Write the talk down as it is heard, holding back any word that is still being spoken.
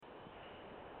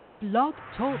Blog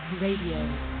Talk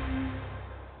Radio.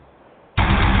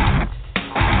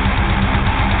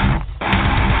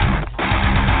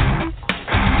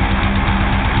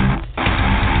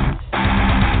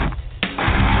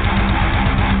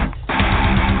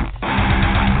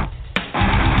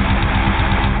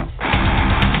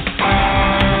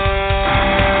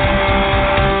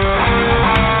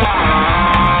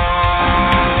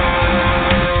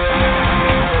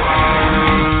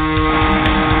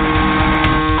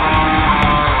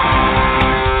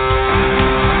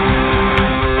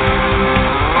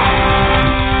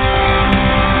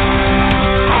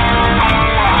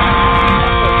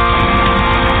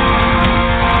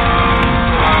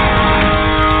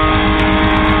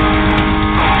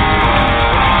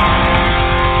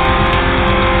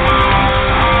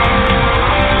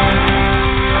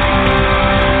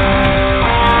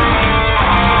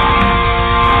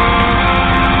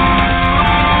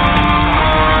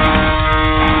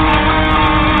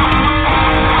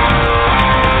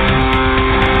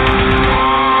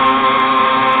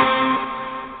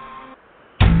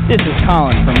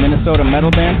 Minnesota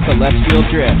metal band Celestial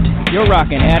Drift. You're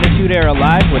rocking Attitude Era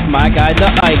live with my guy,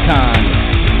 the Icon.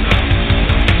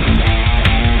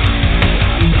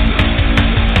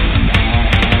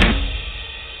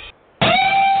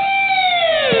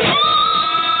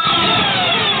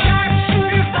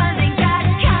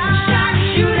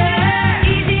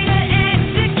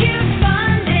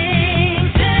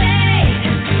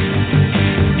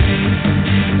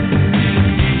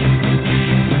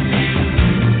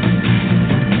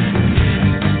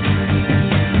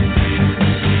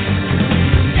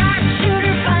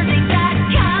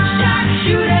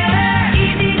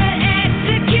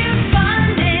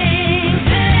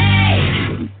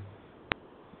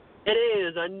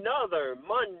 Another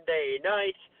Monday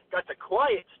night. Got the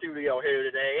quiet studio here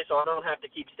today, so I don't have to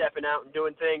keep stepping out and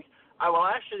doing things. I will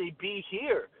actually be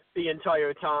here the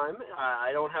entire time.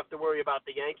 I don't have to worry about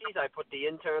the Yankees. I put the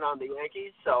intern on the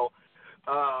Yankees, so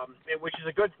which is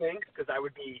a good thing because I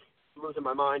would be losing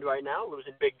my mind right now,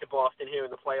 losing big to Boston here in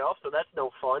the playoffs, so that's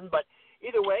no fun. But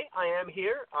either way, I am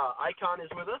here. Icon is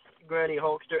with us, Granny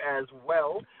Hulkster as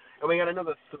well. And we got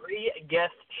another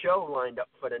 3-guest show lined up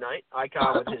for tonight.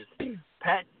 Icon with his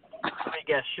pet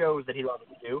 3-guest shows that he loves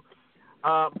to do.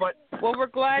 But well, we're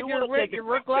glad you're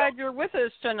with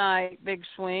us tonight, Big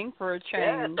Swing, for a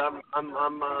change. Yes, I'm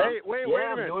hey, wait a minute.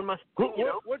 I'm doing my thing, you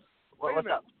know. What's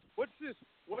up? What's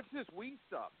this weed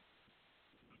stuff?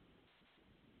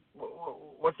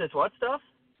 What's this what stuff?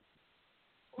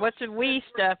 What's the wee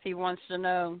stuff he wants to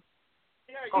know?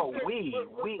 Yeah, we.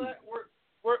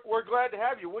 We're glad to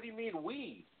have you. What do you mean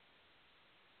we?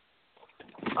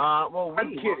 Well,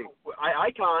 I'm kidding.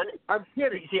 Icon. I'm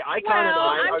kidding. See, Icon and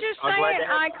I I'm just are saying, glad to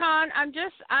have Icon.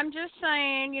 I'm just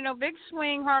saying. You know, Big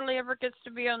Swing hardly ever gets to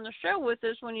be on the show with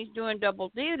us when he's doing double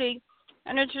duty,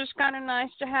 and it's just kind of nice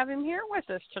to have him here with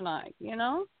us tonight. You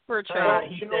know, for a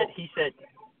change.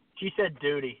 She said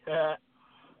duty. Yeah,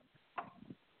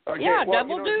 well,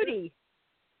 double duty.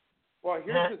 Well,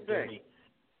 here's the thing. Duty.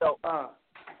 So,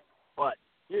 what?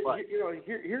 Here's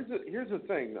the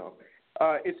thing, though.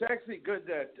 It's actually good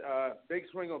that Big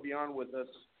Swing will be on with us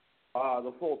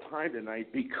the full time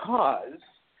tonight because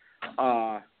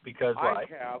why?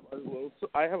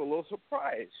 I have a little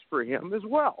surprise for him as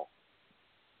well.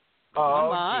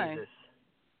 Oh my. Jesus!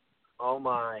 Oh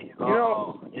my! You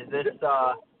know, is this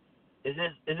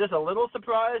a little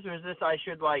surprise, or is this I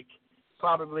should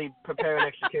probably prepare an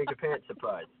extra change of pants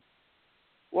surprise?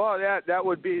 Well, that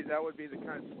would be the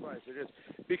kind of surprise it is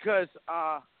because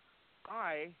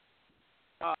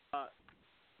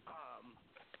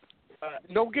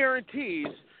no guarantees,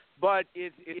 but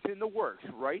it's in the works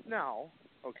right now.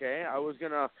 Okay, I was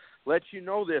gonna let you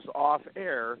know this off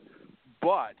air,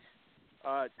 but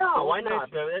no, why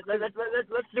not? Let's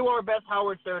do our best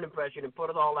Howard Stern impression and put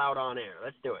it all out on air.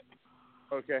 Let's do it.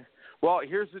 Okay. Well,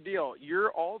 here's the deal.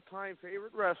 Your all-time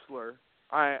favorite wrestler,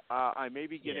 I may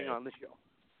be getting on the show.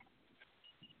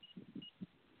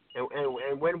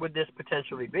 And when would this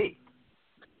potentially be?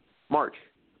 March.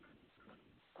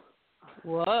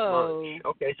 Whoa. March.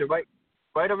 Okay, so right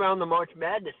around the March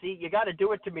Madness. See, you got to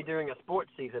do it to me during a sports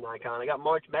season, Icon. I got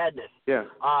March Madness. Yeah.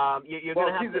 You're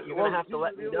gonna have to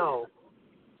let me know.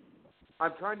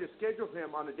 I'm trying to schedule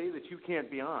him on a day that you can't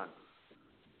be on.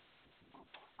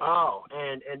 Oh,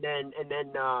 and then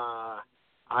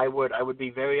I would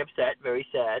be very upset, very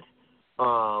sad.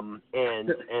 And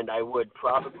I would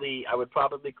probably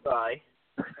cry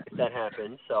if that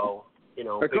happened. So,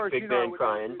 big man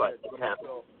crying, but it would happen.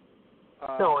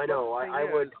 No, I know. I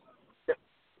would.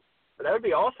 But that would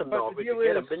be awesome, though. If we could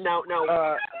get him. But now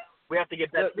we have to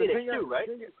get that Phoenix too, right?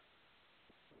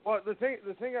 Well, the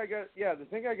thing I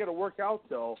got to work out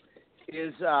though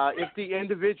is if the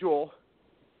individual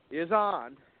is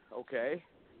on, okay,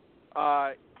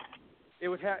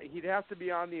 he'd have to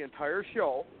be on the entire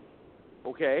show,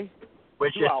 okay,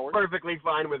 which 2 is hours. Perfectly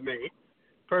fine with me.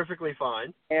 Perfectly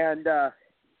fine. And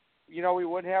we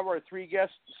wouldn't have our 3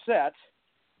 guests set,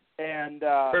 and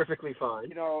perfectly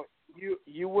fine.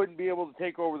 You wouldn't be able to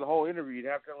take over the whole interview. You'd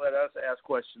have to let us ask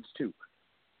questions too.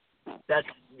 That's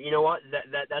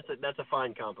that's a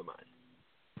fine compromise.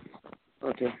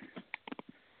 Okay.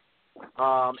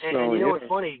 And you know what's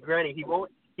funny, Granny? He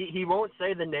won't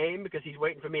say the name because he's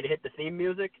waiting for me to hit the theme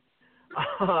music.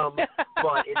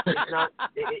 But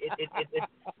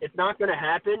it's not going to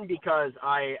happen because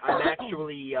I'm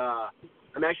actually on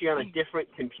a different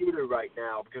computer right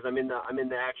now because I'm in the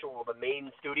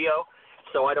main studio,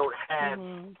 so I don't have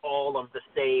all of the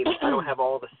same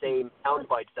sound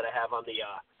bites that I have on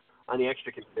the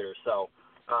extra computer. So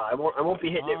I won't be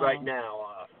hitting it right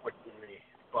now, but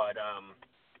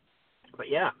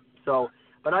yeah.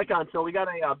 But Icon, so we got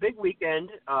a big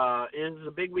weekend. It is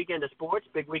a big weekend of sports,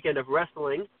 big weekend of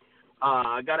wrestling.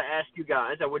 I got to ask you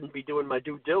guys, I wouldn't be doing my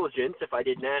due diligence if I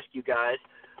didn't ask you guys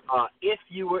if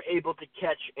you were able to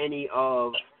catch any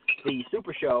of the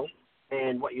Super Show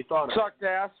and what you thought of it. Sucked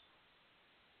ass.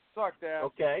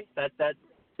 Okay, that's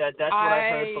what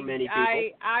I've heard from many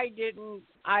people. I didn't.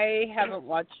 I haven't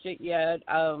watched it yet.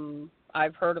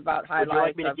 I've heard about highlights. Would you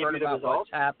like me to I've give heard you the about results?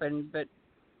 what's happened, but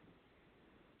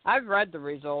I've read the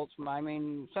results. I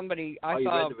mean, I saw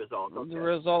read the results. Okay. the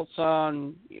results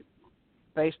on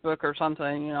Facebook or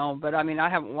something, But I mean, I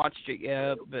haven't watched it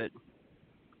yet. But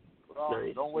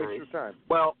nice, don't waste your time.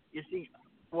 Well,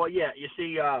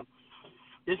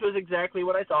 this was exactly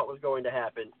what I thought was going to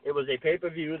happen. It was a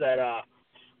pay-per-view that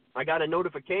I got a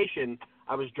notification.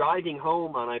 I was driving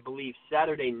home on, I believe,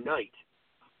 Saturday night.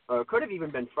 Or it could have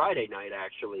even been Friday night,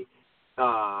 actually,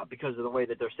 because of the way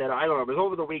that they're set up. I don't know. It was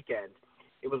over the weekend.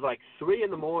 It was like 3 in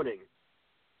the morning,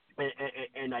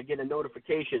 and I get a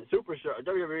notification, Super Show,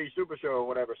 WWE Super Show or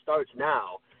whatever starts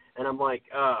now, and I'm like,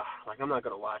 I'm not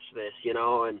going to watch this,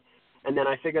 and then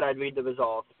I figured I'd read the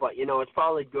results. But, it's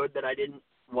probably good that I didn't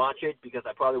watch it because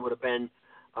I probably would have been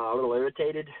a little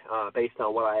irritated based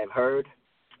on what I have heard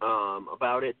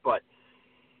about it. But,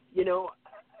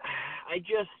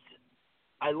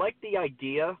 I like the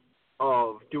idea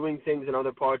of doing things in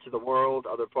other parts of the world,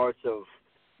 other parts of,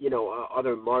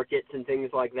 other markets and things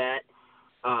like that.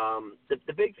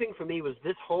 The big thing for me was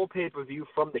this whole pay-per-view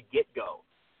from the get-go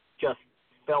just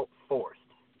felt forced.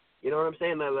 You know what I'm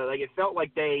saying? Like it felt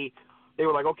like they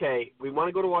were like, okay, we want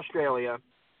to go to Australia.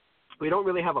 We don't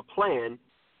really have a plan.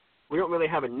 We don't really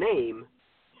have a name.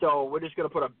 So we're just going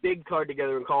to put a big card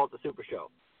together and call it the Super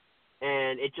Show.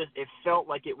 And it felt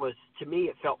like it was, to me,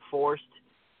 it felt forced,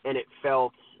 and it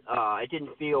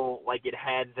didn't feel like it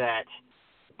had that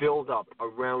build-up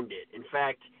around it. In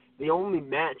fact, the only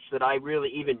match that I really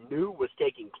even knew was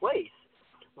taking place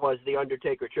was the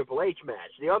Undertaker Triple H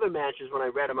match. The other matches, when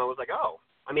I read them, I was like, oh.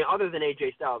 I mean, other than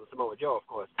AJ Styles and Samoa Joe, of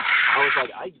course. I was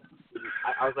like,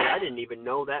 I didn't even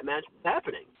know that match was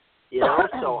happening.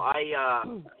 So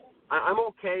I'm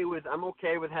okay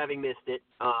with having missed it.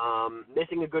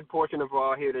 Missing a good portion of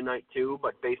Raw here tonight too,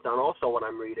 but based on also what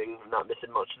I'm reading, I'm not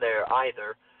missing much there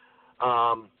either.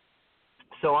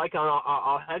 So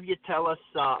I'll have you tell us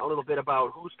a little bit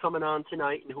about who's coming on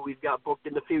tonight and who we've got booked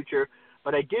in the future.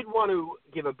 But I did want to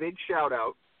give a big shout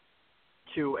out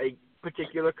to a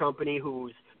particular company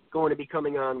who's going to be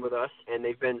coming on with us, and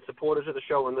they've been supporters of the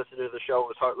show and listeners of the show. It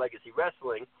was Heart Legacy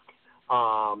Wrestling.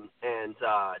 I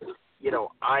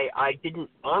didn't,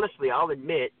 honestly, I'll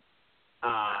admit,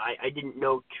 I didn't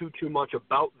know too much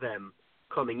about them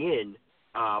coming in,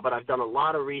 but I've done a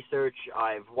lot of research.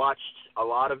 I've watched a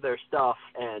lot of their stuff,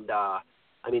 and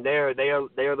they are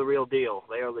the real deal.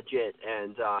 They are legit,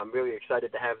 and I'm really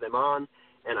excited to have them on.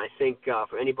 And I think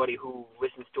for anybody who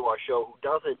listens to our show who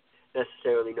doesn't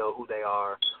necessarily know who they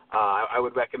are, I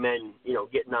would recommend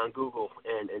getting on Google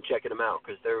and checking them out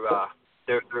because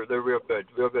they're real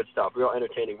good stuff, real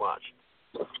entertaining watch.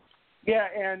 Yeah,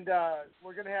 and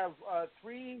we're going to have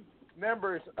 3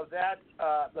 members of that,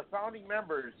 the founding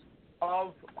members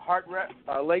of Heart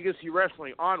Legacy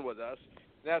Wrestling on with us.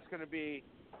 That's going to be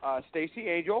Stacey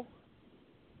Angel,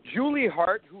 Julie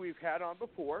Hart, who we've had on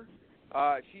before.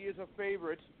 She is a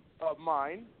favorite of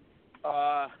mine.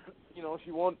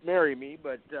 She won't marry me,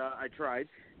 but I tried.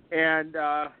 And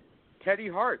Teddy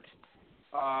Hart.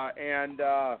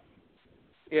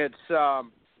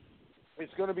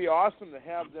 It's going to be awesome to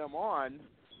have them on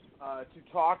to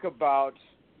talk about.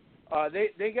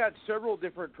 They got several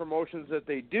different promotions that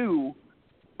they do,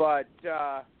 but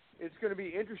it's going to be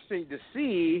interesting to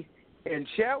see and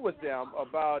chat with them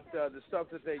about the stuff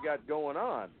that they got going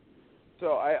on.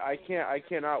 So I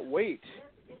cannot wait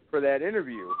for that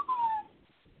interview.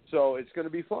 So it's going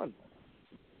to be fun.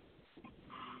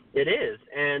 It is,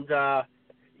 and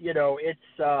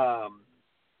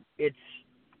it's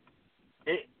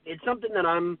something that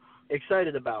I'm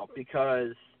excited about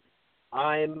because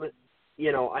I'm,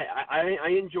 I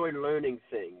enjoy learning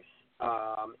things,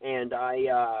 and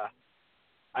I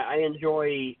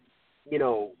enjoy,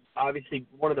 obviously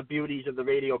one of the beauties of the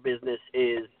radio business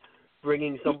is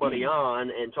bringing somebody on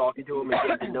and talking to them and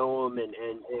getting to know them and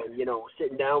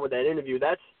sitting down with that interview.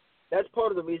 That's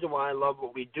part of the reason why I love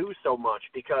what we do so much,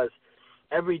 because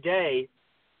every day,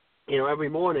 every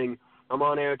morning, I'm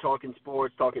on air talking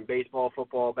sports, talking baseball,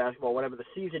 football, basketball, whatever the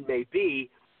season may be.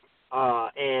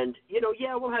 And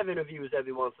we'll have interviews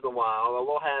every once in a while, or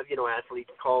we'll have, athletes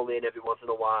call in every once in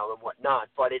a while and whatnot.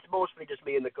 But it's mostly just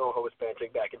me and the co-host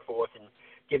bantering back and forth and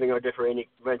giving our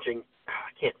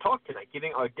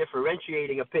giving our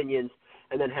differentiating opinions,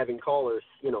 and then having callers,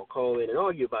 call in and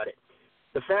argue about it.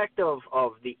 The fact of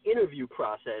the interview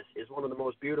process is one of the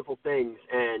most beautiful things,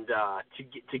 and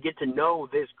to get to know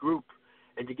this group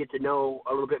and to get to know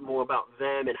a little bit more about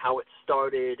them and how it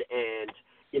started and,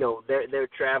 their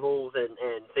travels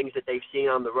and things that they've seen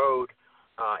on the road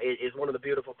is one of the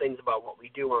beautiful things about what we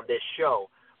do on this show.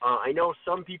 I know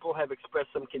some people have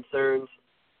expressed some concerns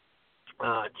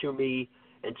to me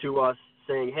and to us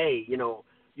saying, hey,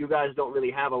 you guys don't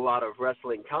really have a lot of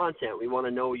wrestling content. We want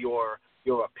to know your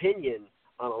opinion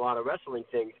on a lot of wrestling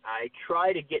things. I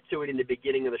try to get to it in the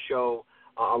beginning of the show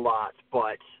a lot,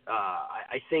 but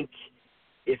I think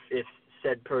if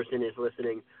said person is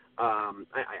listening,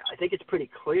 I think it's pretty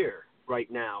clear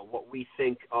right now what we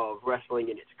think of wrestling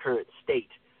in its current state.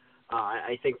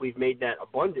 I think we've made that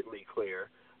abundantly clear.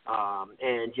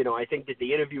 And I think that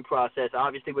the interview process,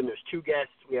 obviously when there's 2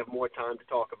 guests, we have more time to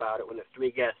talk about it. When there's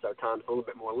 3 guests, our time's a little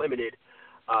bit more limited.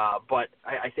 But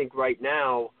I think right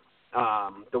now,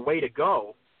 the way to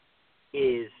go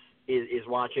is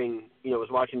watching the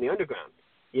Underground,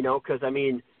 because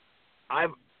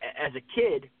as a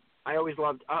kid, I always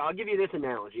loved, I'll give you this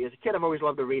analogy. As a kid, I've always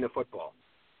loved arena football.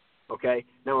 Okay?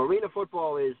 Now, arena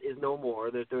football is no more.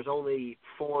 There's only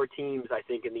 4 teams, I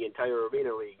think, in the entire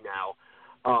arena league now,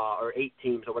 or 8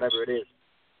 teams or whatever it is.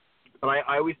 But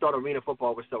I always thought arena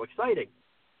football was so exciting.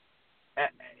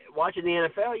 Watching the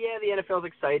NFL, the NFL's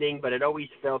exciting, but it always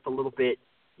felt a little bit,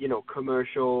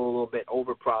 commercial, a little bit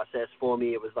over-processed for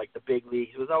me. It was like the big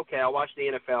leagues. It was, okay, I'll watch the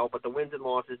NFL, but the wins and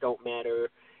losses don't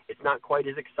matter. It's not quite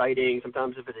as exciting.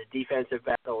 Sometimes if it's a defensive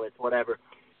battle, it's whatever.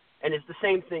 And it's the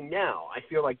same thing now. I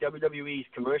feel like WWE's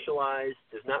commercialized.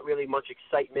 There's not really much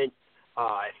excitement.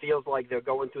 It feels like they're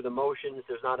going through the motions.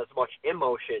 There's not as much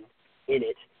emotion in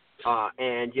it.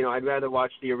 And I'd rather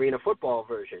watch the arena football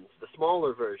versions, the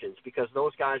smaller versions, because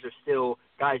those guys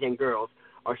and girls,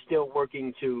 are still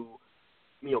working to,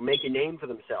 make a name for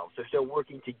themselves. They're still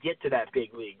working to get to that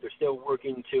big league. They're still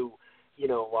working to,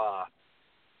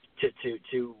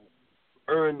 to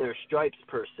earn their stripes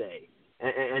per se.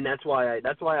 And that's why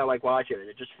I like watching it.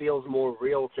 It just feels more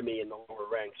real to me in the lower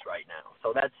ranks right now.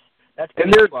 So that's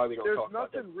why we don't talk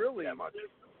about it that much.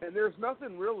 And there's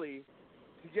nothing really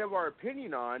to give our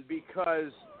opinion on,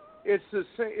 because it's the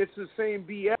same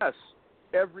BS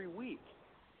every week.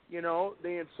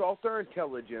 They insult our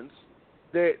intelligence.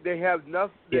 They have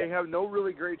no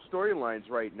really great storylines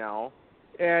right now.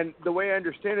 And the way I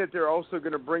understand it, they're also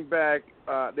going to bring back.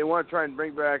 They want to try and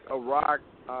bring back a Rock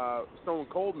Stone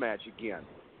Cold match again.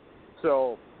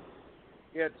 So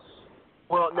it's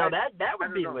that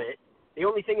would be lit. The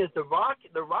only thing is the Rock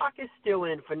is still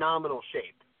in phenomenal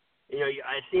shape.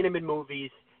 I've seen him in movies.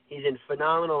 He's in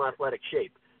phenomenal athletic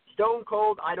shape. Stone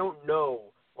Cold, I don't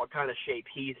know what kind of shape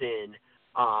he's in.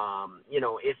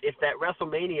 If that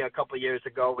WrestleMania a couple of years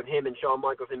ago when him and Shawn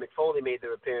Michaels and Mick Foley made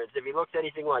their appearance, if he looks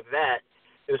anything like that,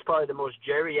 it was probably the most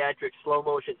geriatric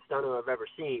slow-motion stunner I've ever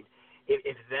seen.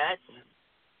 If that's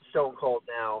Stone Cold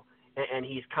now, and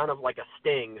he's kind of like a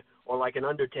Sting or like an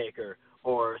Undertaker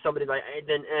or somebody like,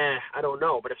 then I don't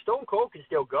know. But if Stone Cold can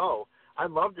still go,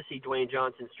 I'd love to see Dwayne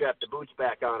Johnson strap the boots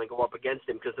back on and go up against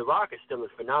him, because The Rock is still in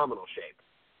phenomenal shape.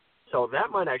 So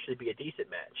that might actually be a decent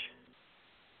match.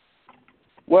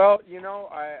 Well,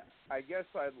 I guess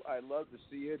I'd love to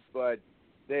see it, but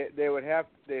they'd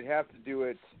have to do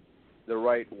it the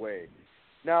right way.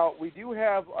 Now, we do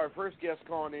have our first guest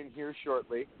calling in here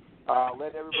shortly.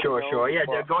 Let everybody know. Sure. Yeah,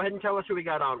 go ahead and tell us who we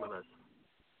got on with us.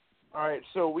 All right,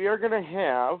 so we are going to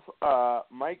have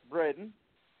Mike Braden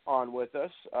on with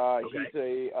us. Okay. He's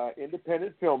a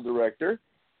independent film director,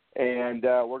 and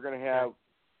we're going to have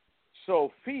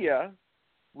Sophia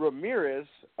Ramirez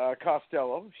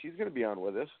Costello. She's going to be on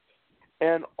with us.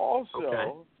 And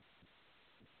also,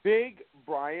 Big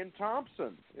Brian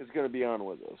Thompson is going to be on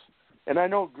with us. And I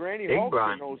know Granny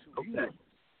Hulkster knows who he is.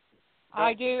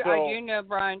 I do know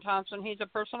Brian Thompson. He's a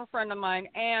personal friend of mine.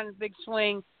 And Big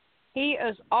Swing, he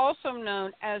is also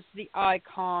known as the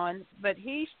Icon, but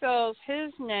he spells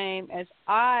his name as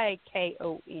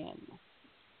I-K-O-N.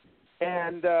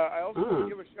 And I also want to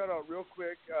give a shout-out real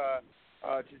quick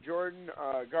to Jordan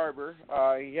Garber.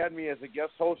 He had me as a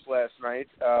guest host last night.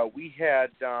 We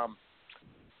had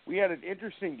an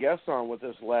interesting guest on with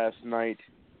us last night,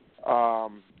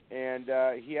 and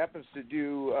he happens to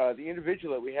do the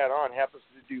individual that we had on happens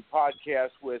to do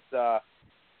podcasts with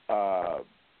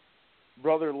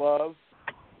Brother Love,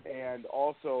 and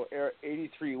also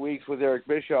 83 Weeks with Eric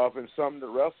Bischoff, and Something to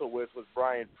Wrestle with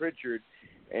Brian Pritchard,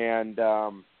 and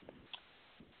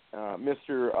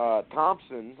Mr.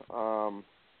 Thompson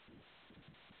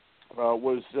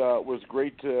was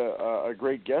great a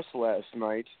great guest last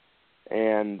night,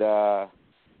 and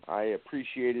I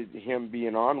appreciated him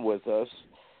being on with us,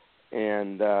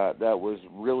 and that was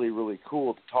really, really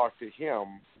cool to talk to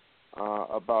him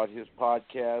about his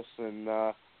podcast. And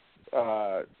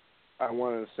I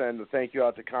want to send a thank you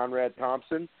out to Conrad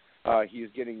Thompson. He's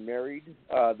getting married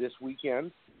this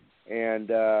weekend, and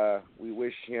we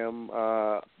wish him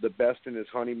the best in his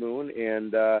honeymoon.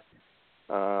 And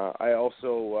I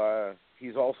also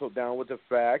he's also down with the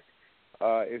fact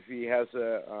if he has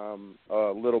a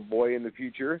little boy in the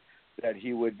future that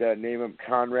he would name him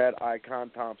Conrad Icon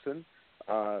Thompson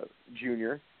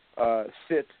Jr.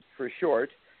 SIT for short,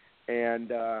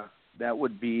 and that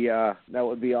would be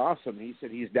awesome. He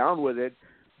said he's down with it,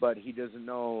 but he doesn't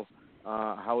know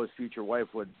how his future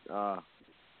wife would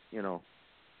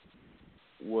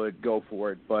would go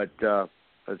for it. But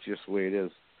that's just the way it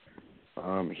is.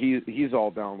 He's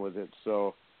all down with it,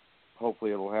 so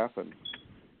hopefully it'll happen.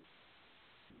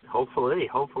 Hopefully,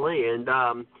 and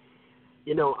I'm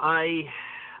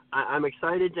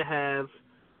excited to have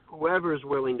whoever's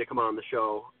willing to come on the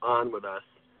show on with us.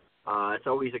 It's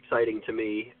always exciting to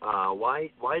me. Why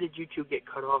did you two get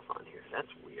cut off on here? That's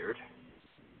weird.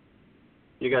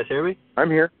 You guys hear me? I'm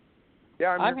here.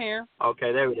 Yeah, I'm here.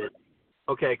 Okay, there it is.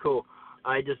 Okay, cool.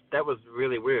 That was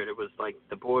really weird. It was like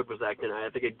the board was acting. I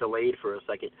think it delayed for a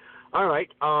second. All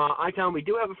right, Icon, we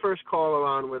do have a first caller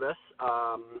on with us.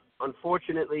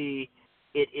 Unfortunately,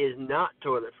 it is not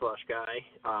Toilet Flush Guy.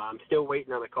 I'm still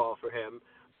waiting on a call for him,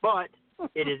 but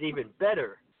it is even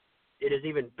better. It is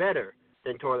even better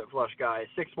than Toilet Flush Guy.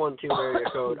 612 area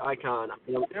code Icon.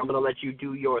 I'm going to let you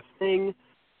do your thing,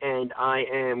 and I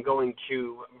am going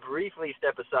to briefly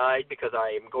step aside because I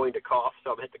am going to cough,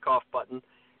 so I'm going to hit the cough button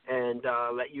and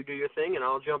let you do your thing, and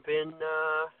I'll jump in,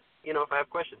 if I have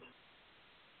questions.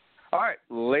 All right,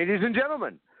 ladies and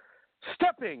gentlemen,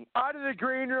 stepping out of the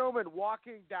green room and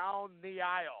walking down the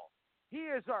aisle, he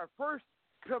is our first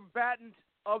combatant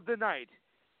of the night.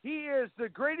 He is the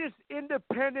greatest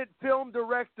independent film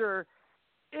director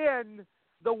in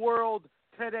the world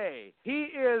today. He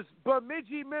is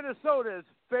Bemidji, Minnesota's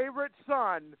favorite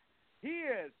son. He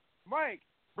is Mike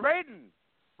Braden.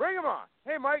 Bring him on.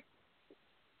 Hey, Mike.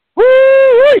 Woo!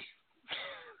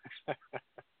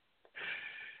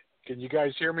 Can you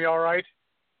guys hear me all right?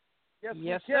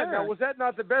 Yes, sir. Now, was that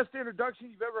not the best introduction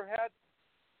you've ever had?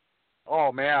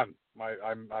 Oh man,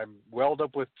 I'm welled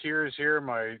up with tears here.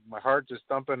 My heart is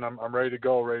thumping. I'm ready to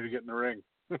go, ready to get in the ring.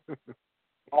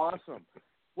 Awesome.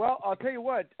 Well, I'll tell you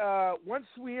what. Once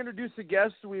we introduce the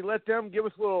guests, we let them give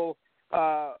us a little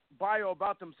bio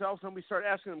about themselves, and we start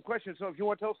asking them questions. So if you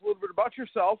want to tell us a little bit about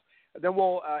yourself, then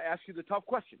we'll ask you the tough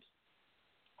questions.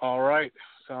 All right,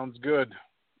 sounds good.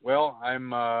 Well,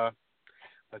 I'm.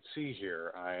 Let's see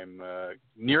here. I'm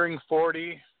nearing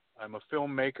 40. I'm a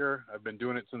filmmaker. I've been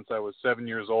doing it since I was 7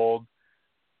 years old.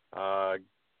 Got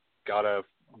a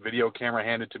video camera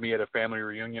handed to me at a family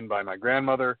reunion by my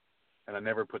grandmother, and I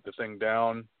never put the thing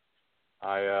down.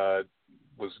 I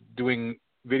was doing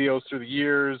videos through the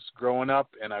years growing up,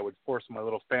 and I would force my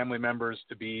little family members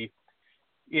to be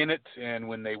in it, and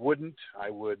when they wouldn't, I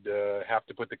would have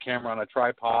to put the camera on a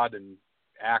tripod and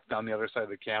act on the other side of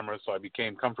the camera, so I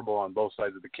became comfortable on both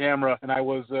sides of the camera. And I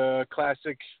was a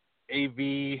classic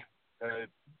AV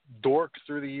dork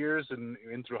through the years, and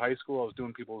in through high school I was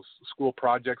doing people's school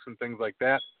projects and things like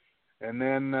that. And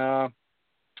then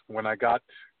when I got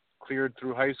cleared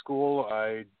through high school,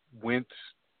 I went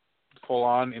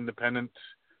full-on independent,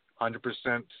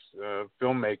 100%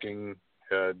 filmmaking,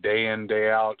 day in,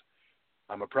 day out.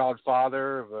 I'm a proud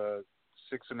father of a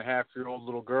 6.5-year-old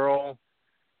little girl.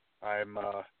 I'm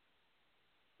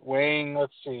weighing,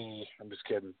 let's see, I'm just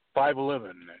kidding, 5'11",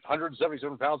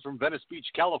 177 pounds from Venice Beach,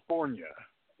 California.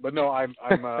 But no, I'm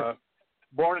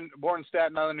born in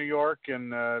Staten Island, New York,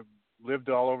 and lived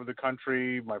all over the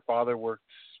country. My father worked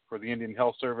for the Indian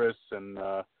Health Service, and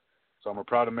so I'm a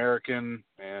proud American,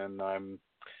 and I'm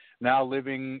now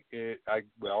living, I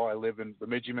live in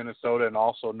Bemidji, Minnesota, and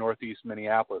also northeast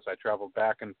Minneapolis. I travel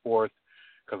back and forth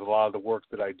because a lot of the work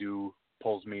that I do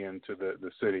pulls me into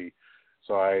the city.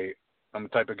 So I'm the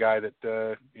type of guy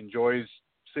that enjoys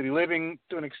city living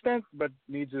to an extent, but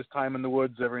needs his time in the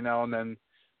woods every now and then,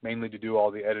 mainly to do all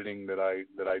the editing that I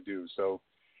do. So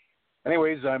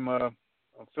anyways, I'm a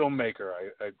filmmaker.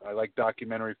 I like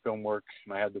documentary film work,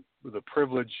 and I had the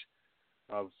privilege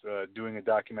of doing a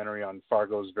documentary on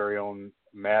Fargo's very own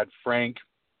Mad Frank,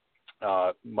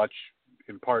 much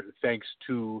in part thanks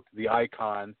to the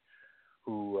icon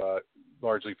who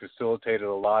largely facilitated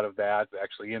a lot of that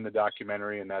actually in the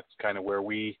documentary, and that's kind of where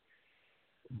we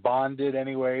bonded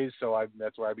anyways. So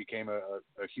that's where I became a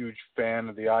huge fan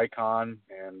of the icon,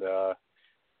 and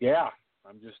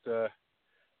I'm just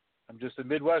a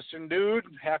Midwestern dude,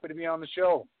 happy to be on the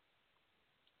show.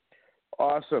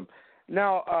 Awesome.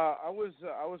 Now, I was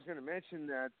going to mention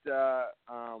that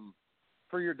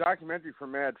for your documentary for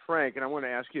Mad Frank, and I want to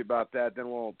ask you about that, then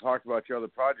we'll talk about your other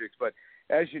projects. But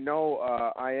as you know,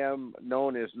 I am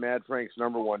known as Mad Frank's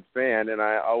 #1 fan, and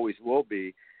I always will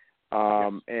be.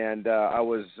 And I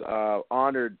was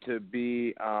honored to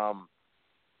be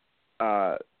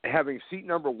having seat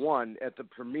 #1 at the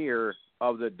premiere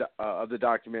of the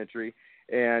documentary,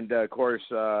 and of course,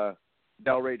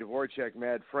 Delray Dvorak,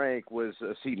 Mad Frank, was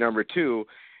seat #2.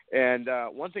 And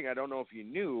one thing I don't know if you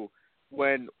knew,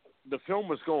 when the film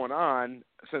was going on,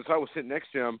 since I was sitting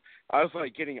next to him, I was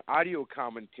like getting audio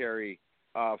commentary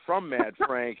from Mad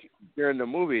Frank during the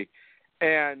movie,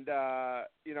 and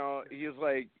he was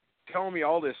like telling me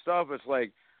all this stuff. It's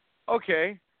like,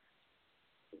 okay,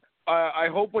 I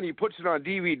hope when he puts it on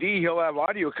DVD, he'll have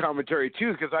audio commentary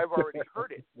too, because I've already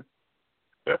heard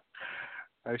it.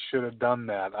 I should have done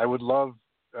that. I would love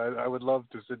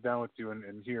to sit down with you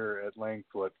and hear at length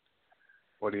what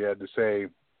he had to say.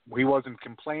 He wasn't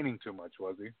complaining too much,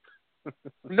 was he?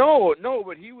 No,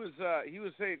 but he was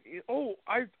saying, "Oh,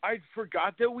 I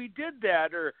forgot that we did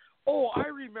that," or "Oh, I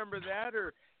remember that,"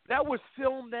 or "That was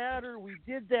filmed at," or "We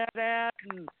did that at,"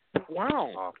 and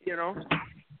wow,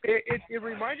 It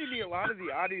reminded me a lot of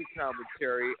the audio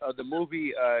commentary of the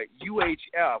movie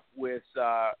UHF with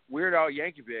Weird Al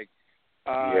Yankovic.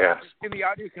 Yes. In the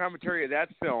audio commentary of that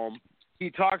film, he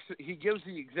gives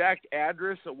the exact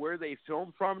address of where they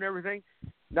filmed from and everything.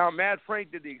 Now, Mad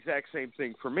Frank did the exact same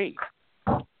thing for me.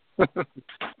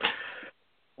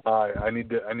 I need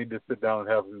to sit down and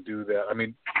have him do that. I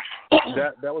mean,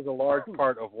 that was a large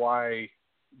part of why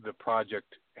the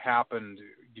project happened.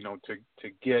 To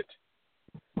get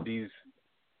these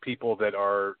people that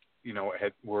are,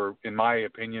 were, in my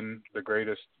opinion, the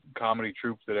greatest comedy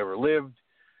troupe that ever lived,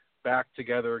 back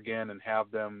together again and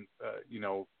have them,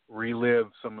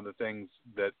 relive some of the things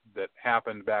that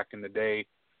happened back in the day,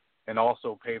 and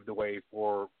also pave the way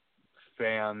for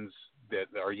fans that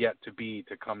are yet to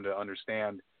come to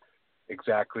understand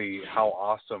exactly how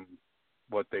awesome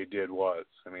what they did was.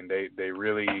 I mean, they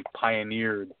really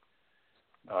pioneered.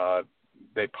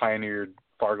 They pioneered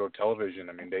Fargo television.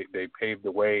 I mean, they paved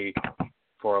the way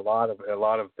for a lot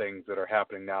of things that are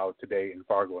happening now today in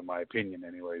Fargo, in my opinion,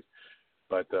 anyways.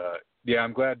 But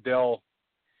I'm glad Del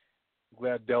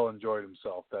enjoyed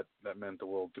himself. That meant the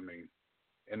world to me.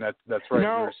 And that's right.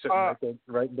 No, you were sitting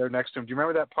right there next to him. Do you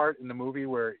remember that part in the movie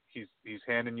where he's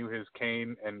handing you his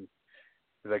cane and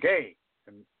he's like, "Hey,"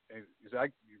 and he's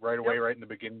like, right away, right in the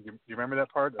beginning. Do you remember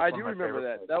that part? That's I do remember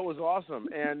that. That was awesome.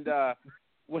 And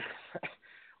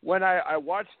when I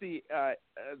watched the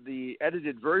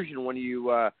edited version, when you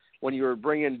were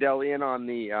bringing Del in on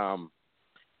the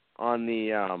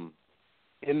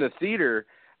in the theater,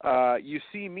 you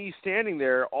see me standing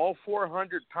there, all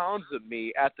 400 pounds of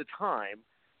me at the time.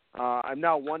 I'm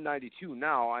now 192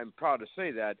 now. I'm proud to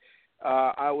say that.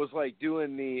 I was like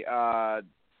doing the, I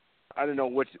don't know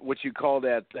what you call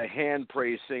that, the hand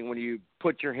praise thing, when you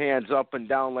put your hands up and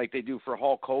down like they do for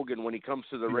Hulk Hogan when he comes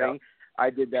to the ring. I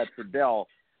did that for Del.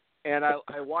 And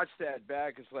I watched that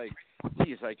back. It's like,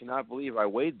 geez, I cannot believe I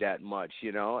weighed that much,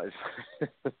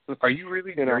 Are you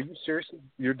really, are you serious?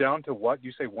 You're down to what?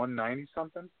 You say 190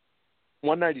 something?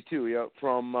 192, yeah,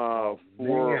 from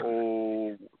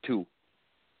 402.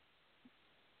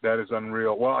 That is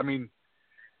unreal. Well, I mean,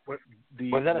 was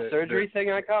that a surgery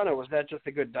thing, Icon, or was that just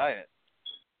a good diet?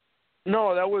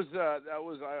 No, that was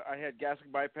I had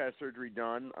gastric bypass surgery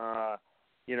done. I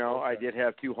did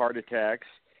have 2 heart attacks,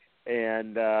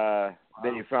 and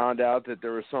then he found out that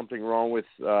there was something wrong with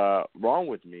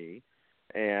me,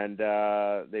 and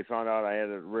they found out I had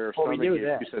a rare stomach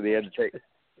issue, so they had to take.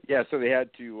 Yeah, so they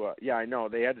had to. I know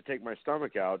they had to take my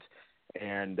stomach out,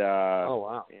 and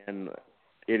and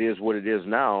it is what it is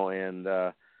now, and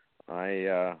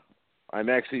I'm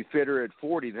actually fitter at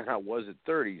 40 than I was at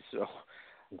 30. So,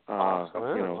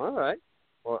 all right.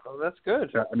 Well, that's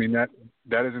good. I mean, that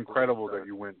is incredible that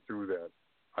you went through that,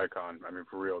 Icon. I mean,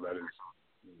 for real,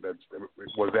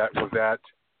 was that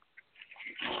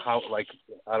how, like,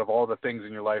 out of all the things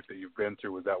in your life that you've been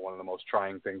through, was that one of the most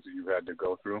trying things that you've had to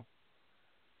go through?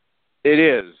 It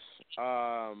is.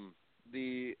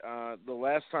 The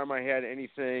last time I had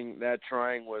anything that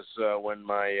trying was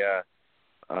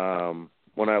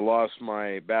when I lost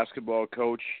my basketball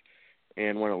coach,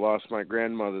 and when I lost my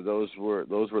grandmother. Those were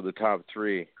the top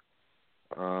three.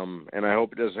 And I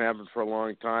hope it doesn't happen for a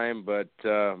long time, but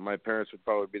my parents would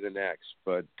probably be the next.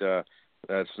 But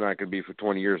that's not going to be for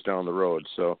 20 years down the road.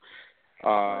 So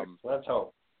let's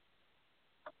hope.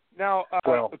 Now,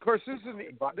 of course,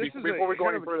 before we go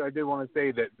any further, I did want to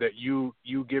say that you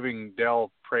giving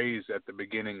Del praise at the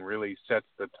beginning really sets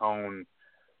the tone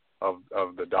of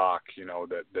the doc. You know,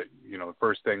 that the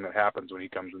first thing that happens when he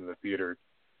comes into the theater,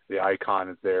 the Icon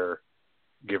is there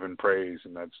giving praise,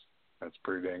 and that's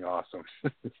pretty dang awesome.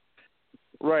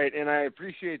 Right, and I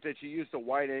appreciate that you used a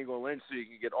wide angle lens so you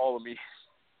can get all of me.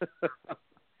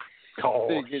 So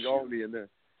you get all of me in there.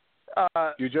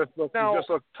 You just look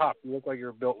tough. You look like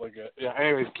you're built like a. Yeah.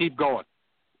 Anyways, keep going.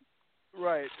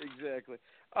 Right. Exactly.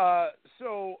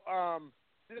 So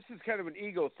this is kind of an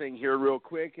ego thing here, real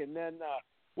quick, and then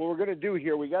what we're going to do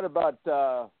here. We got about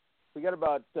 20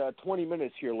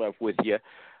 minutes here left with you.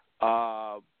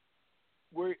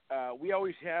 We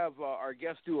always have our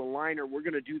guests do a liner. We're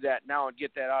going to do that now and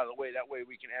get that out of the way. That way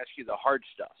we can ask you the hard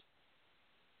stuff.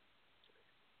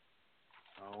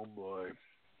 Oh boy.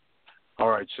 All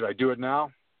right, should I do it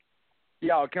now?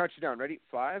 Yeah, I'll count you down. Ready?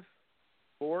 5,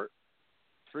 4,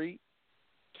 3,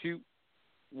 2,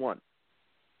 1.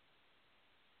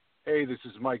 Hey, this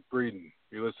is Mike Breeden.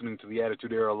 You're listening to the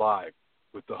Attitude Era Live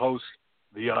with the host,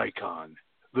 the Icon,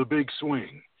 the Big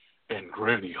Swing, and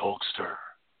Granny Hulkster.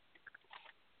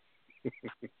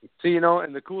 See,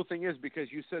 and the cool thing is, because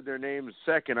you said their names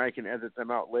second, I can edit them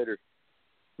out later.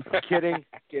 I'm kidding.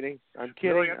 I'm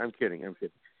kidding.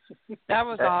 That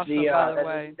was awesome, by the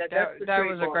way. That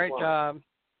was a great job.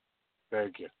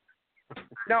 Thank you.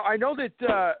 Now, I know that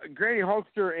Granny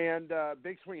Hulkster and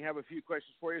Big Swing have a few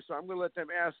questions for you, so I'm going to let them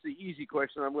ask the easy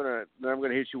question. I'm going to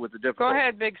hit you with the difficult. Go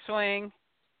ahead, Big Swing.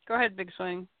 I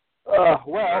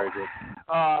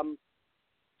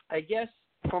guess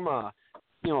from a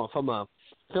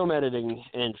film editing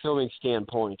and filming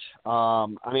standpoint, I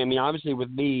mean, obviously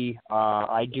with me,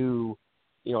 I do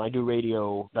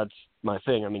radio. That's my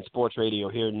thing. I mean, sports radio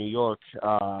here in New York,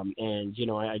 and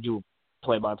I do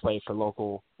play-by-play for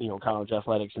local, college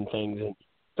athletics and things. And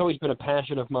it's always been a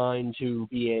passion of mine to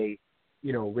be a,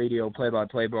 radio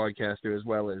play-by-play broadcaster as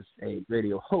well as a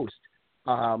radio host.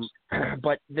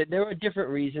 But there are different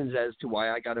reasons as to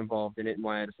why I got involved in it and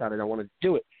why I decided I wanted to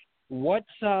do it. What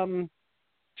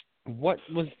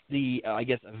was the, I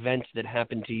guess, events that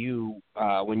happened to you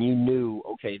when you knew,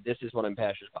 okay, this is what I'm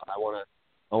passionate about. I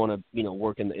want to,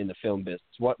 work in the film business.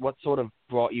 What sort of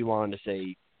brought you on to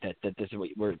say that this is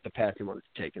where the path you wanted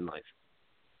to take in life?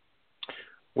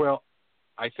 Well,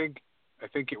 I think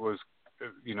it was,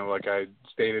 like I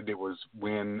stated, it was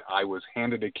when I was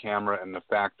handed a camera and the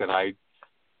fact that I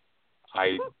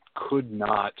could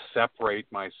not separate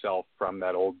myself from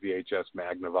that old VHS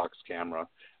Magnavox camera.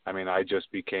 I mean, I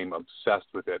just became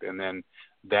obsessed with it, and then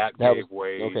that gave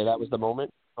way. Okay, that was the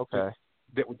moment. Okay.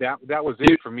 That was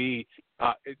it for me,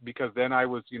 because then I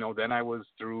was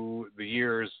through the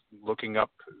years looking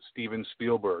up Steven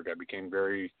Spielberg. I became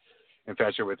very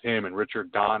infatuated with him and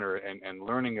Richard Donner and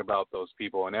learning about those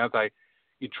people. And as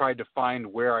you tried to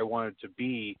find where I wanted to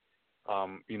be,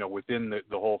 within the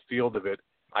whole field of it,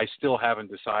 I still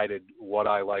haven't decided what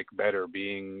I like better,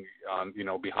 being,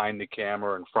 behind the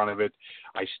camera, in front of it.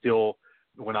 I still,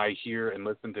 when I hear and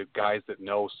listen to guys that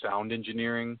know sound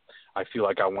engineering, I feel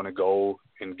like I want to go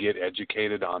and get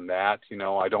educated on that.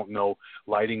 I don't know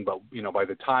lighting, but, by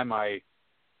the time I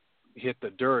hit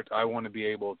the dirt, I want to be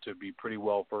able to be pretty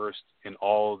well versed in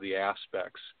all the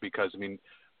aspects, because, I mean,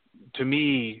 to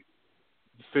me,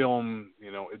 film,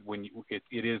 it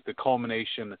is the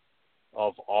culmination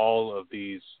of all of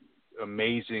these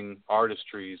amazing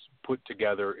artistries put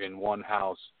together in one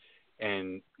house,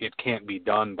 and it can't be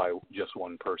done by just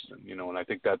one person, and I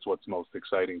think that's what's most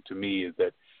exciting to me, is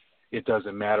that it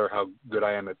doesn't matter how good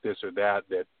I am at this or that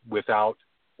without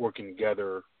working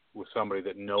together with somebody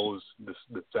that knows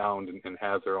the sound and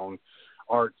has their own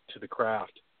art to the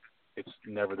craft, it's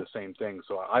never the same thing.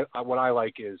 So what I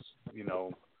like is,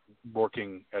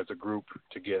 working as a group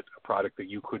to get a product that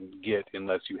you couldn't get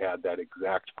unless you had that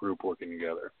exact group working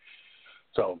together.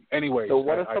 So anyway. So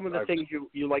what are some of the things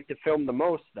you like to film the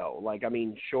most, though? Like, I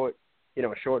mean, short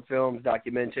films,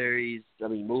 documentaries,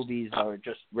 movies, or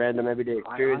just random everyday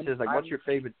experiences? What's your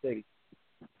favorite thing?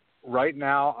 Right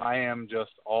now, I am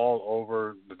just all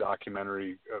over the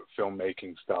documentary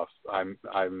filmmaking stuff. I'm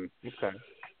okay.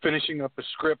 Finishing up a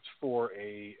script for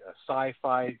a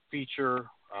sci-fi feature.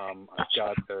 I've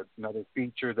got another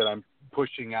feature that I'm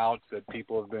pushing out that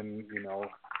people have been,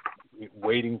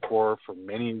 waiting for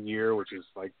many a year, which is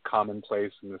like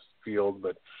commonplace in this field.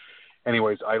 But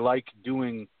anyways, I like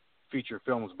doing feature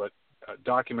films, but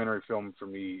documentary film for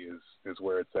me is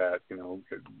where it's at,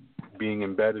 being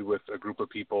embedded with a group of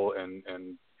people, and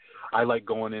I like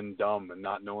going in dumb and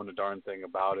not knowing a darn thing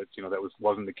about it. That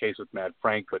wasn't the case with Mad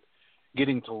Frank, but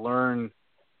getting to learn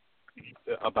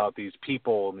about these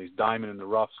people and these diamond in the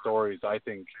rough stories, I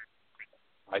think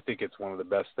it's one of the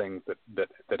best things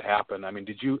that happened. I mean,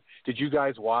 did you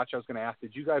guys watch? I was going to ask,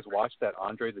 did you guys watch that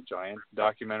Andre the Giant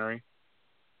documentary?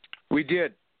 We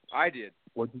did. I did.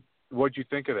 What'd you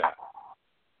think of that?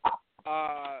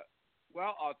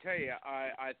 Well, I'll tell you,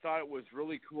 I thought it was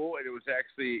really cool, and it was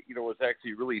actually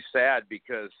really sad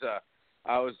because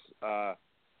I was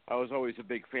always a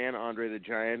big fan of Andre the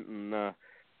Giant, and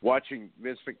watching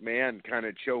Vince McMahon kind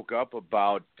of choke up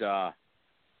about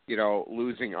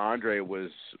losing Andre was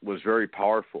very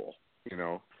powerful.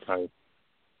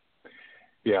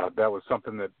 Yeah, that was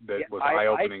something that was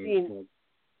eye-opening.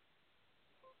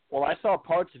 I saw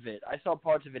parts of it.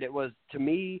 It was, to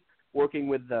me, working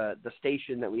with the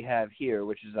station that we have here,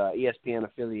 which is a ESPN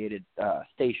affiliated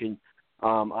station.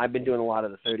 I've been doing a lot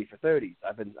of the 30 for 30s.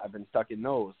 I've been stuck in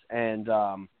those, and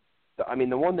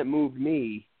the one that moved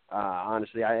me,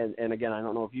 honestly, and again, I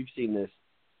don't know if you've seen this,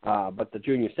 but the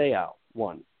Junior Seau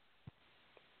one,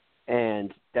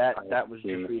 and that was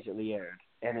just recently aired,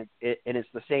 and it's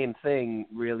the same thing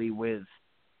really with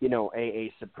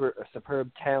a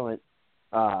superb talent.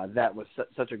 That was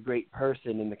such a great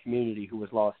person in the community who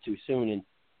was lost too soon. And,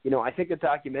 I think a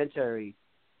documentary,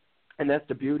 and that's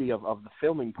the beauty of the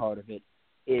filming part of it,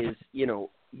 is,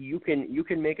 you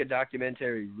can make a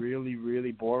documentary really,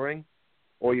 really boring,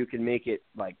 or you can make it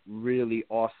like really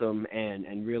awesome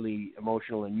and really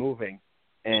emotional and moving.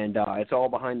 And it's all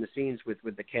behind the scenes with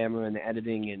the camera and the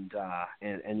editing and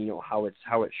how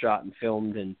it's shot and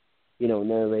filmed and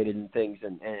narrated and things,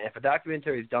 and if a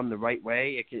documentary is done the right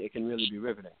way, it can really be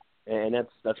riveting, and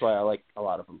that's why I like a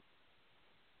lot of them.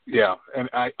 Yeah, and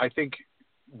I think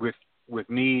with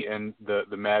me and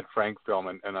the Mad Frank film,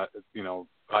 and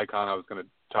Icon, I was going to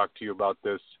talk to you about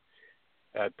this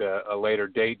at a later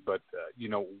date, but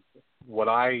what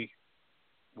I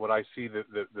see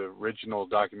the original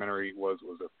documentary was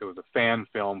a fan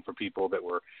film for people that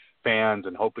were fans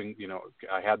and hoping,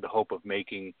 I had the hope of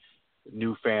making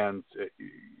new fans,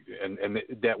 and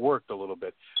that worked a little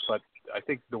bit. But I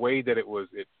think the way that it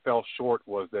fell short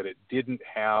was that it didn't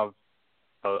have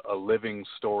a living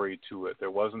story to it.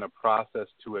 There wasn't a process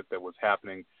to it that was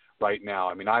happening right now.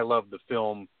 I mean, I love the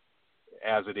film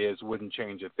as it is, wouldn't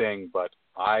change a thing, but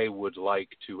I would like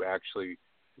to actually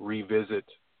revisit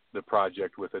the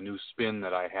project with a new spin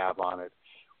that I have on it,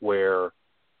 where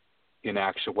in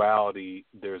actuality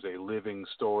there's a living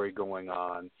story going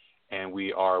on, and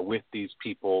we are with these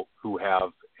people who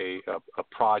have a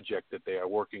project that they are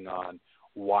working on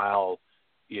while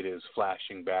it is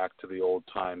flashing back to the old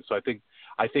times. So I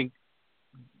think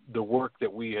the work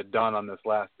that we had done on this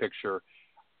last picture,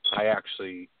 I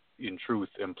actually, in truth,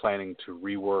 am planning to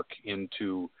rework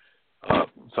into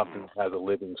something that has a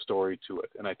living story to it.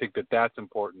 And I think that that's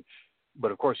important.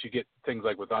 But, of course, you get things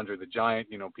like with Andre the Giant,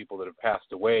 people that have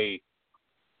passed away,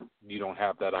 you don't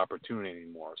have that opportunity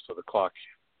anymore. So the clock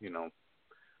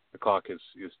is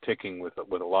ticking with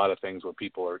a lot of things where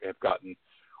people have gotten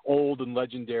old and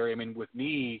legendary. I mean, with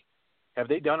me, have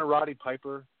they done a Roddy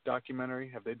Piper documentary?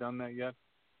 Have they done that yet?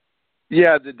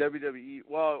 Yeah, the WWE.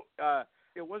 Well,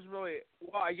 it wasn't really.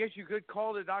 Well, I guess you could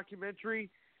call it a documentary.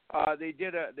 They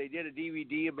did a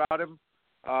DVD about him,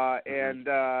 and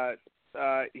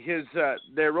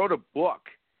they wrote a book,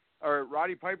 or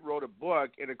Roddy Piper wrote a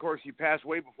book, and of course he passed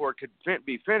away before it could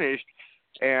be finished.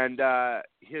 And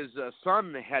his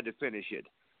son had to finish it.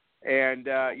 And,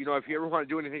 if you ever want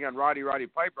to do anything on Roddy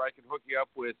Piper, I can hook you up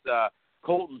with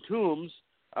Colton Toombs,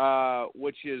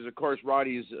 which is, of course,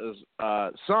 Roddy's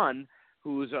son,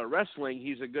 who's wrestling.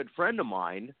 He's a good friend of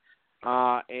mine.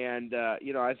 I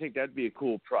think that'd be a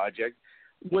cool project.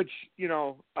 which you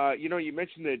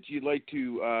mentioned that you'd like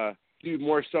to do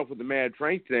more stuff with the Mad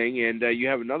Frank thing, and you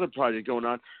have another project going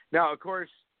on. Now, of course,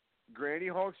 Granny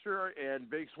Hulkster and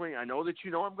Big Swing, I know that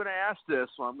I'm going to ask this,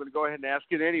 so I'm going to go ahead and ask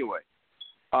it anyway.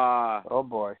 Oh,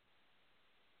 boy.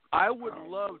 I would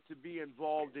love to be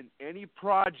involved in any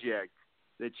project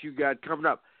that you got coming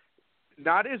up.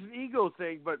 Not as an ego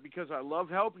thing, but because I love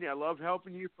helping you. I love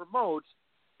helping you promote,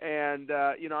 and,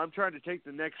 I'm trying to take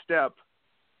the next step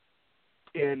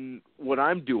in what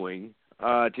I'm doing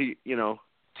to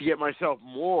get myself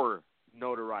more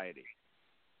notoriety.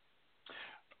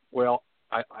 Well,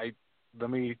 I let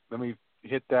me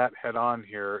hit that head on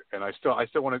here, and I still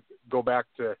want to go back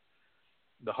to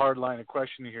the hard line of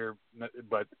questioning here,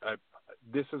 but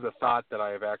this is a thought that I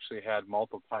have actually had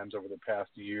multiple times over the past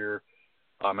year,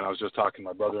 and I was just talking to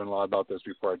my brother-in-law about this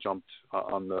before I jumped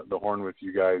on the horn with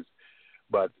you guys.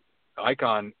 But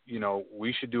Icon,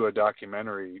 we should do a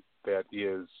documentary that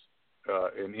is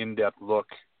an in-depth look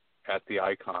at the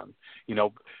Icon.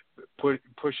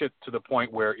 Push it to the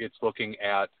point where it's looking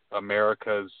at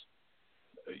America's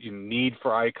need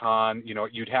for Icon.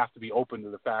 You'd have to be open to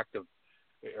the fact of,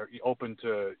 or open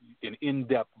to an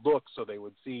in-depth look, so they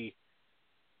would see,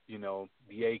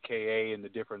 the AKA and the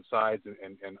different sides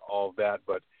and all of that.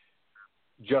 But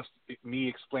just me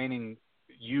explaining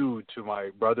you to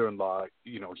my brother-in-law,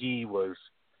 he was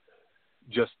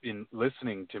just in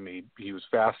listening to me, he was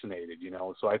fascinated,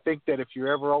 So I think that if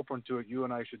you're ever open to it, you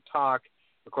and I should talk.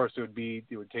 Of course, it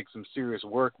would take some serious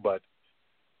work, but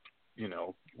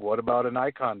what about an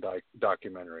Icon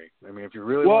documentary? I mean, if you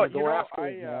really want to go after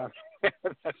it,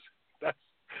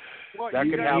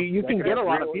 you can get a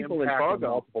lot of people in Fargo.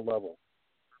 Multiple levels.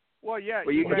 Well, yeah.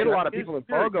 Well, you can get a lot of people in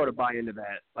Fargo to buy into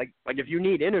that. Like if you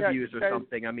need interviews or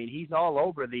something, I mean, he's all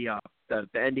over the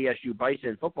NDSU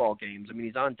Bison football games. I mean,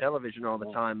 he's on television all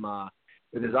the time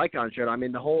with his Icon shirt. I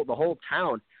mean, the whole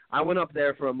town. I went up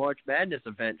there for a March Madness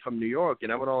event from New York,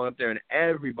 and I went all up there, and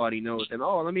everybody knows him.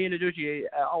 Oh, let me introduce you.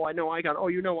 Oh, I know Icon. Oh,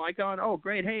 you know Icon? Oh,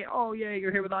 great. Hey, oh, yeah,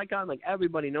 you're here with Icon? Like,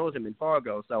 everybody knows him in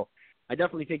Fargo. So I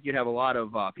definitely think you'd have a lot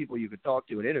of people you could talk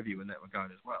to and interview in that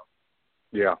regard as well.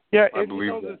 Yeah, I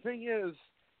believe that. The thing is,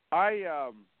 I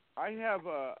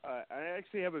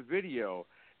actually have a video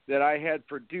that I had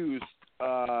produced,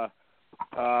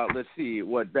 let's see,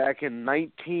 back in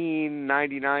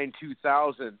 1999,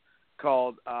 2000,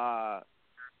 called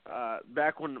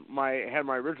back when I had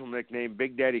my original nickname,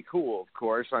 Big Daddy Cool. Of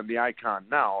course, I'm the Icon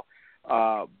now,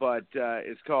 but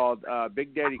it's called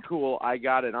Big Daddy Cool. I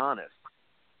Got It Honest,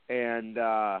 and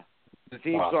the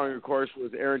theme song, of course,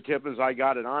 was Aaron Tippin's I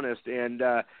Got It Honest, and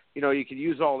you can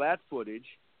use all that footage,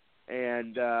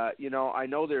 and I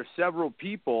know there's several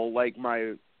people like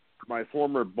my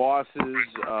former bosses,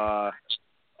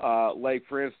 like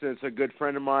for instance a good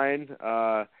friend of mine,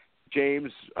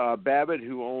 James Babbitt,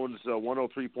 who owns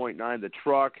 103.9 The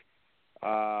Truck.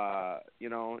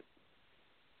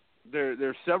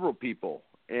 There's several people,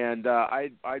 and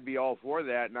I'd be all for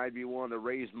that, and I'd be willing to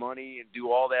raise money and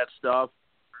do all that stuff.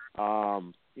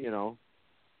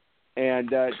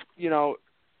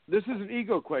 This is an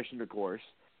ego question, of course.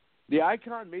 The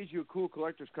Icon made you a cool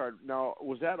collector's card. Now,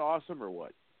 was that awesome or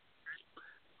what?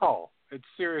 Oh, it's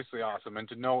seriously awesome, and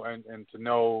to know and to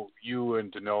know you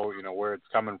and to know where it's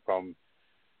coming from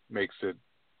makes it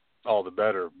all the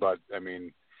better. But I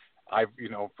mean,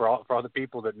 for all the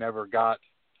people that never got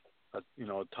a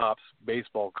Topps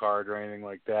baseball card or anything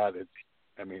like that,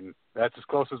 that's as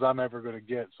close as I'm ever going to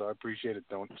get. So I appreciate it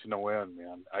to no end,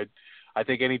 man. I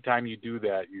think anytime you do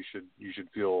that, you should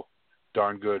feel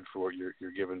darn good for what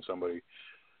you're giving somebody.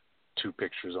 2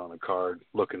 pictures on a card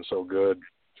looking so good.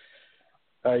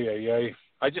 I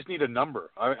just need a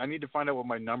number. I need to find out what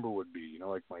my number would be.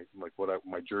 Like my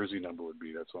jersey number would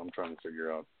be. That's what I'm trying to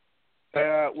figure out.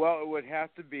 Well, it would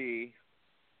have to be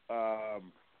either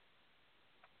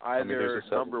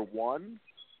number 1,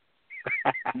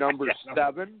 number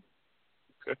 7,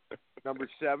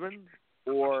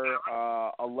 or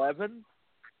 11,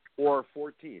 or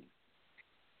 14.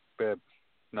 Bad,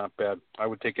 not bad. I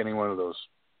would take any one of those.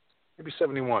 Maybe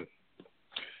 71.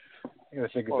 I gotta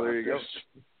think about there you this.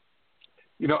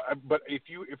 Go. But if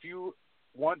you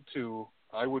want to,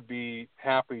 I would be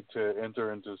happy to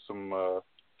enter into some,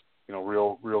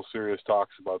 real serious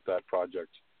talks about that project.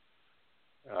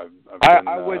 I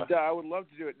would love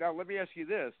to do it. Now, let me ask you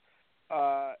this.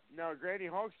 Now, Granny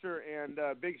Hulkster and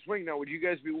Big Swing, now, would you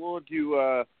guys be willing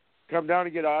to come down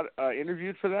and get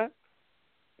interviewed for that?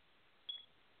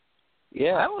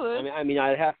 Yeah, I would. I mean,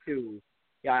 I'd have to.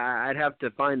 Yeah, I'd have to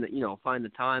find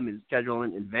the time and schedule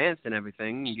in advance and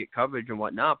everything and get coverage and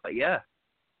whatnot. But yeah,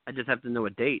 I just have to know a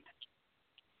date.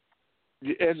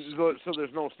 And so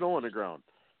there's no snow on the ground.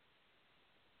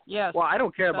 Yes. Well, I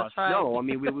don't care about right. snow. I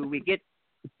mean, we get.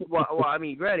 Well, I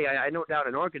mean, Granny, I know down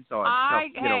in Arkansas,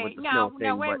 it's tough, with the snow thing.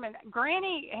 Now, wait a minute.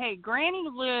 Granny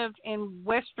lived in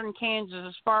western Kansas,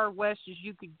 as far west as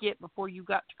you could get before you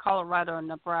got to Colorado and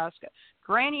Nebraska.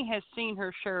 Granny has seen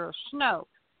her share of snow.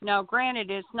 Now, granted,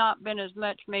 it's not been as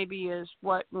much maybe as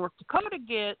what North Dakota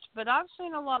gets, but I've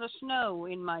seen a lot of snow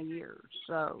in my years,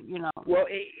 so, Well,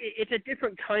 it's a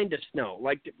different kind of snow.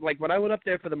 Like when I went up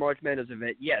there for the March Madness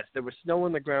event, yes, there was snow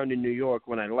on the ground in New York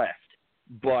when I left,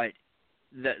 but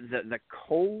the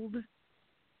cold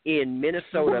in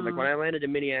Minnesota, like when I landed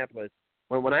in Minneapolis,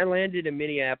 when I landed in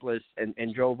Minneapolis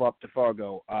and drove up to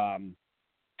Fargo,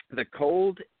 the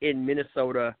cold in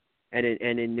Minnesota and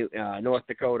in North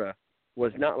Dakota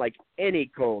was not like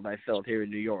any cold I felt here in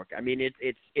New York. I mean,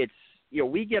 it's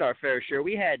we get our fair share.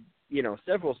 We had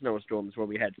several snowstorms where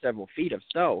we had several feet of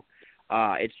snow.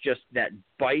 It's just that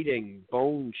biting,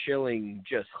 bone-chilling,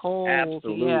 just cold,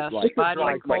 absolute, yes,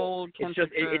 biting cold. It's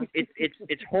just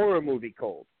it's horror movie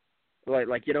cold.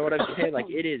 Like you know what I'm saying? Like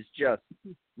it is just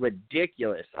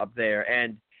ridiculous up there.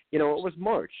 And it was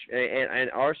March, and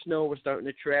our snow was starting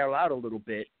to trail out a little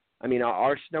bit. I mean,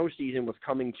 our snow season was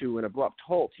coming to an abrupt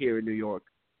halt here in New York.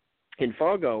 In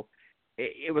Fargo,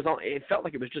 it felt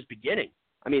like it was just beginning.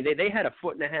 I mean, they had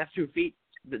 1.5 feet, 2 feet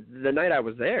the night I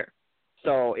was there.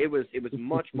 So it was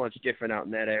much, much different out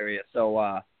in that area. So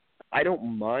I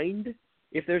don't mind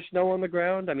if there's snow on the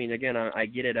ground. I mean, again, I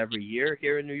get it every year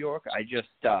here in New York. I just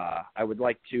I would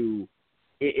like to,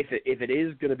 if it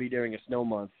is going to be during a snow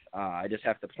month, I just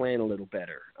have to plan a little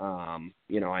better.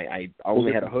 I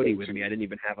only had a hoodie with me. I didn't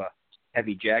even have a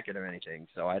heavy jacket or anything.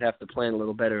 So I'd have to plan a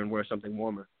little better and wear something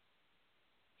warmer.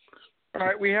 All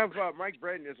right, we have Mike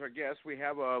Bredin as our guest. We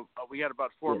have we got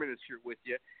about 4 minutes here with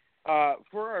you.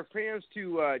 For our fans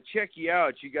to check you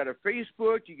out, you got a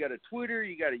Facebook, you got a Twitter,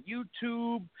 you got a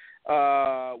YouTube.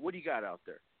 What do you got out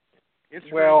there?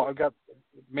 Instagram? Well, I've got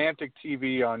Mantic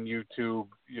TV on YouTube.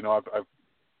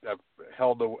 I've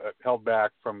held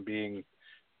back from being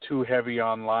too heavy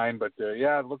online, but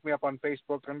look me up on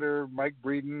Facebook under Mike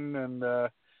Breeden, and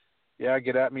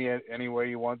get at me any way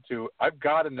you want to. I've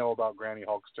got to know about Granny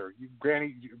Hulkster.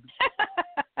 Granny.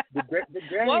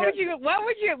 What would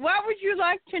you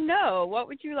like to know? What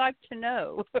would you like to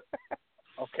know?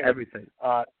 Okay. Everything.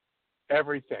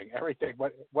 Everything.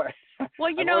 What?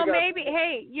 Well, maybe.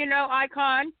 Hey,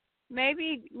 Icon.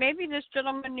 Maybe this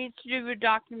gentleman needs to do a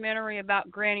documentary about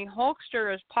Granny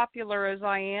Hulkster, as popular as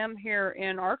I am here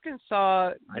in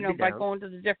Arkansas. By going to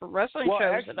the different wrestling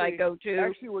shows that I go to.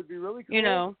 Actually, would be really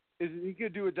cool. Is he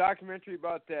could do a documentary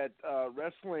about that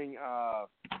wrestling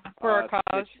for a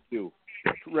cause.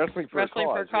 Wrestling for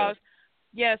a cause.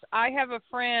 Yes, I have a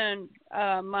friend,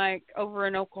 Mike, over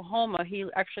in Oklahoma. He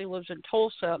actually lives in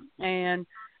Tulsa, and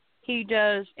he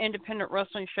does independent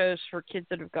wrestling shows for kids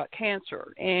that have got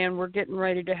cancer. And we're getting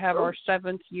ready to have our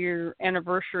 7th year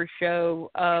anniversary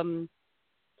show.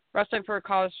 Wrestling for a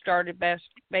Cause started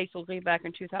basically back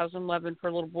in 2011 for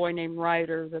a little boy named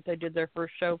Ryder that they did their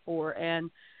first show for.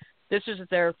 And this is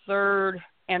their 3rd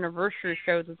anniversary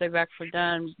show that they've actually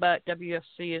done, but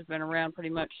WFC has been around pretty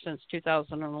much since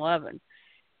 2011.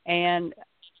 And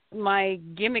my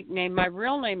gimmick name, my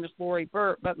real name is Lori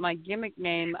Burt, but my gimmick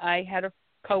name, I had a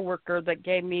coworker that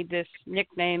gave me this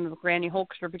nickname of Granny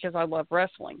Hulkster because I love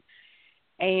wrestling.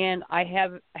 And I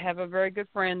have a very good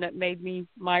friend that made me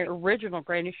my original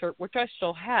Granny shirt, which I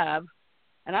still have.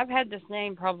 And I've had this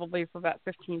name probably for about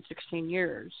 15, 16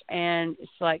 years. And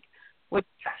it's like,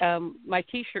 my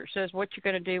T-shirt says, "What you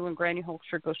gonna do when Granny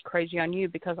Hulkster goes crazy on you?"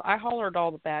 Because I hollered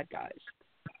all the bad guys.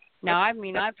 Now, I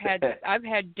mean, I've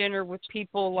had dinner with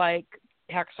people like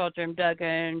Hacksaw Jim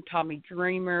Duggan, Tommy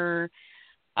Dreamer.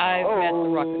 I've met the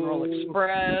Rock and Roll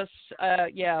Express.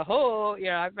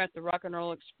 I've met the Rock and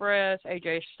Roll Express,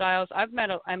 AJ Styles. I'm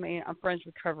friends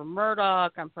with Trevor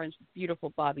Murdoch. I'm friends with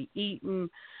beautiful Bobby Eaton.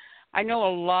 I know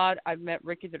a lot. I've met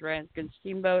Ricky the Dragon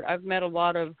Steamboat. I've met a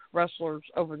lot of wrestlers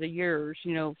over the years,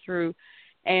 through.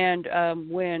 And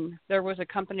when there was a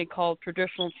company called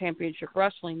Traditional Championship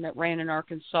Wrestling that ran in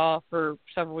Arkansas for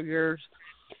several years,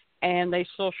 and they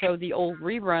still show the old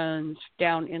reruns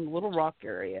down in the Little Rock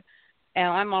area. And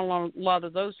I'm on a lot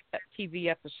of those TV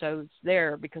episodes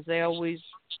there because they always,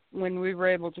 when we were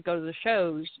able to go to the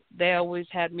shows, they always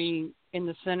had me in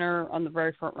the center on the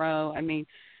very front row. I mean,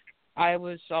 I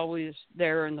was always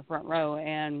there in the front row,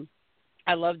 and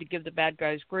I love to give the bad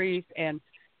guys grief. And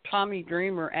Tommy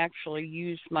Dreamer actually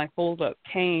used my fold-up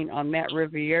cane on Matt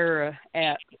Riviera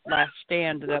at Last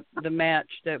Stand, the match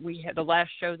that we had, the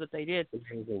last show that they did.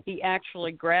 He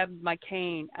actually grabbed my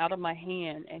cane out of my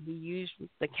hand, and he used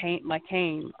my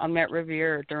cane on Matt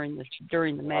Riviera during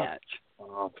the match.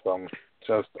 Awesome,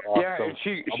 just awesome. Yeah, and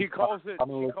she calls it the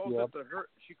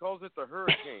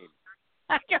hurricane.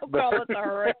 I don't call it the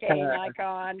hurricane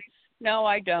icon. No,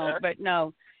 I don't. But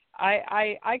no,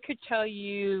 I could tell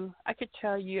you. I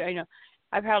know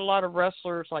I've had a lot of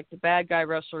wrestlers, like the bad guy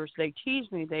wrestlers. They tease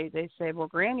me. They say, "Well,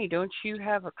 Granny, don't you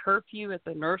have a curfew at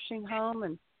the nursing home?"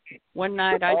 And one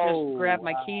night I just grabbed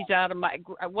my keys out of my.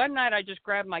 One night I just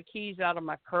grabbed my keys out of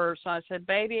my purse. And I said,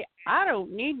 "Baby, I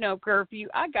don't need no curfew.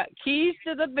 I got keys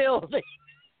to the building."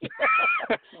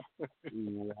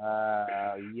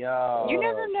 Wow, yo. You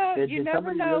never know. You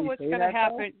never know really what's going to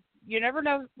happen. You never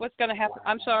know what's going to happen.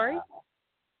 I'm sorry.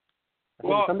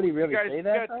 Well, somebody really guys, say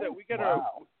that? We got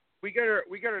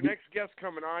our next guest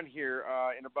coming on here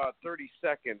in about 30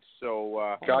 seconds.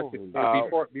 So,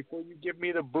 before you give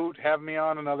me the boot, have me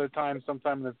on another time,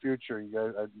 sometime in the future. You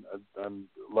guys, I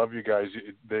love you guys.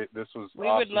 This was. We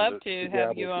awesome would love to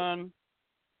have you on.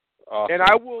 Awesome. And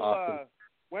I will. Awesome.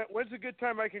 When's a good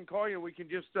time I can call you? We can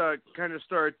just kind of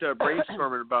start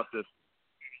brainstorming about this.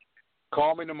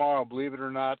 Call me tomorrow. Believe it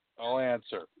or not, I'll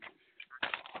answer.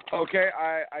 Okay,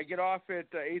 I get off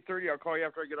at 8:30. I'll call you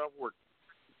after I get off work.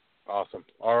 Awesome.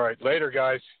 All right, later,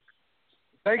 guys.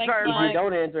 Thanks, Mike. If you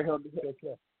don't answer, he'll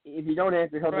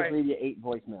Right. just leave you 8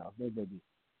 voicemails. So,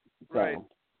 Right.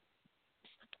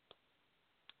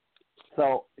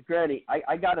 So, Granny,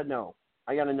 I gotta know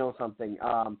something.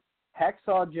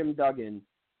 Hacksaw Jim Duggan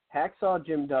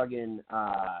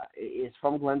is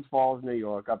from Glens Falls, New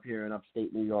York, up here in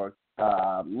upstate New York,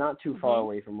 not too far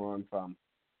away from where I'm from.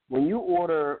 When you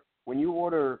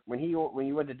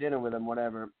went to dinner with him,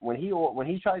 whatever, when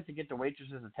he tries to get the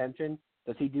waitress's attention,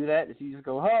 does he do that? Does he just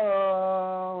go,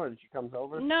 "Hello," and she comes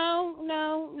over? No.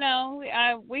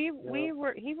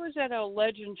 He was at a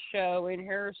Legend show in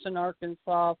Harrison,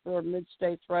 Arkansas for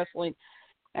Mid-States Wrestling,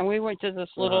 and we went to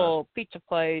this little pizza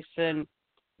place, and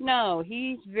no,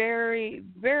 he's very,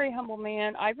 very humble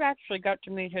man. I've actually got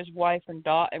to meet his wife and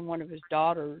one of his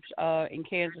daughters in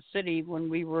Kansas City when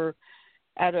we were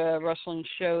at a wrestling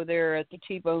show there at the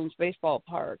T-Bones baseball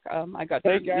park. I got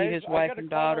to meet his wife and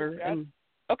daughter.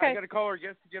 Okay. I got to call her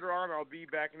guest to get her on. I'll be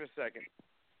back in a second.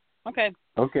 Okay.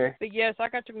 But yes, I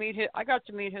got to meet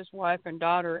his wife and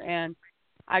daughter, and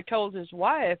I told his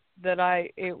wife that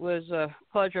it was a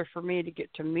pleasure for me to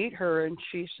get to meet her, and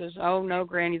she says, "Oh no,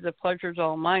 Granny, the pleasure's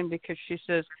all mine," because she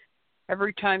says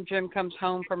every time Jim comes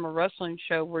home from a wrestling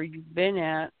show where you've been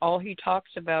at, all he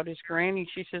talks about is Granny.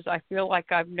 She says, "I feel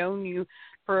like I've known you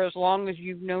for as long as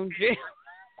you've known Jim."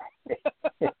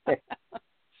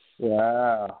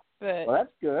 Wow. But, well,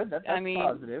 that's good. That's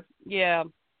positive. Yeah.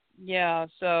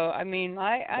 So I mean,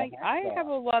 I have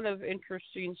a lot of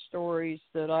interesting stories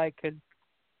that I could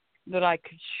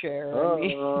share. I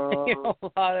mean, a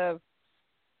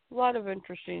lot of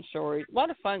interesting stories, a lot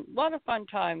of fun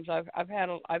times. I've had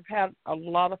a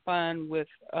lot of fun with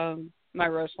my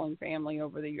wrestling family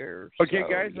over the years. Okay, so,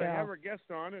 guys, yeah. I have our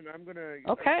guest on, and I'm going to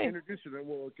introduce her, then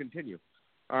we'll continue.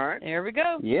 All right? There we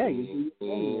go. Yeah.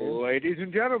 Ladies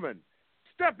and gentlemen,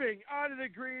 stepping out of the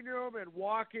green room and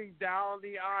walking down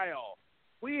the aisle,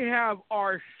 we have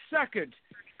our second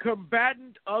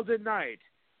combatant of the night.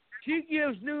 She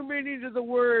gives new meaning to the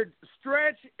word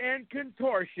stretch and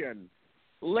contortion.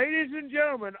 Ladies and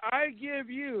gentlemen, I give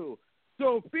you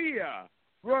Sophia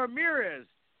Ramirez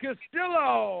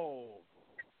Castillo.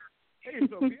 Hey,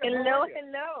 Sophia.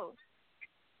 Hello.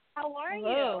 How are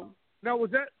you? Now,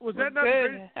 was that We're not good. the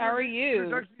greatest How are you?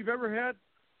 introduction you've ever had?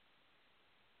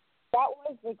 That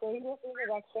was the greatest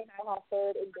introduction I have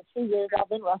heard in the 2 years I've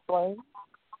been wrestling.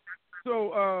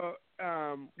 So,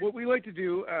 what we like to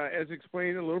do, as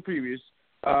explained a little previous,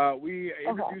 we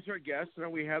introduce our guests, and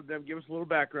then we have them give us a little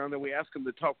background, then we ask them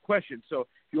the tough questions. So,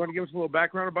 if you want to give us a little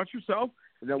background about yourself,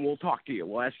 and then we'll talk to you.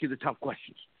 We'll ask you the tough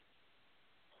questions.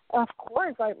 Of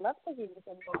course, I'd love to give you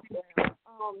some background.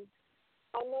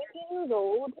 I'm 19 years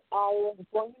old. I was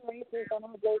born and raised in San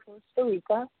Jose, Costa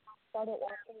Rica. Started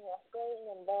watching wrestling,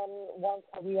 and then once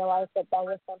I realized that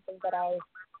was something that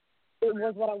it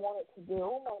was what I wanted to do,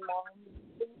 my mom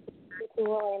moved me to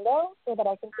Orlando so that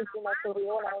I can pursue my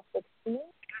career when I was 16,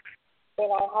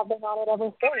 and I have been on it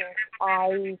ever since.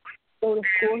 I go to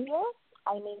school here.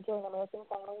 I major in American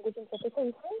Sign Language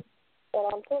Interpretation, and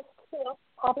I'm just,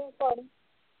 having fun,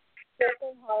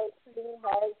 working hard, studying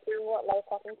hard, seeing what life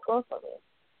has in store for me.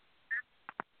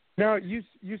 Now, you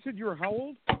said you were how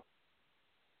old?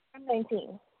 I'm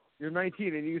 19. You're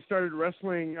 19, and you started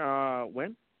wrestling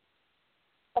when?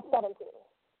 At 17.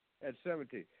 At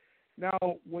 17. Now,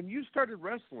 when you started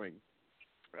wrestling,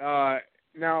 did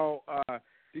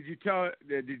you tell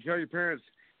your parents,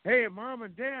 hey, Mom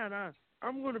and Dad,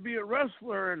 I'm going to be a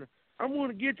wrestler, and I'm going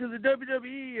to get to the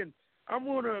WWE, and I'm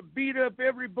going to beat up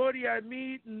everybody I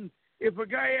meet, and if a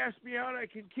guy asks me out, I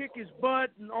can kick his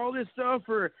butt and all this stuff?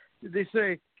 Or did they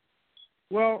say,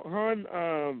 well, hon,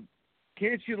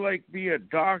 can't you, like, be a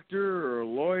doctor or a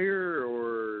lawyer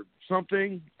or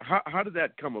something? How did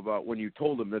that come about when you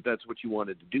told them that that's what you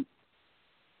wanted to do?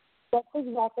 That's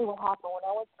exactly what happened. When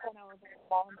I was 10, I was like,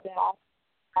 Mom and Dad,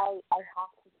 I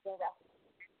have to do that.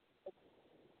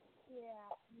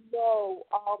 Yeah, no.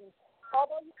 How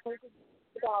about you think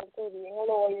about being a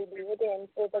lawyer, being a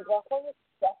dancer, but wrestling is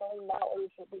definitely not what you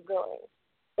should be doing.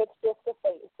 It's just a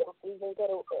phase, so please don't get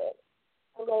over it.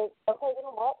 I'm like, okay, you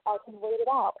know what? I can wait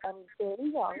it out. I'm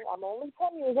very young. I'm only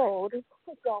 10 years old,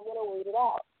 so I'm going to wait it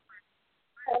out.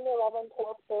 10, 11,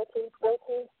 12, 13,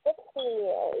 14, 16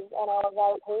 years. And I was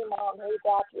like, hey, Mom, hey,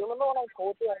 Dad, do you remember when I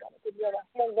told you I wanted to be a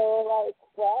wrestler? And they were like,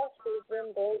 well, she's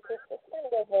been very persistent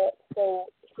with it,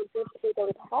 so she seems to be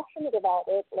very passionate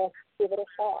about it. Let's give it a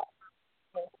shot.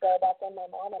 And so that's when my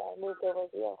mom and I moved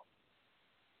over here.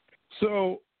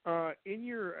 So, in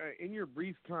your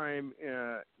brief time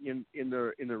in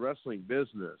the wrestling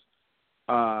business,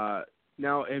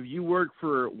 now have you worked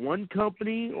for one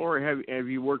company or have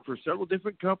you worked for several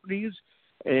different companies?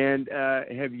 And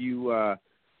have you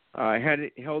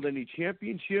held any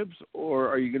championships, or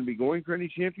are you going to be going for any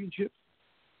championships?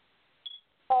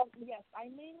 Yes,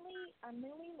 I'm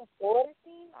mainly in the Florida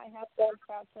scene. I have gone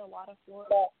out to a lot of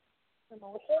Florida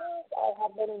promotions. I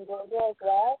have been in Georgia as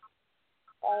well.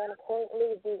 I am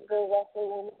currently the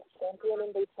wrestling women's champion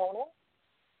in Daytona,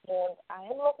 and I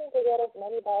am looking to get as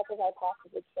many belts as I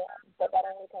possibly can, but that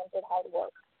only comes with hard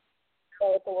work.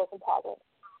 So it's a work in progress.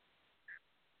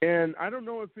 And I don't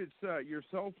know if it's your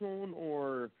cell phone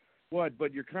or what,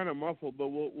 but you're kind of muffled. But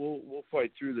we'll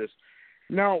fight through this.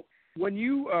 Now, when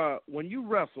you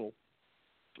wrestle,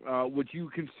 would you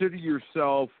consider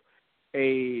yourself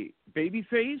a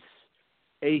babyface,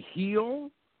 a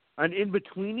heel, an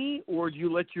in-betweenie, or do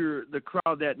you let the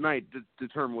crowd that night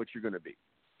determine what you're going to be?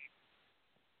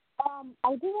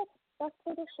 I do what's best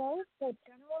for the show, but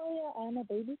generally I'm a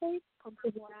babyface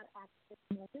because we're not active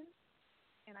women,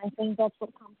 and I think that's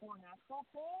what comes more natural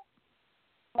to me.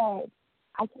 But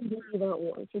I can do either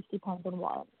or. It just depends on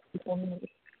what people need.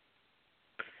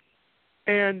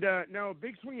 And now,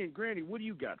 Big Swing and Granny, what do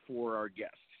you got for our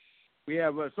guests? We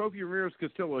have Sophie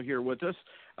Ramirez-Castillo here with us.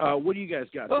 What do you guys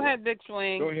got? Go ahead, Big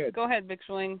Swing. Go ahead, Big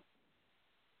Swing.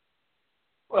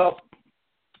 Well,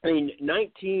 I mean,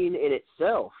 19 in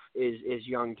itself is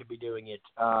young to be doing it,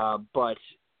 but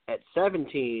at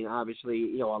 17,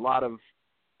 obviously, a lot of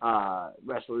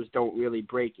wrestlers don't really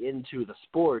break into the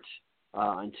sport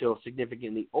until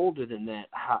significantly older than that.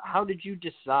 How did you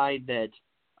decide that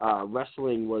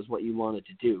wrestling was what you wanted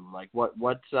to do? Like, what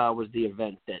was the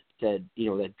event that said,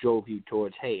 that drove you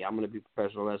towards, hey, I'm going to be a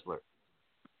professional wrestler?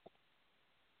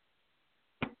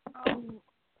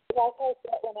 Like I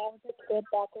said, when I was a kid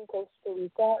back in Costa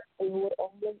Rica, we would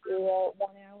only do 1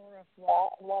 hour of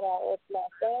Raw and 1 hour of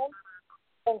SmackDown,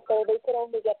 and so they could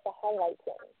only get the highlights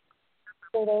in.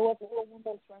 So there was no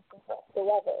women's wrestling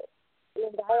whatsoever.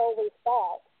 And I always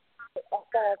thought, as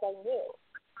far as I knew,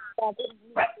 that didn't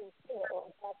make sense, or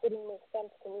that didn't make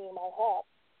sense to me in my head.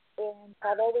 And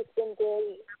I've always been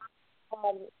very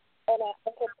an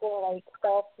advocate for like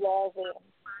self-love and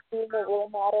being a role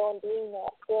model and being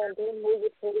natural and being who you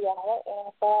truly are.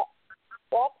 And I thought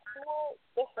that's more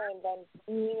different than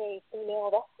being a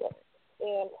female wrestler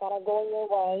and kind of going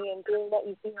your way and doing what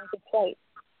you feel like it's right.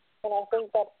 And I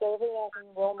think that serving as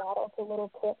a role model to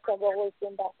little kids has always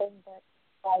been that thing that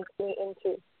drives me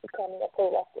into becoming a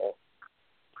pro wrestler.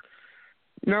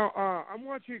 Now, I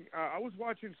was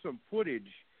watching some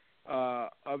footage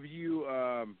of you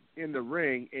in the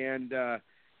ring, and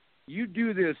you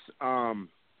do this.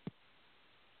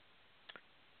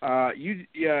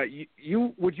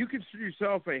 Would you consider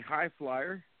yourself a high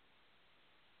flyer?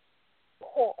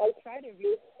 I try to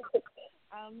be.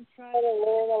 I'm trying to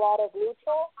learn a lot of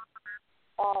lucha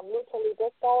libre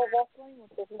style of wrestling,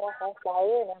 which is more high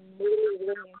flyer, and I'm really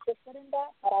interested in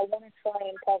that. But I want to try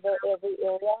and cover every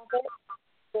area of it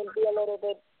and be a little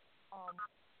bit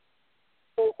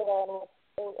versatile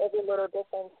in every little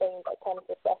different thing that comes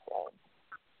with wrestling.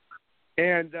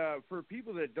 And for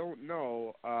people that don't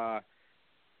know,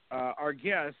 our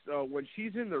guest, when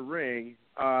she's in the ring,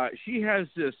 she has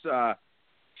this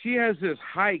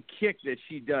high kick that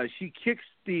she does. She kicks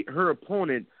her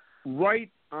opponent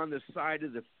right on the side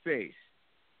of the face.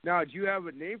 Now, do you have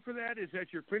a name for that? Is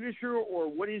that your finisher, or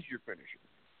what is your finisher?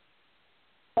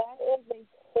 That is a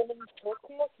spinning toe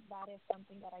kick. That is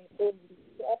something that I did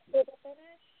lead up to the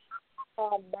finish.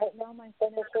 Right now, my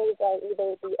finishers are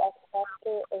either the X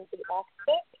Factor or the X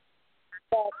kick.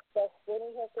 But the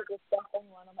spinning hook is definitely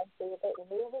one of my favorite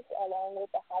moves, along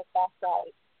with the high fast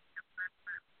rally.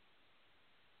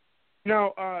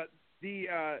 Now,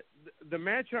 the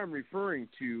match I'm referring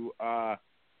to,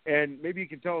 and maybe you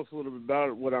can tell us a little bit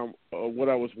about what I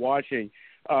was watching.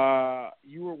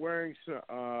 You were wearing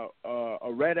a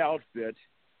red outfit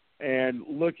and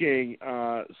looking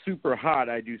super hot.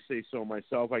 I do say so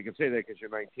myself. I can say that because you're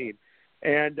 19.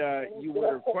 And you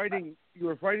were fighting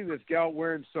this gal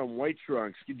wearing some white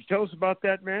trunks. Could you tell us about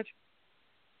that match?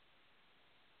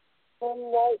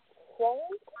 White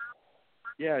trunks?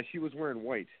 Yeah, she was wearing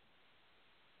white.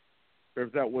 Or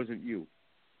if that wasn't you.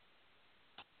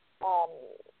 Do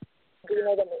you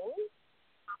know the name?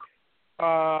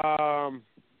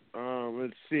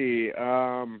 Let's see.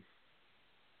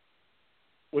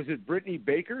 Was it Brittany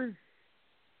Baker?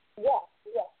 Yes.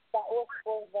 That was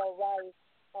for the Rise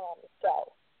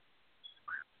show.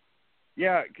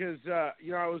 Yeah, because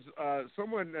I was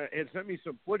someone had sent me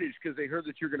some footage because they heard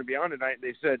that you're going to be on tonight, and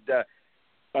they said,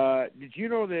 "Did you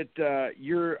know that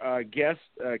your guest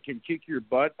can kick your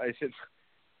butt?" I said,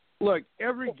 "Look,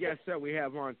 every guest that we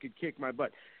have on could kick my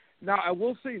butt." Now, I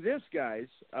will say this, guys,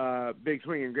 Big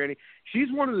Swing and Granny,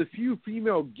 she's one of the few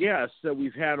female guests that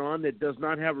we've had on that does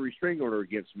not have a restraining order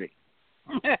against me.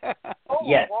 Oh,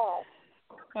 yes. My God.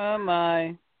 Oh,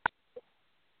 my.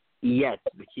 Yes,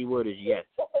 the key word is yes.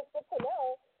 Good to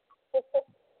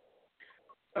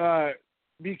know.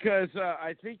 Because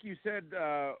I think you said,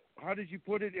 how did you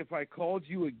put it? If I called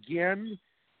you again,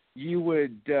 you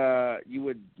would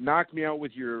knock me out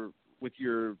with your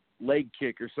leg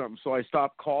kick or something. So I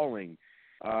stopped calling,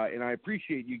 and I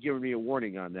appreciate you giving me a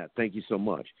warning on that. Thank you so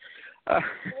much. You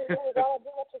gotta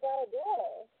do what you gotta do.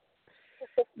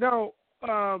 Now,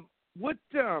 what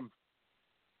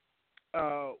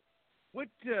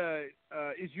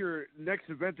is your next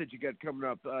event that you got coming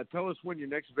up? Tell us when your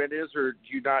next event is, or do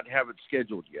you not have it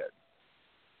scheduled yet?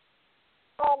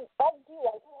 I do. I do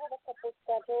have a couple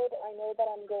scheduled. I know that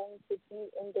I'm going to be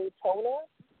in Daytona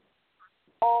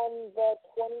on the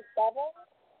 27th,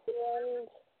 and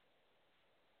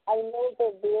I know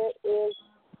that there is,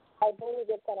 I believe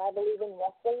it's an I Believe in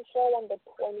Wrestling show on the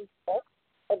 26th.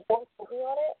 But don't put me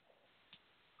on it.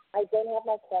 I don't have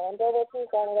my calendar with me,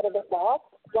 so I'm a little bit lost.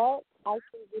 But I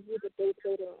can give you the date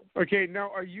later on. Okay,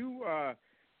 now are you going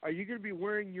to be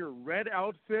wearing your red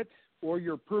outfit or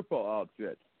your purple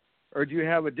outfit, or do you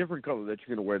have a different color that you're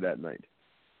going to wear that night?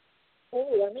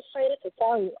 Hey, I'm excited to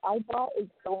tell you. I bought a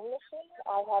sewing machine.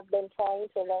 I have been trying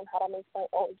to learn how to make my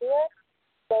own gear.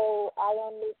 So I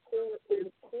am making a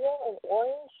teal and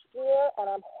orange gear, and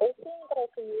I'm hoping that I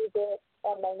can use it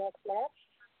on my next match.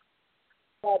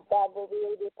 But that will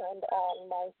really depend on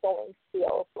my sewing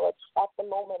skills, which at the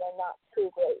moment are not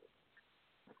too great.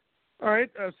 All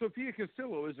right, Sophia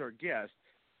Castillo is our guest,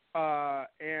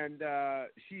 and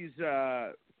she's,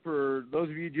 for those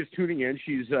of you just tuning in,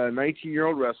 she's a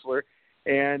 19-year-old wrestler,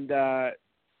 and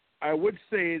I would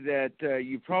say that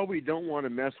you probably don't want to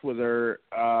mess with her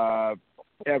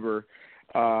ever,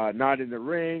 not in the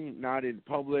ring, not in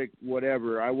public,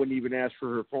 whatever. I wouldn't even ask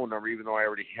for her phone number, even though I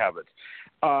already have it.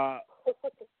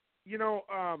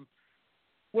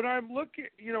 When I'm looking,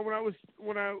 when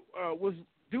I was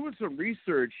doing some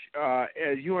research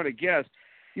as you want to guess,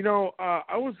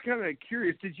 I was kind of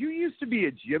curious. Did you used to be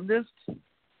a gymnast?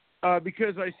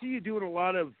 Because I see you doing a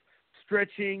lot of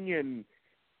stretching and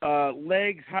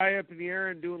legs high up in the air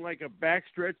and doing like a back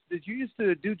stretch. Did you used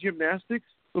to do gymnastics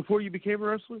before you became a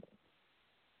wrestler?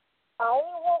 I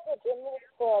was a gymnast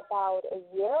for about a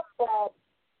year, but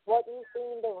what you see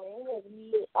in the ring is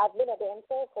me. I've been a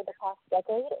dancer for the past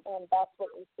decade, and that's what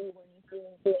you see when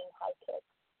you're doing high kicks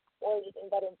or anything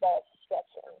that involves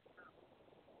stretching.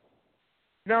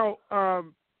 Now,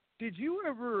 did you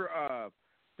ever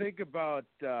think about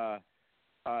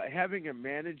having a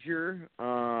manager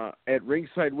at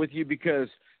ringside with you? Because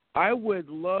I would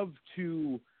love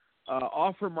to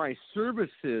offer my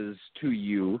services to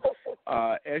you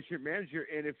as your manager,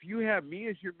 and if you have me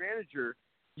as your manager,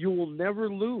 you will never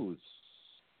lose.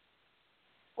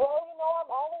 Well, I'm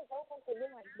always open to new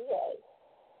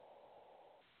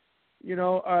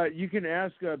ideas. You can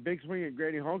ask Big Swing and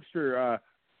Granny Hulkster,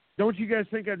 don't you guys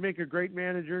think I'd make a great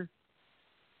manager?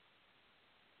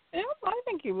 Yeah, I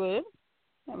think you would.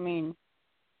 I mean,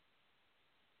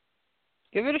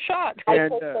 give it a shot. I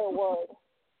take their word.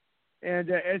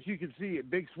 And as you can see,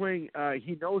 Big Swing,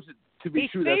 he knows it to be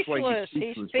He's true. speechless. That's why he's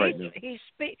speechless right now.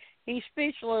 He's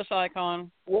speechless,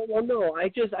 Icon. Well, no, I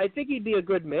think he'd be a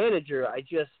good manager. I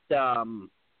just,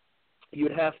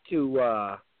 you'd have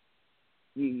to,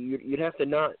 you'd have to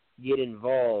not get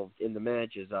involved in the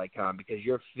matches, Icon, because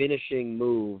your finishing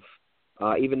move,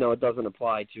 even though it doesn't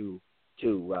apply to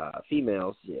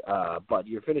females, but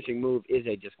your finishing move is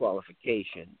a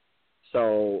disqualification.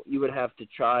 So you would have to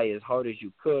try as hard as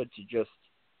you could to just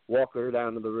walk her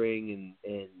down to the ring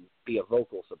and be a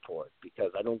vocal support,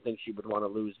 because I don't think she would want to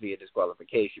lose via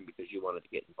disqualification because you wanted to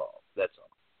get involved. That's all.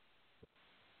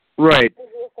 Right. Is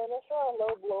your finisher a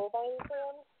low blow by any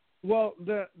chance? Well,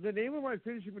 the name of my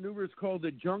finishing maneuver is called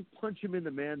the junk punch him in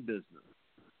the man business,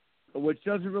 which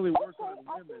doesn't really work on women.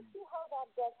 I can see how that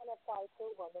doesn't apply to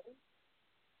women.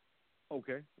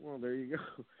 Okay, well, there you go.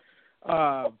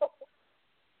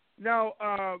 Now,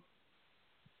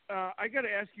 I got to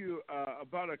ask you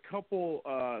about a couple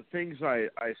things I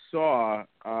saw.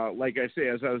 Like I say,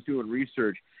 as I was doing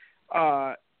research,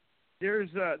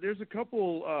 there's a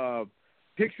couple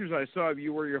pictures I saw of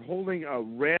you where you're holding a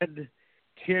red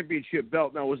championship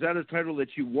belt. Now, was that a title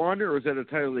that you won, or was that a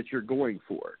title that you're going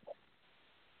for?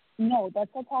 No,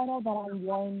 that's a title that I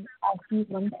won a few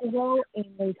months ago in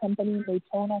a company in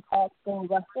Daytona called Pro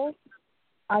Wrestling.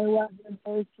 I was the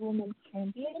first women's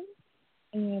champion,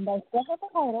 and I still have the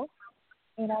title,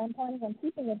 and I'm planning on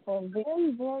keeping it for a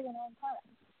very, very long time.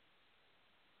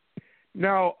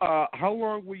 Now, how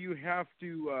long will you have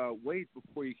to wait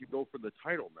before you can go for the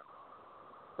title now?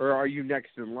 Or are you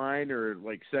next in line, or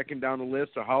like second down the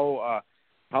list? Or how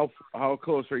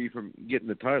close are you from getting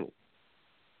the title?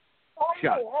 I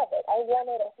already have it. I won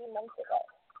it a few months ago.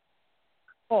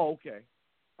 Oh, okay.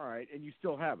 All right, and you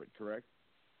still have it, correct?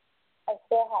 I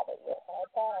still have it, yes, and I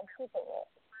plan on keeping it.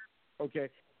 Okay,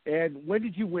 and when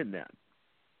did you win that?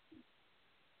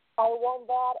 I won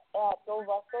that at the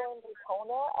Wrestle in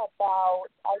Daytona about,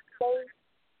 I'd say,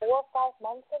 4 or 5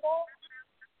 months ago.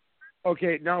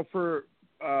 Okay, now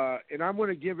and I'm going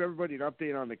to give everybody an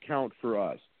update on the count for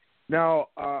us. Now,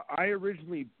 I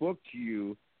originally booked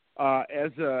you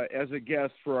as a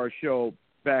guest for our show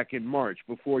back in March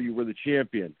before you were the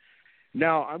champion.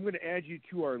 Now, I'm going to add you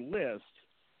to our list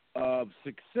of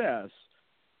success.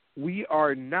 We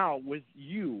are now, with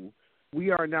you,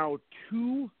 we are now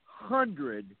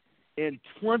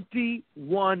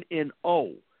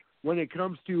 221-0 when it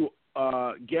comes to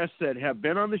guests that have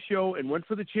been on the show and went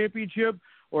for the championship,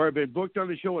 or have been booked on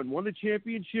the show and won the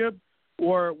championship,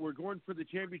 or we're going for the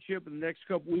championship in the next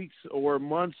couple weeks or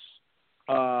months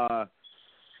or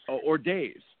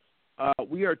days.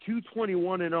 We are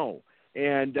 221-0,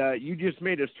 and you just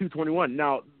made us 221.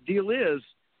 Now, deal is,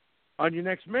 on your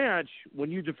next match,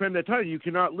 when you defend that title, you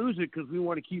cannot lose it because we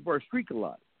want to keep our streak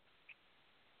alive.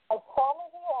 I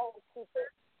promise you I will keep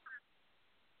it.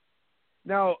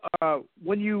 Now,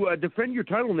 when you defend your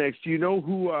title next, do you know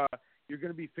who you're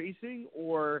going to be facing,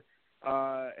 or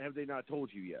have they not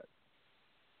told you yet?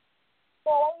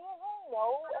 Well, I usually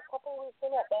know a couple weeks in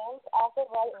advance. As of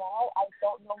right now, I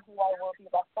don't know who I will be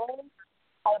wrestling.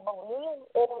 I believe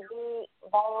it'll be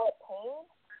Violet Payne,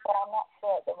 but I'm not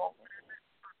sure at the moment.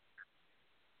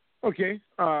 Okay,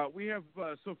 we have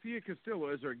Sophia Castillo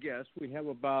as our guest. We have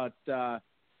about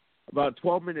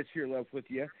 12 minutes here left with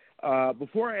you.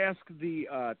 Before I ask the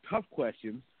tough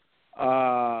questions,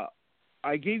 I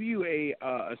gave you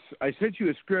I sent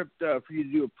you a script for you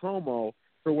to do a promo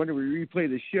for when we replay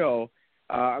the show.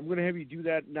 I'm going to have you do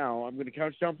that now. I'm going to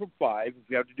count you down from 5. If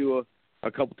we have to do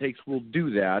a couple takes, we'll do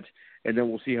that, and then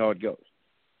we'll see how it goes.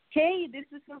 Hey, this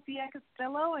is Sophia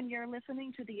Castillo, and you're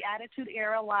listening to the Attitude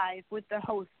Era Live with the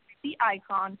hosts, the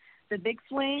Icon, the Big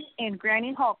Swing, and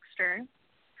Granny Hulkster.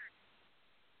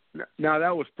 Now,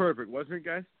 that was perfect, wasn't it,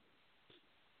 guys?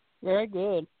 Very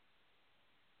good.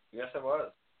 Yes, it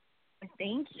was.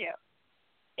 Thank you.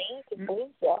 Thank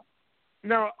you.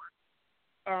 Now,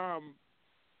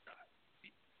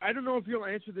 I don't know if you'll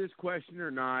answer this question or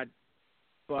not,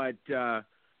 but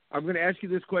I'm going to ask you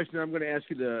this question. I'm going to ask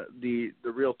you the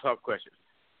real tough question.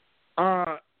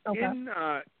 Okay.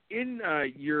 In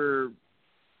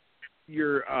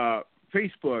your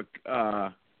Facebook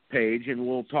page, and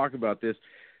we'll talk about this.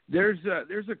 There's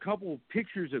a couple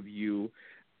pictures of you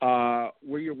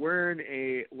where you're wearing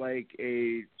a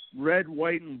red,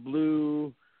 white, and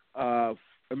blue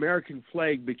American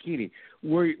flag bikini.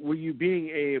 Were you being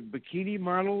a bikini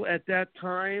model at that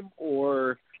time,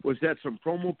 or was that some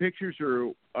promo pictures,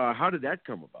 or how did that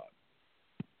come about?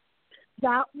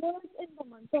 That was in the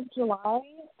month of July.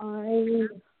 I'm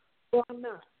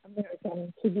not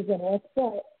American to begin with,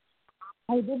 but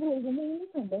I did live in the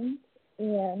Independence,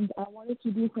 and I wanted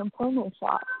to do some promo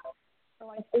shots. So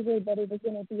I figured that it was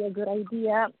going to be a good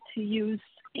idea to use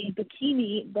a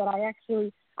bikini that I had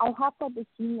that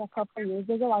bikini a couple of years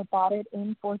ago. I bought it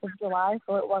in 4th of July,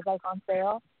 so it was like on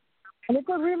sale. And it's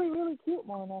a really, really cute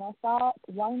one, and I thought,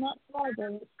 why not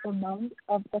celebrate the month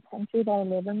of the country that I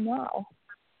live in now?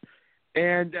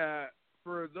 And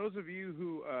for those of you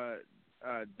who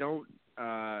don't,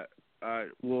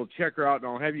 we'll check her out, and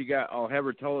I'll have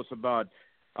her tell us about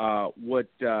what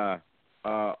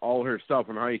all her stuff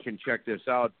and how you can check this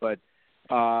out. But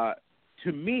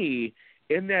to me,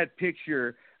 in that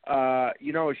picture,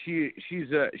 she's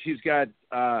got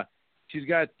the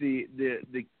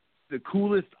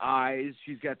coolest eyes.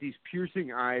 She's got these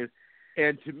piercing eyes,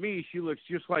 and to me, she looks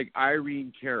just like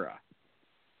Irene Cara.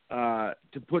 To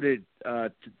put it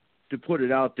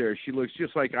out there, she looks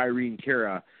just like Irene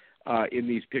Cara in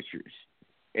these pictures,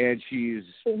 and she's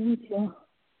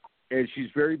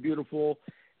very beautiful.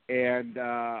 And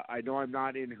I know I'm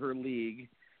not in her league.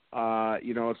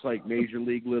 It's like Major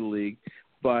League, Little League.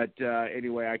 But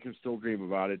anyway, I can still dream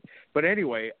about it. But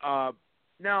anyway,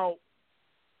 now,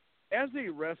 as a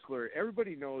wrestler,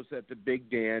 everybody knows that the big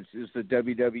dance is the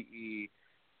WWE.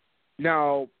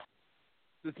 Now,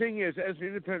 the thing is, as an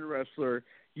independent wrestler,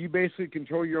 you basically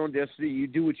control your own destiny. You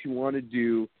do what you want to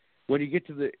do. When you get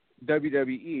to the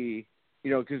WWE,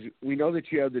 because we know that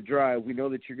you have the drive. We know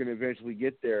that you're going to eventually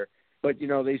get there. But,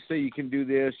 they say you can do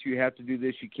this, you have to do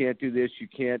this, you can't do this, you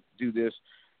can't do this.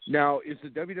 Now, is the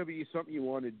WWE something you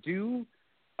want to do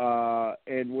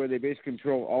and where they basically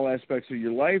control all aspects of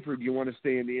your life, or do you want to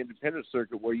stay in the independent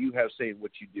circuit where you have say in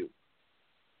what you do?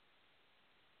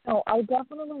 No, I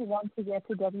definitely want to get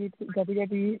to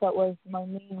WWE. That was my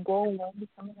main goal when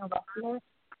becoming a wrestler.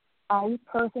 I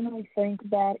personally think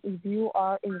that if you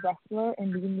are a wrestler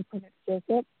in the independent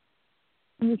circuit,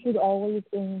 you should always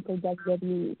aim for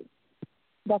WWE.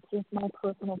 That's just my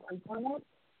personal take on it.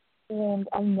 And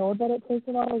I know that it takes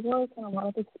a lot of work and a lot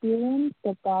of experience,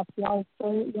 but that's why I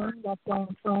started young. That's why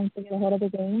I'm trying to get ahead of the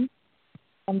game.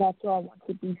 And that's where I want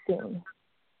to be soon.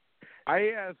 I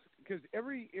ask, because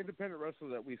every independent wrestler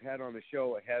that we've had on the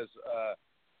show has,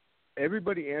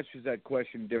 everybody answers that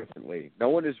question differently. No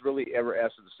one has really ever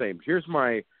asked it the same. Here's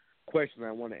my question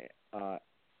I want to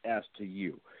ask to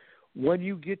you. When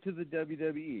you get to the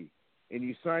WWE and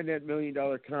you sign that $1 million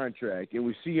contract, and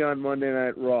we see you on Monday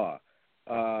Night Raw,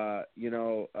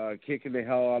 kicking the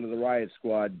hell out of the Riot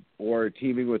Squad or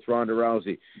teaming with Ronda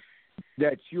Rousey,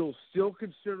 that you'll still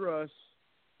consider us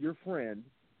your friend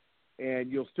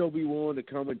and you'll still be willing to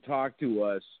come and talk to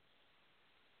us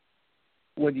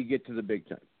when you get to the big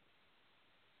time.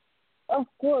 Of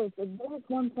course. There is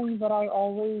one thing that I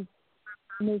always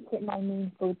make it my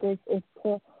main focus is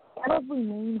to kind of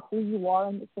remain who you are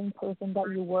and the same person that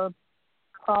you were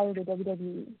prior to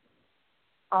WWE.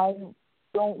 I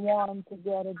don't want to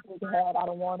get a big head. I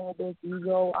don't want a big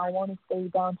ego. I want to stay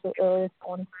down to earth. I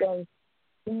want to stay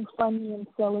being funny and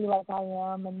silly like I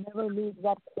am and never lose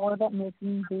that core that makes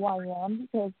me who I am,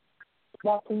 because if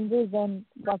that changes, then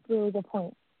that's really the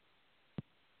point.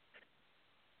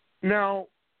 Now,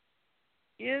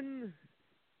 in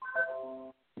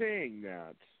saying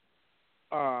that,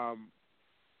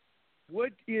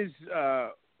 what is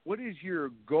your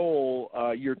goal,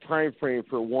 your time frame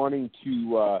for wanting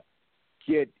to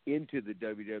get into the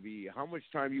WWE? How much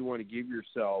time do you want to give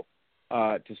yourself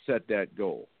to set that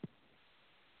goal?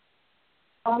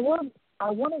 I want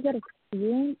to get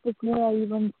experience before I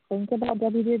even think about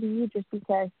WWE, just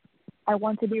because I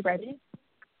want to be ready.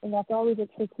 And that's always a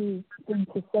tricky thing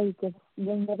to say, because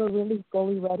you're never really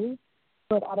fully ready.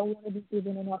 But I don't want to be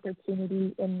given an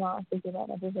opportunity and not take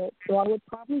advantage of it. So I would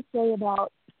probably say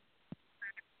about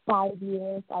 5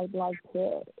 years I'd like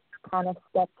to kind of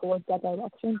step towards that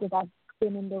direction, because I've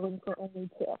been in the ring for only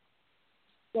 2.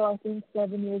 So I think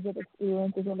 7 years of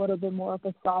experience is a little bit more of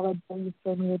a solid base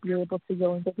for me to be able to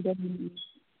go into WWE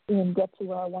and get to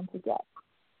where I want to get.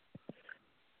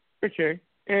 Okay.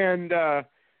 And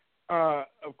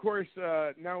of course,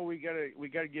 now we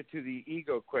gotta get to the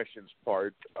ego questions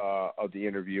part of the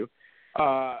interview.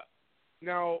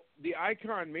 Now, the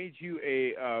Icon made you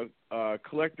a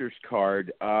collector's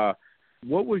card.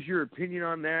 What was your opinion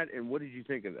on that, and what did you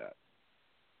think of that?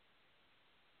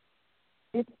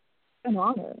 It's an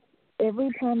honor every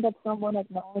time that someone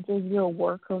acknowledges your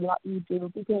work or what you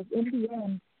do, because in the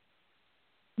end,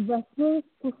 wrestlers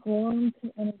perform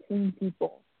to entertain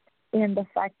people. And the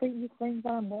fact that you think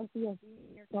that I'm worthy of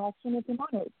being your collection is an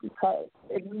honor, because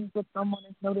it means that someone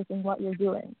is noticing what you're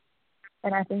doing.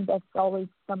 And I think that's always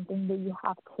something that you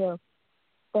have to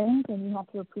think and you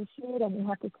have to appreciate and you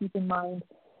have to keep in mind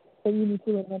that you need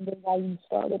to remember why you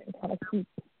started and kind of keep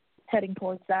heading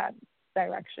towards that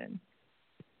direction.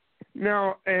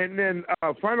 Now, and then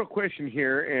final question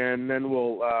here, and then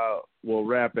we'll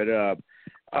wrap it up.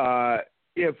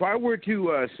 If I were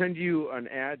to send you an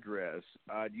address,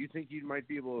 do you think you might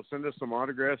be able to send us some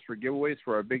autographs for giveaways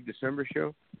for our big December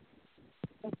show?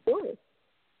 Of course.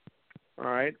 All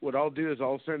right. What I'll do is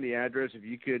I'll send the address. If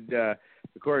you could,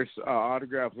 of course,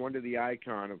 autograph one to the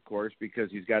icon, of course,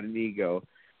 because he's got an ego,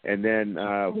 and then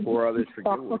 4 others for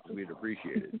giveaways. We'd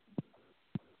appreciate it.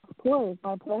 Of course.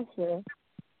 My pleasure.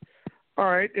 All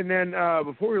right. And then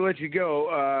before we let you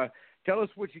go, tell us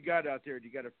what you got out there. Do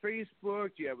you got a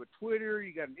Facebook? Do you have a Twitter?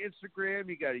 You got an Instagram?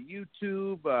 You got a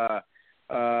YouTube?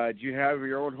 Do you have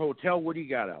your own hotel? What do you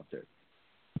got out there?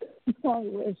 I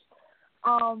wish.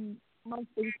 My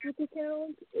Facebook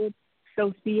account, it's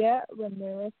Sophia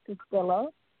Ramirez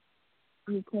Castillo.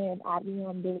 You can add me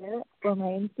on there. For my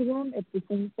Instagram, it's the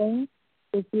same thing.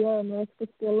 Sophia Ramirez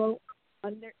Castillo.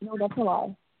 No, that's a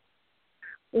lie.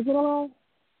 Is it a lie?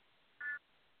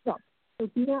 No.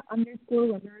 Sophia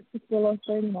 _Ramirez Castillo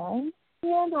 39.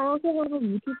 And I also have a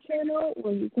YouTube channel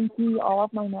where you can see all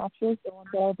of my matches, the ones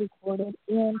that I've recorded,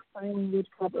 and sign language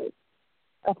covers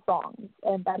of songs.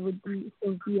 And that would be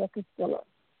Sophia Castillo.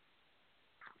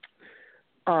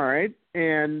 All right,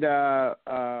 and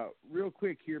real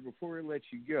quick here before we let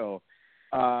you go,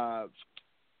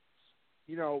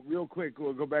 real quick,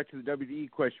 we'll go back to the WWE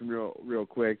question real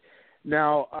quick.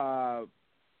 Now,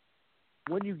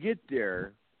 when you get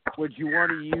there, would you want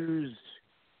to use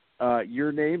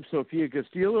your name, Sophia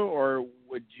Castillo, or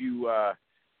would you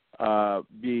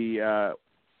be, if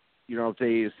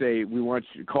they say we want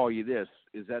you to call you this,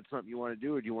 is that something you want to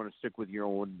do, or do you want to stick with your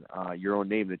own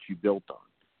name that you built on?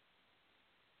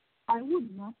 I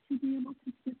would love to be able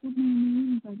to stick with my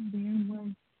name, but there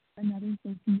was another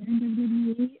Sophia in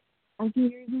WWE a few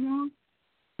years ago,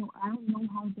 so I don't know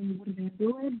how they would have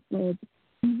handled it, but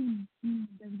even in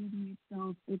WWE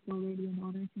itself, it's already an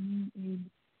honor to me and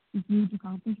a huge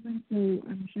accomplishment, so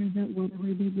I'm sure that whatever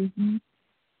they give me,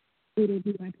 it'll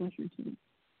be my pleasure to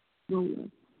go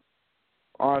with.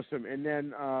 Awesome. And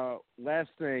then last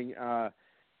thing,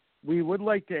 we would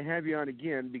like to have you on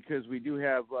again because we do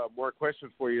have more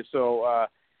questions for you. So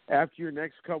after your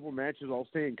next couple matches, I'll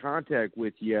stay in contact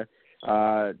with you.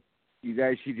 You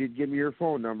guys, she did give me your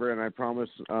phone number, and I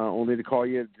promise only to call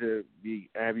you to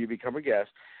have you become a guest.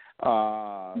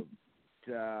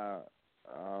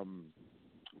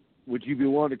 Would you be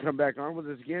willing to come back on with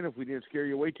us again if we didn't scare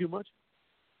you away too much?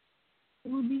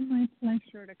 It would be my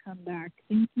pleasure to come back.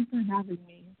 Thank you for having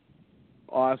me.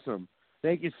 Awesome.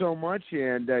 Thank you so much.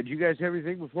 And do you guys have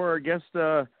anything before our guest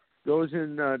goes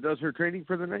and does her training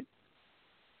for the night?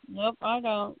 Nope, I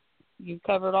don't. You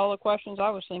covered all the questions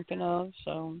I was thinking of,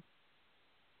 so.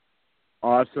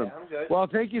 Awesome. Yeah, I'm good. Well,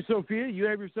 thank you, Sophia. You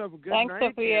have yourself a good Thanks,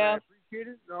 night. Sophia. And I appreciate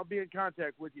it, and I'll be in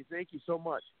contact with you. Thank you so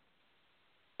much.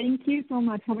 Thank you so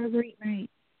much. Have a great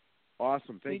night.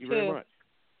 Awesome. Thank you too. very much.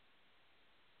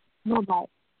 Bye-bye.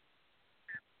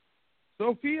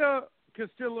 Sophia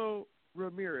Castillo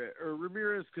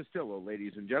Ramirez Castillo,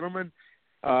 ladies and gentlemen.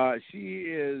 She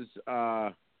is,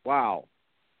 19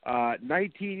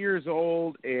 years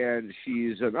old, and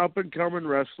she's an up-and-coming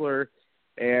wrestler.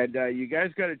 And you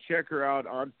guys got to check her out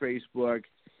on Facebook.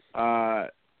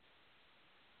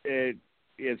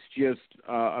 It's just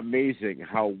amazing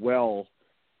how well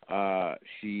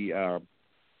she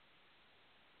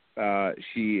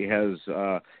has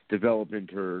developed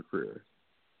into her career.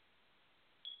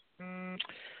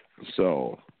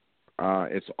 So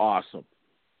it's awesome.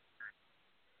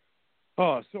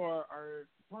 Oh, so our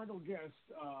final guest,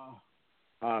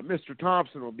 Mr.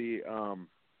 Thompson, will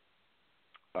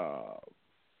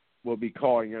be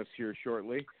calling us here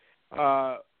shortly.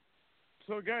 So,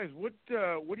 guys, what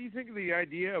do you think of the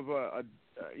idea of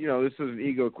this is an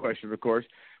ego question, of course.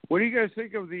 What do you guys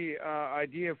think of the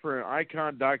idea for an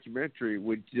Icon documentary?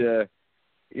 Would you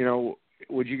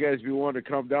guys be willing to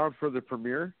come down for the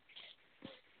premiere?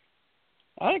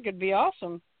 I think it'd be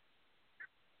awesome.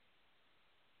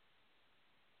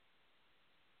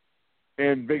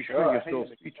 And Big Swing Sure, is still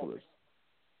speechless.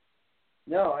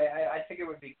 No, I think it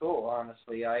would be cool.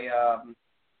 Honestly, I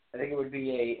think it would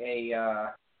be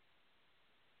a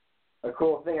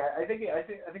cool thing. I think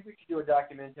we should do a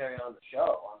documentary on the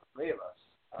show, on the three of us,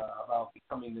 about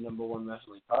becoming the number one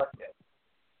wrestling podcast.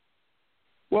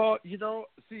 Well,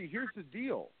 see, here's the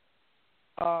deal.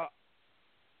 And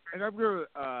I'm going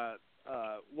to,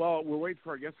 while we're waiting for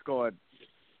our guests to go on,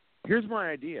 here's my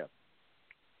idea.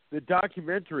 The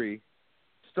documentary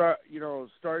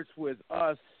starts with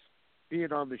us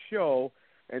being on the show,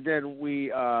 and then we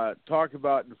talk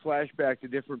about and flashback to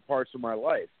different parts of my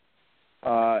life.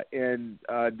 and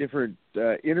different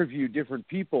interview different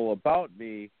people about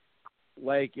me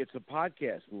like it's a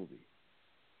podcast movie.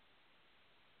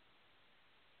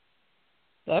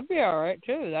 That'd be all right,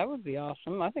 too. That would be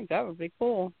awesome. I think that would be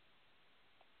cool.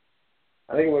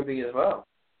 I think it would be as well.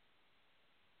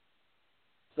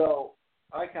 So,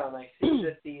 Icon, I see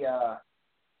that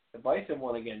the Bison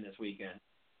won again this weekend.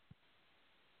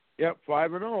 Yep,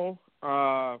 5-0.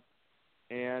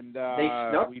 And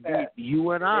we beat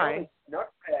UNI.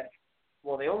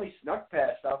 They only snuck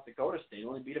past South Dakota State.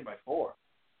 Only beat them by 4.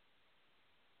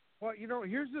 Well,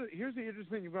 here's the interesting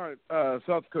thing about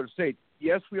South Dakota State.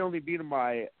 Yes, we only beat them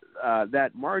by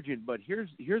that margin, but here's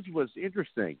what's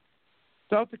interesting.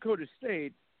 South Dakota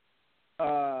State,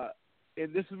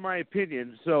 and this is my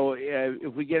opinion. So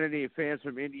if we get any fans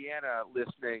from Indiana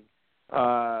listening,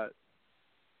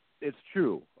 it's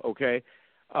true. Okay.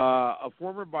 A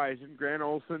former Bison, Grant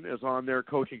Olson, is on their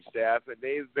coaching staff, and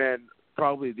they've been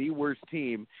probably the worst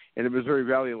team in the Missouri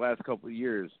Valley the last couple of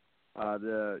years,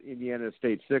 the Indiana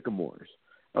State Sycamores.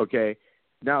 Okay?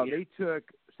 Now, they took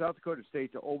South Dakota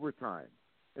State to overtime,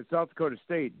 and South Dakota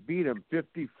State beat them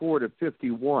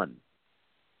 54-51.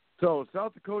 So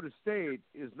South Dakota State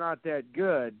is not that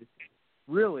good,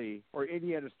 really, or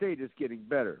Indiana State is getting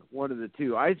better, one of the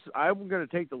two. I'm going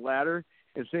to take the latter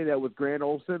and say that with Grant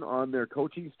Olson on their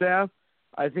coaching staff,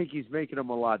 I think he's making them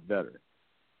a lot better.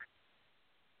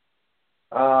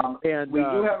 And we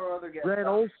do have our other guest, Grant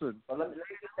Olson. But let me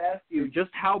just ask you,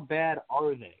 Just how bad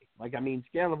are they? Like, I mean,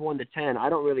 scale of 1 to 10, I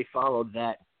don't really follow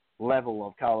that level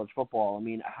of college football. I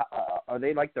mean, are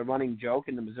they like the running joke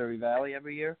in the Missouri Valley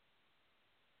every year?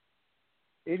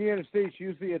 Indiana State's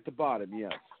usually at the bottom,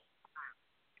 yes.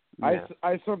 Yeah.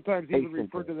 I sometimes even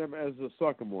refer to them as the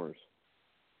Sycamores.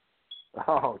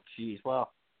 Oh, geez.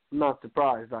 Well, I'm not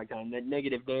surprised. Like, I'm that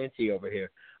negative Nancy over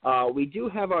here. We do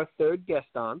have our third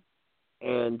guest on,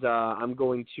 and I'm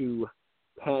going to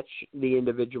patch the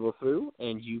individual through,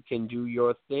 and you can do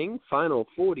your thing. Final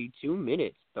 42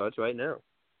 minutes starts right now.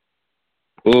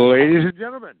 Ladies and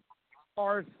gentlemen,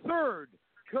 our third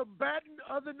combatant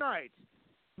of the night.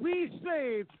 We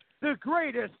saved the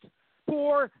greatest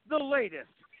for the latest.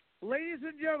 Ladies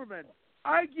and gentlemen,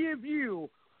 I give you,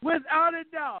 without a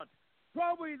doubt,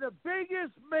 probably the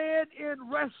biggest man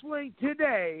in wrestling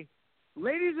today.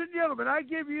 Ladies and gentlemen, I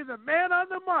give you the man on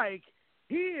the mic.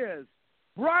 He is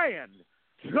Brian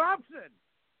Thompson.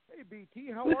 Hey,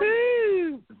 BT, how are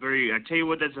you? I tell you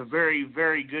what, that's a very,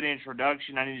 very good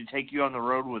introduction. I need to take you on the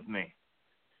road with me.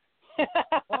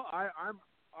 Well,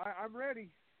 I'm ready.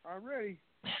 I'm ready.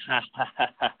 How's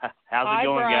it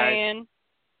going, Brian. guys?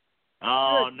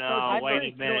 Oh, Good. no,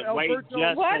 wait a minute. No, wait Alberto.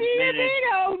 just What a do you minute. mean,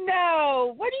 oh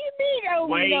no? What do you mean, oh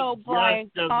Wait no,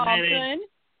 Brian just a Thompson? minute.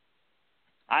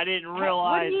 I didn't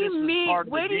realize this was part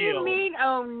of the deal. What do you mean,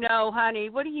 oh no, honey?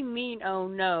 What do you mean, oh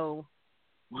no?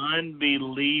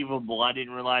 Unbelievable. I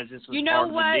didn't realize this was You know part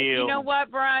of what? the deal. You know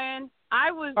what, Brian?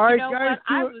 All right, guys,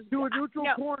 to a neutral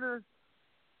corner.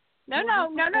 No.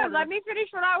 Let me finish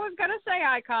what I was going to say,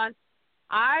 Icon.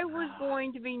 I was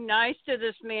going to be nice to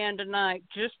this man tonight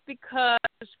just because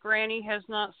Granny has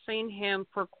not seen him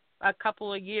for a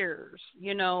couple of years,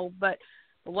 But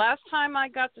the last time I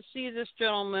got to see this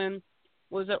gentleman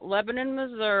was at Lebanon,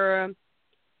 Missouri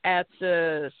at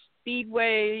the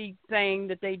Speedway thing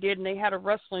that they did, and they had a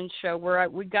wrestling show where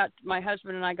my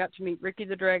husband and I got to meet Ricky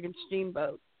the Dragon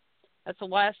Steamboat. That's the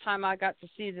last time I got to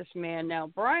see this man. Now,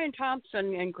 Brian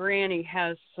Thompson and Granny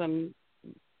has some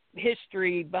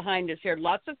history behind us here.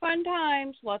 Lots of fun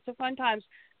times.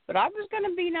 But I was going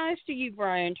to be nice to you,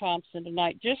 Brian Thompson,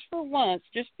 tonight, just for once,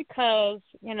 just because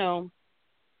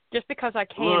I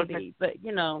can be. But,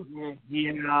 Yeah,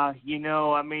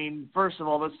 I mean, first of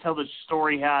all, let's tell the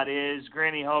story how it is.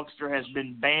 Granny Hulkster has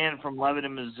been banned from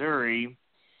Lebanon, Missouri.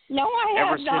 No, I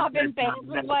ever have not since been banned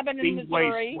from Lebanon, Speedway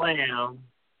Missouri. Slam.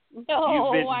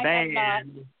 No, You've been I banned. have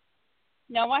not.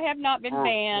 No, I have not been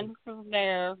banned from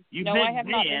there. I have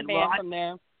not been banned from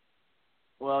there.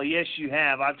 Well, yes, you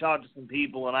have. I've talked to some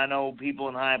people, and I know people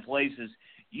in high places.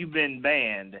 You've been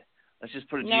banned. Let's just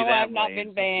put it to you that way. No, I've not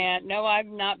been banned. No, I've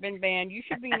not been banned. You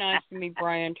should be nice to me,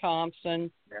 Brian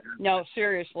Thompson. No,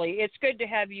 seriously. It's good to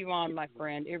have you on, my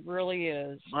friend. It really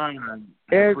is. I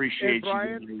appreciate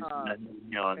Brian, you.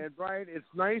 And Brian, it's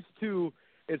nice to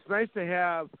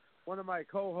have one of my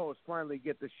co-hosts finally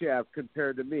get the shaft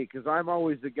compared to me, because I'm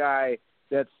always the guy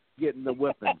that's getting the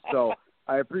whipping. So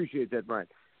I appreciate that, Brian.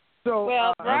 So,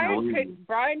 well,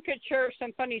 Brian could share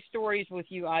some funny stories with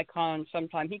you, Icon,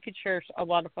 sometime. He could share a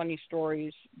lot of funny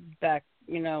stories back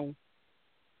when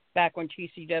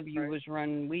TCW was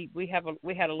running. We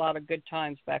had a lot of good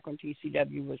times back when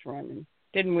TCW was running,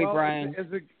 didn't we, Brian?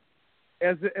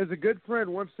 as a good friend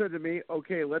once said to me,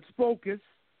 okay, let's focus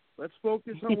on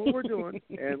what we're doing,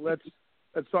 and let's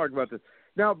talk about this.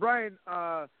 Now, Brian,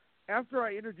 after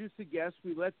I introduce the guests,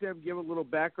 we let them give a little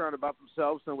background about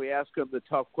themselves, and we ask them the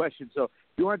tough questions. So if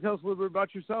you want to tell us a little bit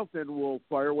about yourself, then we'll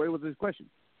fire away with this question.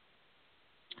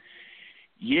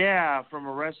 Yeah, from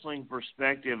a wrestling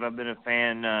perspective, I've been a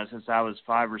fan since I was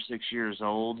 5 or 6 years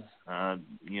old.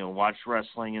 Watched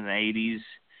wrestling in the 80s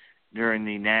during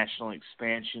the national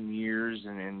expansion years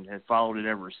and have followed it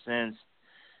ever since.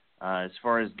 As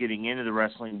far as getting into the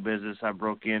wrestling business, I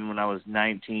broke in when I was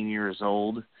 19 years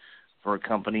old for a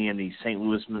company in the St.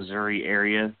 Louis, Missouri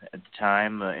area at the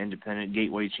time, Independent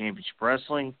Gateway Championship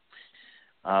Wrestling.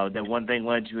 That one thing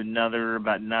led to another.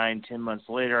 About 9-10 months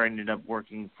later, I ended up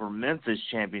working for Memphis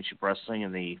Championship Wrestling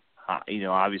in the,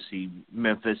 obviously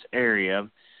Memphis area.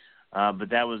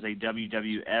 But that was a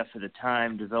WWF at the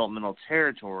time developmental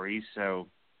territory, so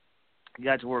I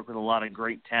got to work with a lot of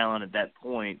great talent at that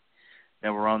point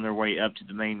that were on their way up to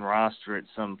the main roster at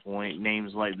some point.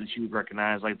 Names like that you would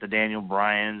recognize, like the Daniel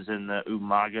Bryans and the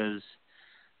Umagas,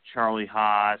 Charlie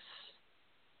Haas.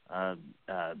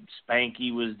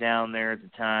 Spanky was down there at the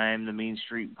time, the Mean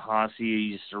Street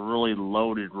Posse. Just a really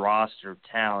loaded roster of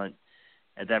talent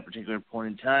at that particular point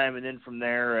in time. And then from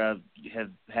there, have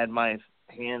had my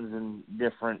hands in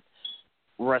different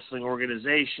wrestling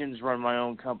organizations, run my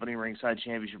own company, Ringside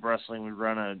Championship Wrestling. We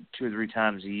run 2 or 3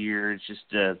 times a year. It's just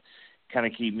to kind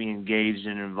of keep me engaged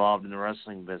and involved in the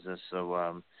wrestling business.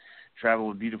 So travel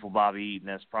with beautiful Bobby Eaton.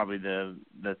 That's probably the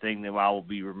thing that I will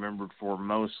be remembered for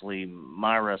mostly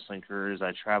my wrestling career is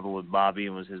I traveled with Bobby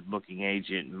and was his booking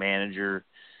agent and manager,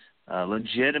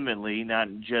 legitimately, not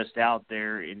just out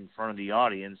there in front of the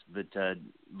audience, but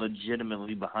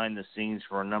legitimately behind the scenes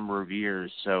for a number of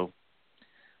years. So,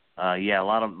 a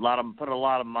lot of put a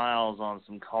lot of miles on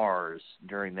some cars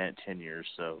during that tenure.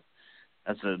 So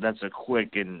that's a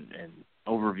quick and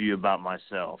overview about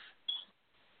myself.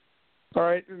 All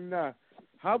right, and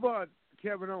how about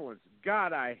Kevin Owens?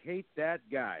 God, I hate that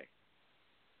guy.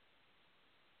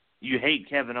 You hate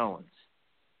Kevin Owens?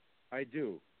 I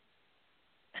do.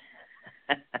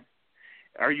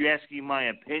 Are you asking my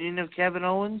opinion of Kevin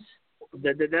Owens?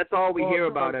 That's all we hear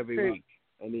about every week.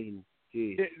 I mean,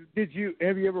 geez.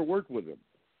 Have you ever worked with him?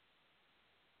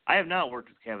 I have not worked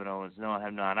with Kevin Owens. No, I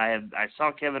have not. I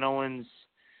saw Kevin Owens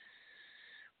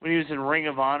when he was in Ring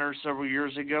of Honor several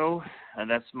years ago, and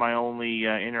that's my only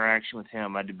interaction with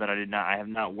him. I have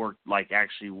not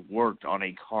actually worked on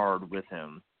a card with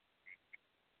him.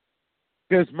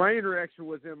 Because my interaction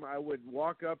with him, I would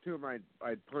walk up to him,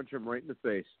 I'd punch him right in the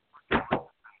face.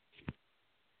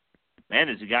 Man,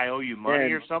 does the guy owe you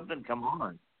money or something? Come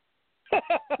on.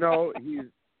 No, he's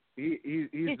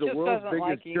the world's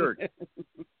biggest jerk.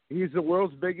 He's the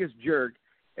world's biggest jerk,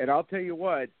 and I'll tell you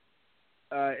what.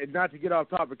 And not to get off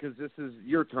topic because this is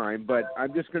your time, but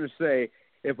I'm just going to say,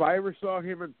 if I ever saw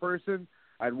him in person,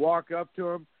 I'd walk up to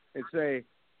him and say,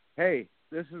 hey,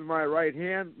 this is my right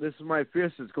hand, this is my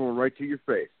fist, it's going right to your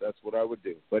face. That's what I would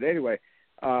do. But anyway,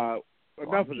 enough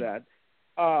of that.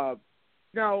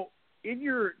 Now, in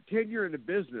your tenure in the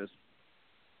business,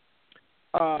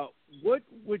 what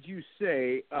would you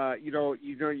say, you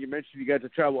mentioned you got to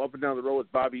travel up and down the road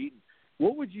with Bobby Eaton.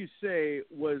 What would you say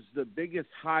was the biggest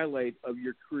highlight of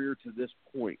your career to this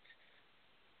point?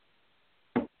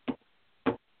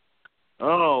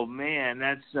 Oh man,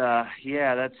 that's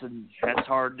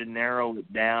hard to narrow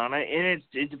it down, and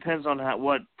it depends on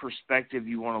what perspective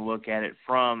you want to look at it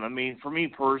from. I mean, for me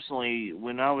personally,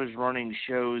 when I was running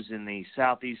shows in the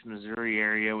Southeast Missouri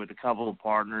area with a couple of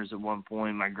partners at one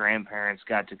point, my grandparents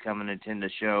got to come and attend a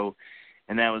show.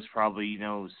 And that was probably,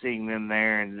 seeing them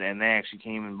there, and they actually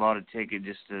came and bought a ticket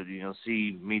just to,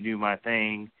 see me do my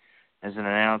thing as an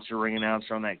announcer, ring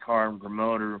announcer on that card and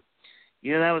promoter.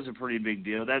 That was a pretty big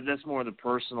deal. That's more the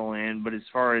personal end. But as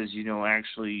far as,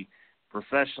 actually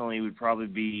professionally, would probably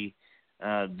be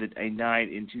a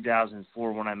night in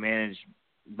 2004 when I managed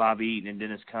Bobby Eaton and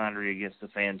Dennis Condrey against the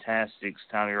Fantastics,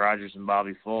 Tommy Rogers and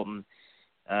Bobby Fulton.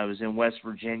 It was in West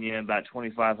Virginia, about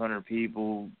 2,500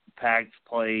 people, packed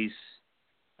place.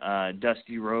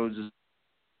 Dusty Rhodes,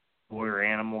 Warrior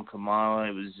Animal, Kamala.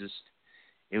 And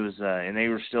they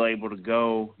were still able to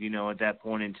go, at that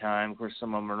point in time. Of course,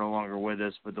 some of them are no longer with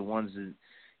us, but the ones that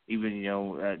even,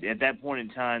 at that point in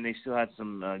time, they still had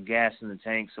some gas in the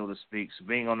tank, so to speak. So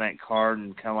being on that card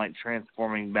and kind of like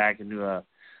transforming back into a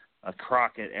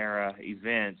Crockett Era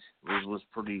event was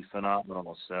pretty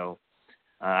phenomenal. So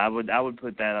I would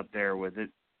put that up there with it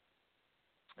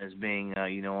as being,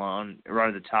 on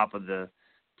right at the top of the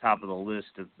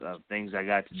list of things I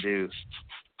got to do.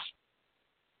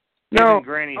 Now, Even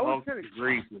Granny Hulkster's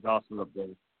grief was also up there.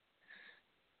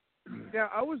 Yeah,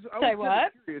 I was Say kind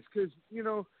of curious because,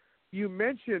 you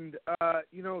mentioned,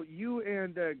 you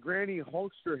and Granny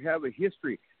Hulkster have a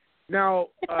history. Now,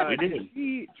 did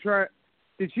she try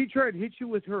and hit you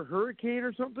with her hurricane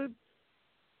or something?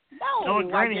 No,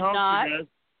 Granny Hulkster not. Does.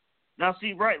 Now,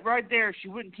 see, right there, she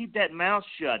wouldn't keep that mouth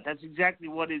shut. That's exactly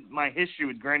what is my history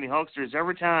with Granny Hulkster is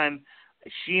every time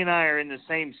she and I are in the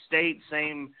same state,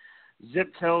 same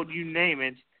zip code, you name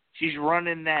it, she's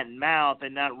running that mouth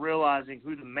and not realizing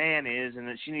who the man is and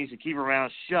that she needs to keep her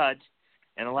mouth shut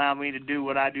and allow me to do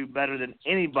what I do better than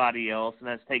anybody else, and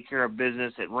that's take care of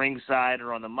business at ringside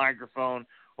or on the microphone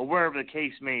or wherever the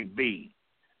case may be.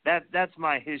 That's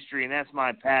my history, and that's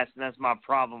my past, and that's my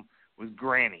problem with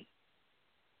Granny.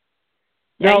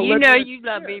 Yeah, you know you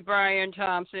love me, Brian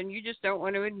Thompson. You just don't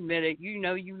want to admit it. You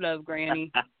know you love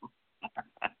Granny.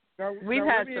 We've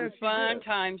had some fun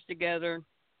times together.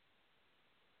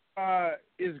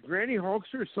 Is Granny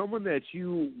Hulkster someone that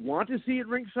you want to see at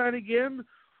ringside again,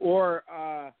 or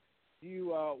do you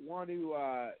want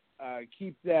to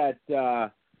keep that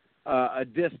a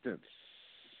distance?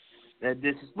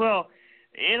 Well,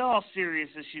 in all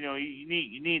seriousness, you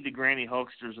need the Granny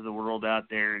Hulksters of the world out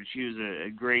there, and she was a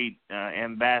great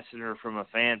ambassador from a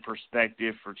fan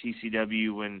perspective for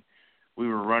TCW when we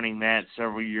were running that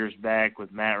several years back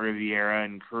with Matt Riviera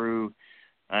and crew.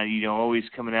 Always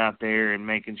coming out there and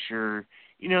making sure,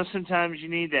 sometimes you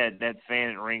need that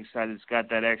fan at ringside that's got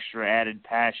that extra added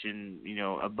passion,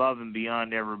 above and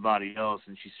beyond everybody else,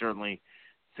 and she certainly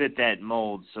fit that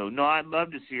mold. So, no, I'd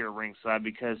love to see her ringside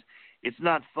because it's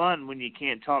not fun when you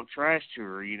can't talk trash to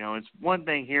her. It's one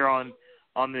thing here on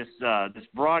this this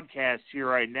broadcast here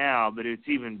right now, but it's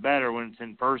even better when it's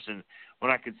in person,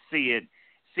 when I could see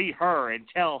her and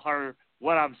tell her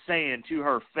what I'm saying to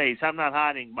her face. I'm not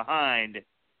hiding behind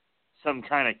some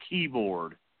kind of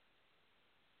keyboard.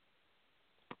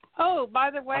 Oh,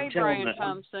 by the way, Brian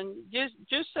Thompson,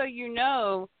 just so you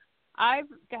know, I've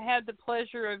had the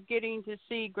pleasure of getting to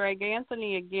see Greg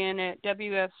Anthony again at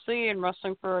WFC and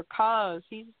Wrestling for a Cause.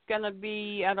 He's going to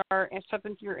be at our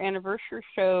 7th year anniversary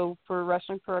show for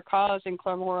Wrestling for a Cause in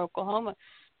Claremore, Oklahoma.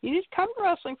 You need to come to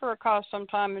Wrestling for a Cause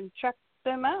sometime and check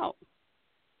them out.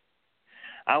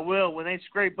 I will. When they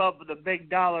scrape up the big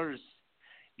dollars,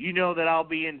 you know that I'll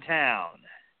be in town.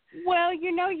 Well,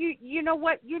 you know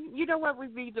what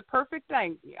would be the perfect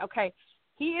thing. Okay,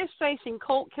 he is facing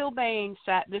Colt Kilbane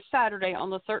this Saturday on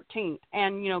the 13th,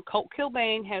 and Colt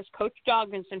Kilbane has Coach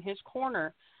Doggins in his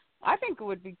corner. I think it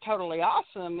would be totally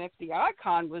awesome if the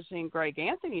Icon was in Greg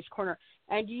Anthony's corner.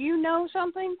 And do you know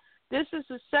something? The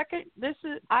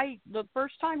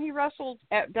first time he wrestled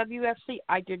at WFC,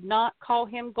 I did not call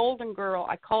him Golden Girl.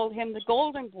 I called him the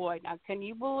Golden Boy. Now, can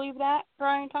you believe that,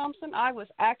 Brian Thompson? I was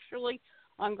actually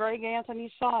on Greg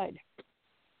Anthony's side.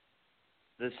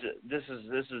 This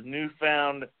is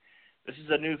newfound. This is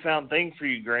a newfound thing for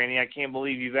you, Granny. I can't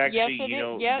believe you've actually,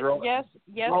 yes,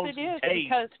 it is,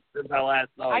 because since I last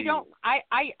saw you.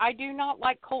 I do not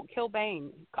like Colt Kilbane.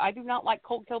 I do not like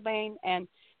Colt Kilbane, and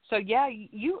so yeah,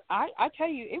 I tell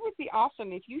you, it would be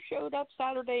awesome if you showed up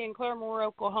Saturday in Claremore,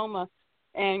 Oklahoma,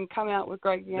 and come out with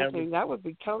Greg Anthony. That would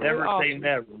be totally awesome. Never say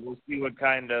never. We'll see what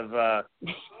kind of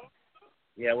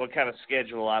what kind of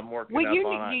schedule I'm working up on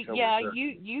October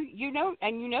 3rd.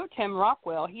 You know Tim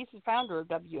Rockwell. He's the founder of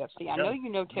WFC. I know you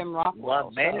know Tim Rockwell. Well,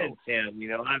 I've managed him.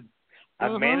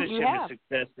 I've managed him to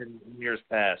success in years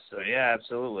past. So yeah,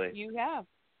 absolutely. You have.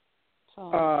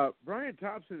 So. Brian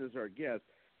Thompson is our guest.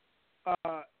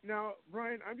 Now,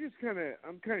 Brian,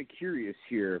 I'm kind of curious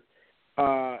here,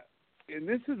 and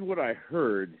this is what I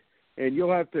heard, and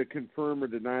you'll have to confirm or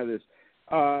deny this.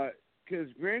 Because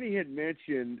Granny had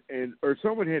mentioned, or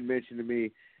someone had mentioned to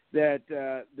me that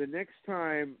the next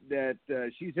time that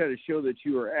she's at a show that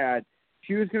you were at,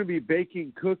 she was going to be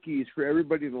baking cookies for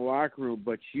everybody in the locker room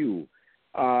but you.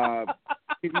 Can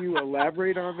you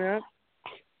elaborate on that?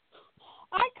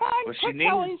 I kind of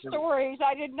telling stories.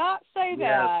 I did not say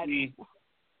that.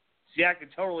 See, I could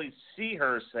totally see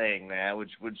her saying that,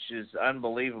 which is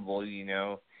unbelievable,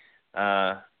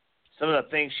 Some of the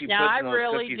things she puts in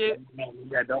those cookies,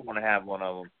 I don't want to have one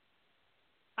of them.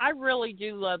 I really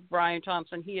do love Brian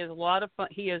Thompson. He is a lot of fun.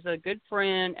 He is a good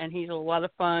friend, and he's a lot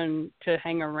of fun to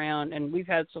hang around, and we've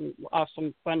had some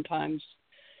awesome fun times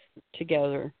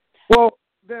together. Well,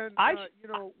 then,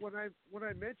 when I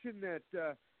mentioned that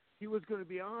he was going to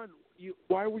be on,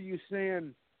 why were you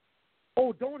saying,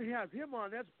 oh, don't have him on,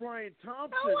 that's Brian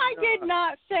Thompson? No, I did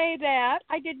not say that.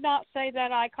 I did not say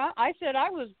that, Icon. I said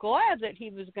I was glad that he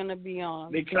was going to be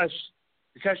on. Because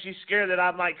she's scared that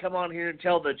I might come on here and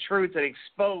tell the truth and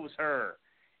expose her.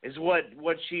 is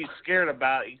what she's scared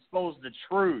about. Expose the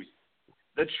truth.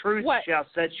 The truth shall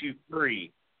set you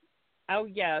free. Oh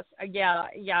yes, yeah,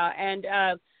 and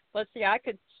let's see. I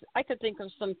could think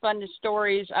of some funny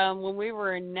stories when we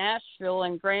were in Nashville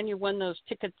and Granny won those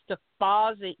tickets to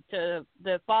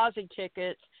the Fozzy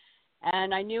tickets,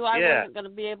 and I knew I wasn't going to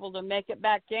be able to make it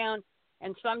back down,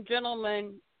 and some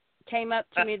gentleman came up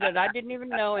to me that I didn't even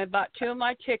know and bought 2 of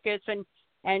my tickets,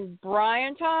 and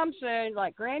Brian Thompson,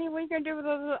 like, Granny, what are you going to do with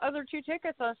those other 2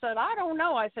 tickets? I said, I don't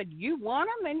know. I said, you want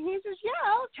them? And he says, yeah,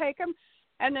 I'll take them.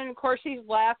 And then, of course, he's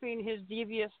laughing, his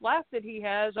devious laugh that he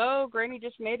has. Oh, Granny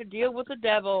just made a deal with the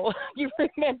devil. You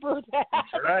remember that?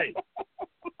 That's right.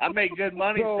 I made good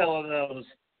money selling those.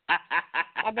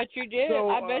 I bet you did.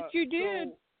 I bet you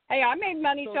did. Hey, I made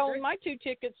money selling my 2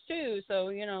 tickets, too. So,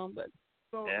 you know, but.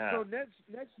 So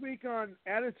next week on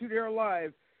Attitude Era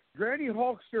Live, Granny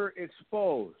Hulkster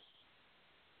exposed.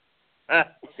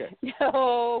 Okay.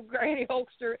 No, Granny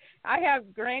Hulkster.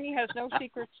 Granny has no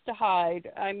secrets to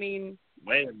hide. I mean,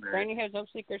 wait a minute. Granny has no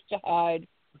secrets to hide.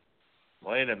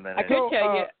 Wait a minute. I could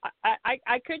tell you.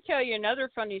 I could tell you another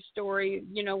funny story.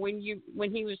 You know, when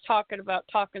he was talking about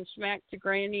talking smack to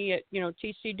Granny at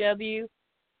TCW.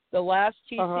 The last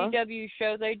TCW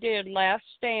show they did, Last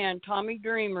Stand, Tommy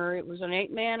Dreamer, it was an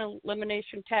 8-man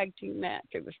elimination tag team match.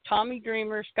 It was Tommy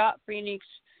Dreamer, Scott Phoenix,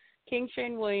 King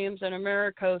Shane Williams, and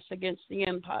Americos against the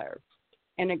Empire.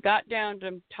 And it got down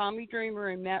to Tommy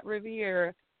Dreamer and Matt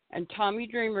Riviera, and Tommy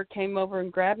Dreamer came over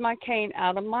and grabbed my cane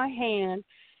out of my hand,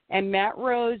 and Matt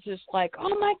Rose is like,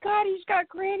 oh, my God, he's got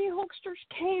Granny Hulkster's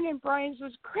cane. And Brian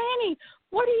says, Granny,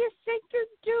 what do you think you're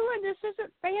doing? This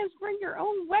isn't fans bring your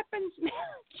own weapons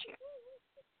match.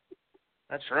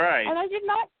 That's right. And I did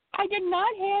not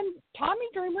hand, Tommy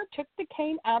Dreamer took the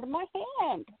cane out of my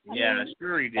hand. I mean,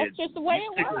 sure he did. That's just the way you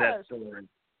it stick was. With that story.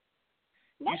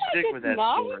 No, you stick with that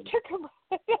not. story. He took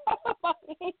it out of my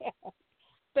hand.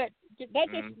 But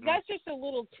that's just a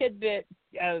little tidbit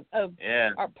of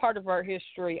our part of our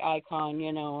history icon,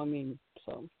 I mean,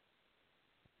 so.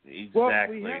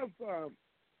 Exactly. Well,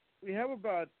 we have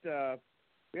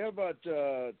about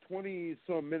 20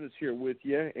 some minutes here with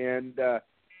you, and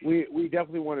we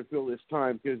definitely want to fill this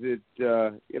time because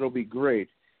it'll be great.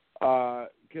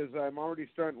 Because I'm already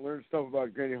starting to learn stuff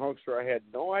about Granny Hulkster I had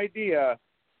no idea,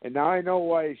 and now I know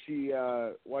why she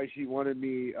wanted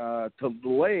me to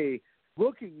delay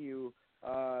booking you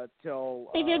till.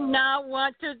 He did not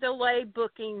want to delay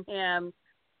booking him.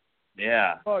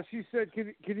 Yeah. Oh, she said,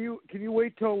 can you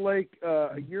wait till like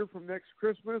a year from next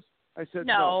Christmas? I said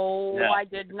no. No, I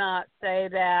did not say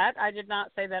that. I did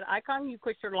not say that. Icon, you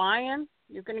quit your lying.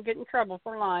 You're going to get in trouble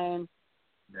for lying.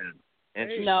 Yeah.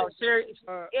 No, seriously.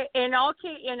 In all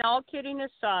kidding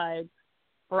aside,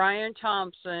 Brian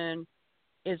Thompson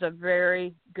is a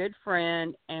very good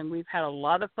friend, and we've had a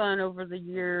lot of fun over the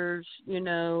years. When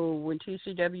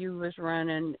TCW was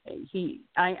running,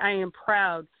 I am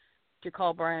proud to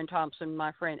call Brian Thompson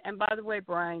my friend. And by the way,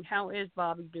 Brian, how is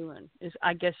Bobby doing?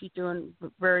 I guess he's doing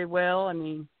very well. I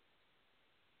mean,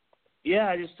 yeah,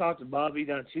 I just talked to Bobby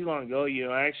not too long ago.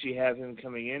 I actually have him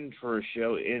coming in for a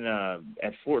show in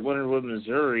at Fort Leonard Wood,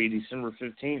 Missouri, December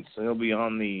 15th. So he'll be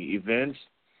on the event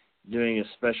doing a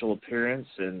special appearance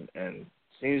and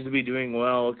seems to be doing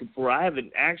well. Looking for. I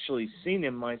haven't actually seen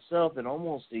him myself in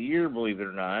almost a year, believe it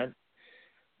or not.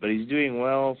 But he's doing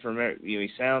well. He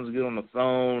sounds good on the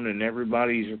phone, and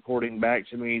everybody's reporting back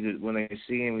to me that when they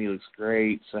see him, he looks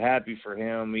great. So happy for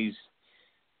him. He's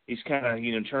kind of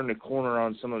turned a corner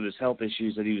on some of his health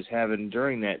issues that he was having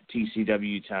during that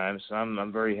TCW time. So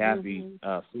I'm very happy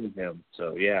for him.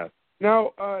 So yeah.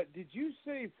 Now, did you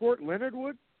say Fort Leonard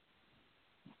Wood?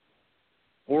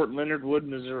 Fort Leonard Wood,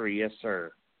 Missouri. Yes,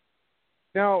 sir.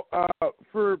 Now,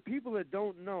 for people that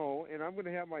don't know, and I'm going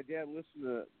to have my dad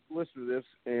listen to this,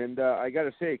 and I got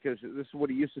to say, because this is what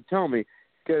he used to tell me,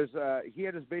 because he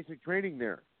had his basic training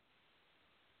there.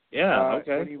 Yeah.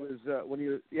 Okay. When he was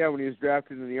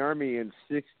drafted in the Army in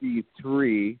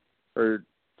 '63 or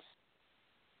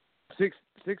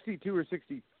 62 or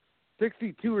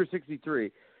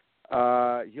 63.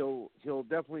 He'll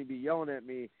definitely be yelling at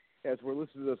me as we're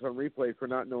listening to this on replay for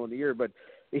not knowing the year, but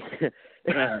he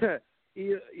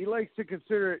likes to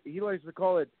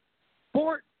call it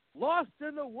Fort Lost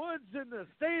in the Woods in the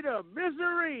state of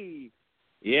Missouri.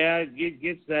 Yeah, it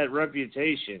gets that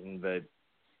reputation, but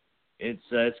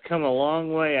it's come a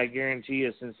long way, I guarantee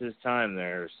you, since his time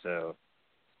there. So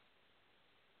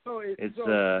he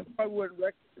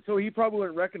probably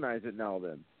wouldn't recognize it now.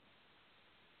 Then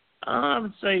I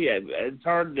would say it's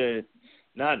hard to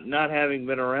not having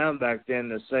been around back then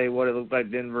to say what it looked like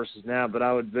then versus now, but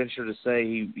I would venture to say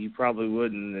he probably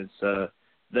wouldn't. It's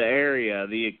area,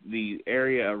 the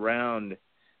area around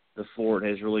the fort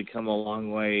has really come a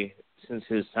long way since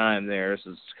his time there. So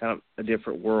it's kind of a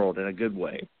different world in a good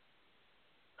way.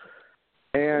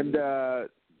 And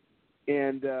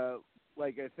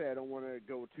like I said, I don't want to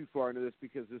go too far into this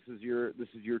because this is your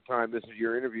time, this is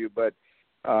your interview. But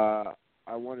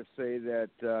I want to say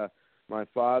that my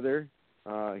father,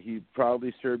 he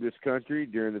proudly served his country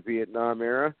during the Vietnam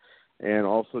era and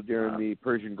also during the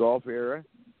Persian Gulf era.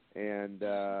 And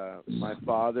my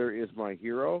father is my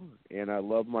hero, and I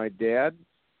love my dad.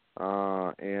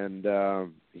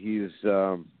 And he's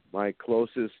my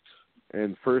closest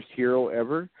and first hero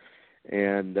ever.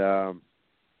 And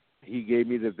he gave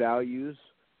me the values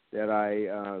that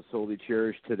I solely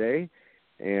cherish today.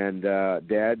 And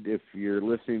Dad, if you're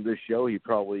listening to this show, he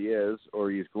probably is,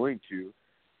 or he's going to.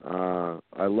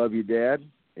 I love you, Dad,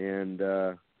 and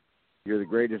you're the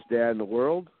greatest dad in the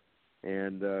world.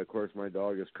 And, of course, my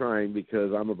dog is crying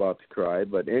because I'm about to cry.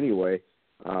 But anyway,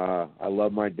 I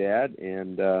love my dad,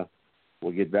 and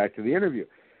we'll get back to the interview.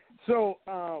 So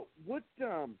what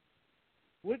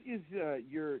is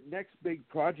your next big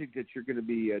project that you're going to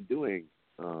be doing?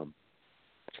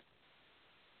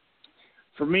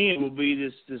 For me, it will be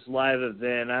this live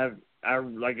event. I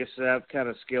like I said, I've kind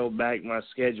of scaled back my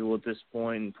schedule at this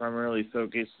point and primarily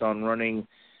focused on running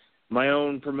my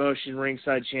own promotion,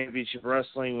 Ringside Championship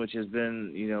Wrestling, which has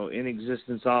been, in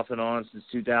existence off and on since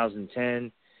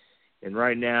 2010. And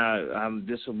right now,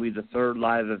 this will be the third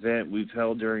live event we've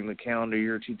held during the calendar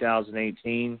year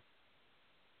 2018.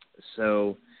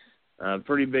 So,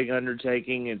 pretty big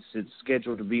undertaking. It's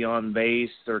scheduled to be on base.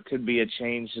 There could be a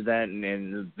change to that,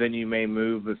 and the venue may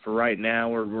move. But for right now,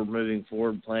 we're moving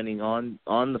forward, planning on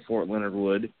the Fort Leonard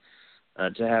Wood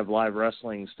to have live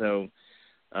wrestling. So,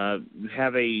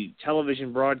 have a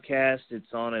television broadcast.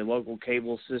 It's on a local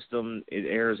cable system. It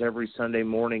airs every Sunday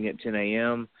morning at 10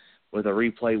 a.m. with a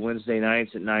replay Wednesday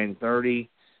nights at 9:30.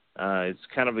 It's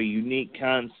kind of a unique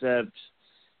concept.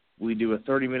 We do a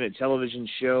 30-minute television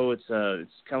show. It's kind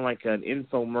of like an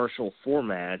infomercial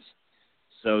format.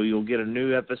 So you'll get a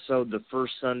new episode the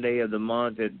first Sunday of the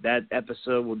month. That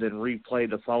episode will then replay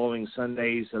the following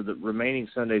Sundays of the remaining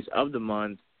Sundays of the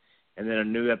month, and then a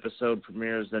new episode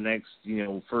premieres the next,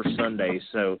 first Sunday.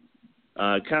 So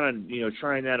kind of,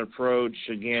 trying that approach.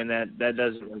 Again, that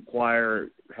doesn't require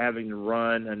having to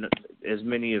run as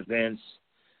many events.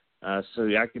 So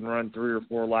I can run 3 or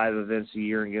 4 live events a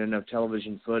year and get enough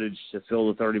television footage to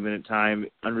fill the 30-minute time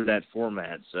under that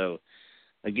format. So,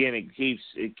 again, it keeps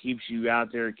you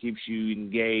out there, it keeps you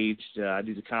engaged. I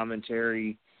do the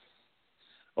commentary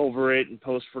over it and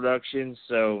post-production.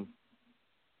 So,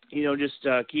 just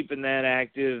keeping that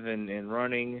active and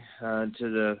running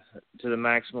to the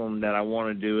maximum that I want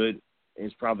to do it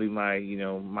is probably my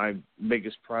my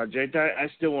biggest project. I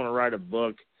still want to write a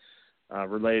book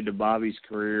related to Bobby's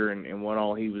career and what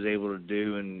all he was able to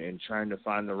do and trying to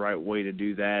find the right way to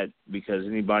do that, because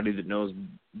anybody that knows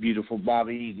beautiful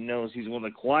Bobby knows he's one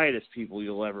of the quietest people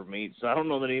you'll ever meet. So I don't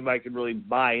know that anybody could really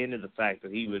buy into the fact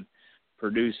that he would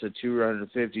produce a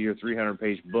 250 or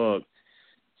 300-page book.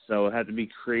 So it had to be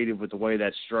creative with the way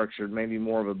that's structured, maybe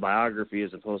more of a biography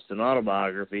as opposed to an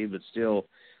autobiography, but still,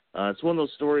 it's one of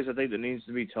those stories I think that needs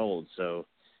to be told. So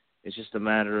it's just a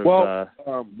matter of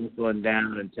going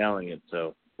down and telling it.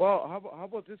 So, well, how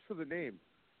about this for the name?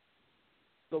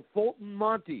 The Fulton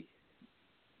Monty.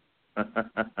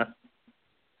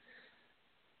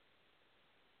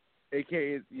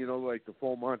 AKA, like the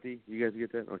full Monty. You guys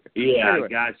get that? Okay. Yeah, anyway, I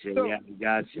got you. So, yeah,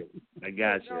 I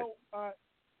got you. Now,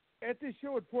 at this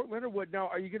show at Fort Leonard Wood, now,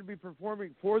 are you going to be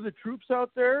performing for the troops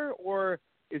out there, or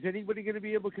is anybody going to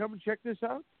be able to come and check this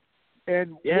out?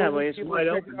 And it's wide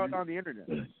open. Check it out on the internet.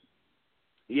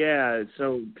 Yeah,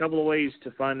 so a couple of ways to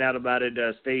find out about it.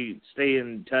 Stay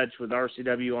in touch with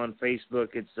RCW on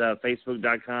Facebook. It's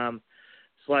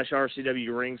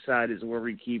facebook.com/RCW Ringside is where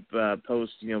we keep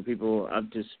posts, people up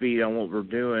to speed on what we're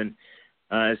doing.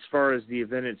 As far as the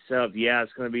event itself,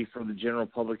 it's going to be for the general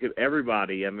public,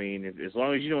 everybody. I mean, as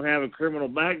long as you don't have a criminal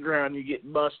background, you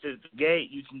get busted at the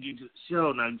gate, you can get to the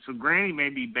show. Now, so Granny may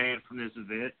be banned from this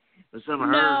event. No,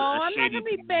 I'm not going to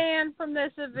be banned from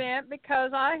this event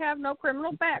because I have no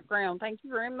criminal background. Thank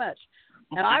you very much.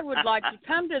 And I would like to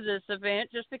come to this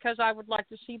event just because I would like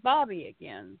to see Bobby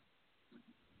again.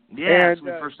 Yeah, it's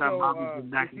the first time Bobby's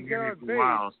been back in here for a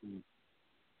while. So.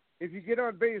 If you get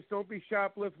on base, don't be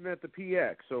shoplifting at the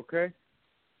PX, okay?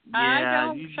 Yeah, I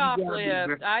don't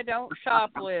shoplift. I don't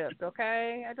shoplift,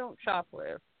 okay? I don't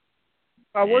shoplift.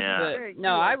 I would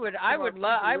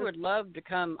love to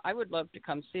come. I would love to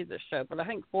come see this show, but I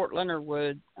think Fort Leonard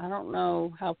Wood. I don't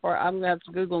know how far. I'm gonna have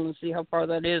to Google and see how far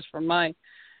that is from my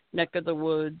neck of the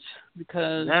woods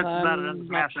because that's about another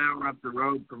half hour up the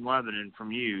road from Lebanon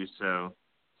from you, so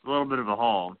it's a little bit of a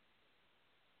haul.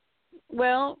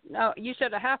 Well, you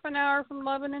said a half an hour from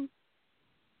Lebanon?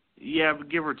 Yeah, but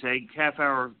give or take, half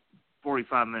hour,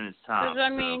 45 minutes tops.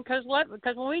 Because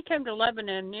when we came to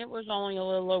Lebanon, it was only a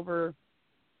little over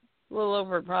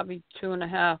probably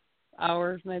 2.5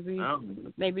 hours, maybe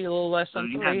a little less than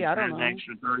 3. I don't know.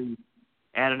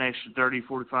 Add an extra 30,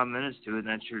 45 minutes to it, and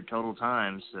that's your total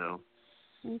time. So.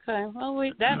 Okay. Well,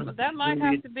 that might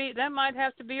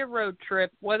have to be a road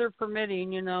trip, weather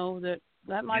permitting.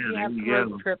 That might be a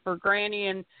road trip for Granny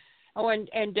and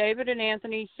David and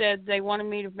Anthony said they wanted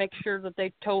me to make sure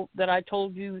that I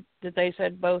told you that they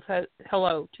said both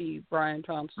hello to you, Brian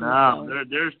Thompson. No,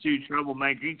 there's two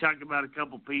troublemakers. You talk about a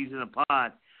couple peas in a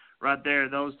pot, right there.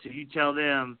 Those two, you tell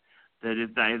them that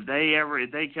if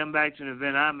they come back to an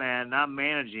event I'm at and I'm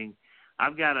managing,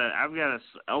 I've got a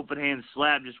open hand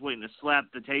slap just waiting to slap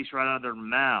the taste right out of their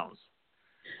mouths.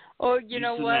 Oh, you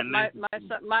know what? My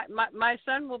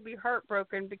son will be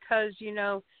heartbroken because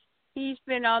he's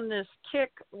been on this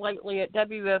kick lately at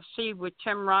WFC with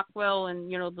Tim Rockwell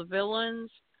and the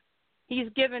villains. He's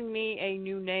given me a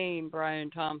new name, Brian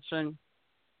Thompson.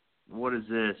 What is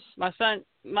this? My son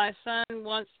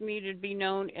wants me to be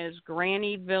known as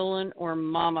Granny Villain or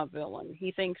Mama Villain.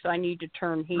 He thinks I need to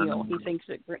turn heel. He thinks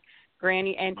that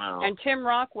Granny and Tim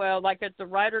Rockwell, like at the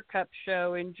Ryder Cup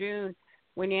show in June,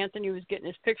 when Anthony was getting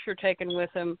his picture taken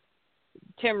with him,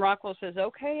 Tim Rockwell says,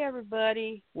 "Okay,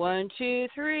 everybody, 1, 2,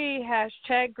 3,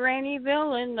 hashtag Granny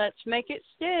Villain. Let's make it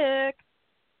stick."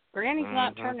 Granny's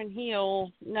not turning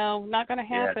heel. No, not going to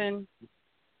happen.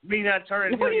 Me not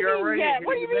turning heel. You're already yet?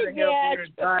 What do you mean yet? Your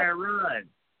entire run.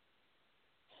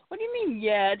 What do you mean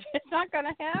yet? It's not going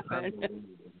to happen.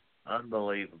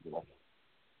 Unbelievable.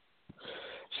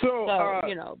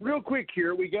 So real quick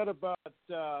here, we got about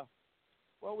 13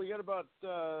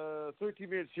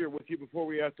 minutes here with you before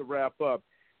we have to wrap up.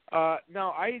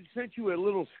 Now, I had sent you a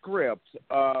little script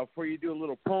for you to do a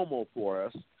little promo for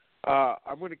us.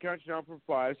 I'm going to count you down from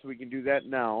 5, so we can do that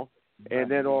now.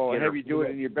 And then I'll have you do it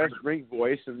in your best ring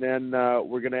voice, and then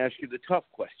we're going to ask you the tough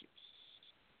questions.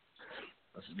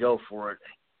 Let's go for it.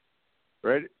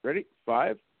 Ready?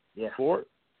 5, 4.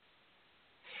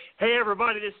 Hey,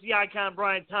 everybody, this is the Icon,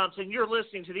 Brian Thompson. You're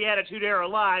listening to the Attitude Era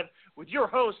Live with your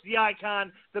host, the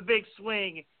Icon, the Big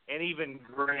Swing, and even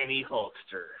Granny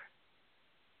Hulkster.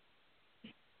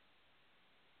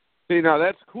 See, now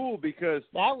that's cool because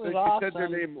that was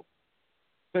awesome.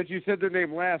 Since you said their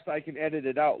name last, I can edit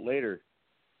it out later.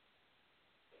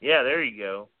 Yeah, there you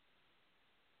go.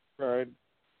 All right.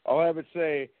 I'll have it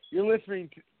say,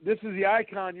 this is the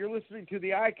Icon, you're listening to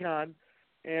the Icon,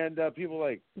 and people are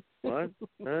like, what?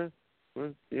 Huh?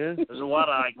 What? Yeah? There's a lot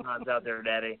of icons out there,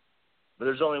 Daddy. But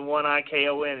there's only one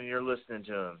IKON, and you're listening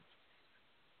to him.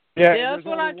 Yeah, that's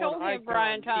what I told him,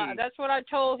 Brian. That's what I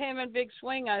told him in Big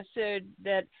Swing. I said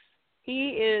that he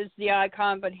is the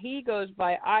Icon, but he goes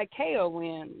by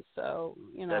IKON. So,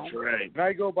 That's right. And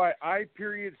I go by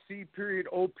I.C.O.N.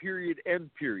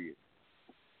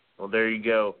 Well, there you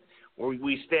go.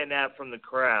 We stand out from the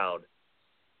crowd.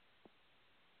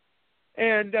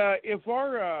 And if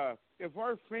our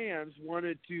fans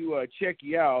wanted to check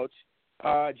you out,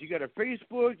 you got a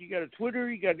Facebook, you got a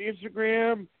Twitter, you got an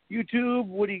Instagram, YouTube.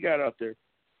 What do you got out there?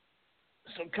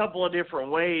 So a couple of different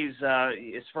ways.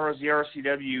 As far as the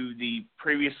RCW, the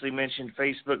previously mentioned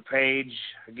Facebook page,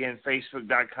 again,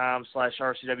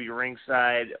 facebook.com/RCW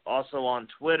Ringside. Also on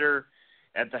Twitter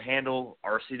at the handle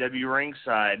RCW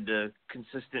Ringside to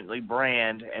consistently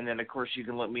brand. And then, of course, you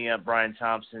can look me up, Brian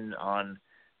Thompson, on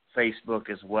Facebook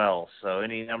as well. So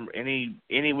any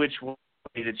which way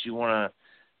that you want to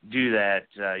do that,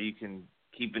 you can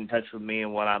keep in touch with me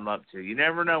and what I'm up to. You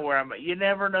never know where I'm at. You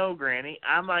never know, Granny.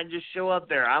 I might just show up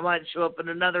there. I might show up at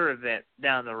another event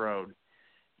down the road.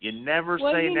 You never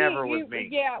say never with me.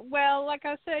 Yeah, well, like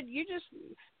I said, you just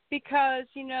because,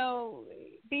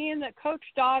 being that Coach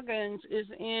Doggins is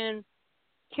in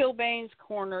Kilbane's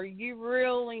corner, you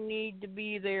really need to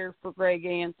be there for Greg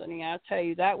Anthony. I tell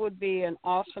you, that would be an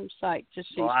awesome sight to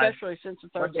see, especially since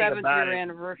it's our 7th year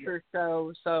anniversary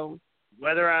show. So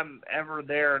whether I'm ever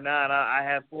there or not, I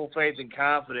have full faith and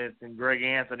confidence in Greg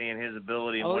Anthony and his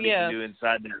ability and what he can do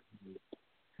inside there.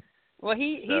 Well,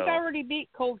 he's already beat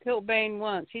Cole Kilbane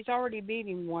once. He's already beat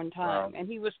him one time, and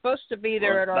he was supposed to be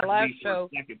there at our last show,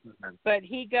 but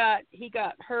he got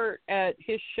hurt at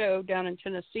his show down in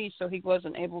Tennessee, so he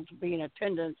wasn't able to be in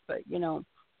attendance. But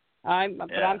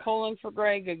I'm pulling for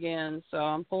Greg again, so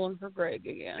I'm pulling for Greg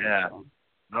again. Yeah, so.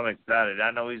 I'm excited. I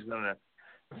know he's gonna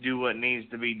do what needs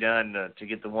to be done to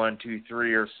get the 1, 2,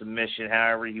 3 or submission,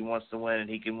 however he wants to win, and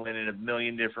he can win in a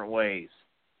million different ways.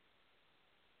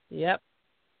 Yep,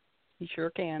 he sure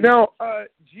can. Now, do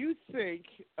you think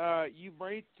you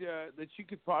might that you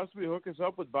could possibly hook us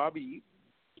up with Bobby Eaton?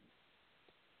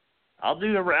 I'll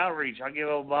do the outreach. I'll give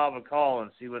old Bob a call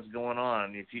and see what's going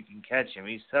on, if you can catch him.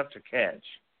 He's tough to catch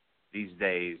these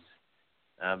days,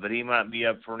 but he might be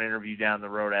up for an interview down the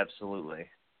road, absolutely.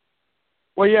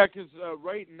 Well, yeah, because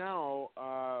right now,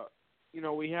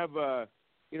 we have,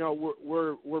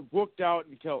 we're booked out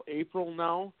until April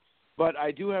now, but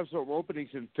I do have some openings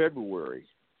in February.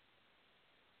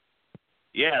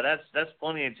 Yeah, that's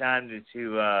plenty of time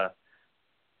to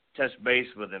touch base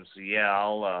with him. So yeah,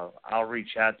 I'll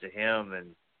reach out to him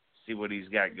and see what he's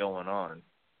got going on.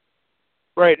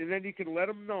 Right, and then you can let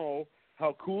him know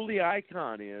how cool the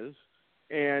Icon is,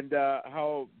 and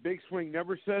how Big Swing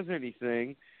never says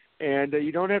anything, and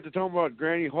you don't have to tell him about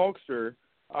Granny Hulkster.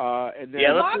 And then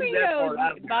Bobby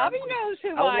knows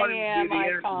who I am,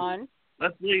 Icon.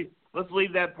 Let's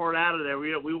leave that part out of there.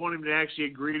 We want him to actually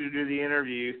agree to do the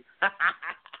interview.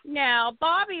 Now,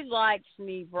 Bobby likes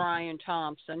me, Brian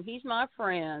Thompson. He's my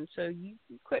friend, so you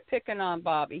quit picking on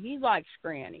Bobby. He likes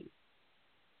Granny.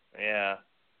 Yeah.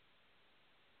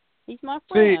 He's my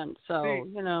friend,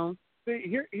 See,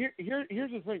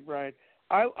 here's the thing, Brian.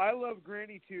 I love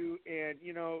Granny too, and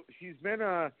she's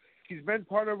been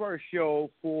part of our show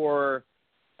for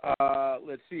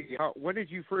let's see, when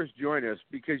did you first join us?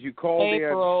 Because you called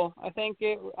April. in. I think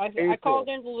I called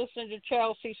in to listen to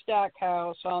Chelsea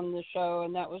Stackhouse on the show,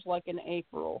 and that was like in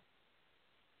April.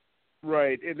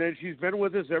 Right, and then she's been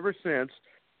with us ever since.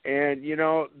 And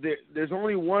there's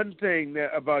only one thing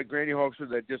about Granny Hulkster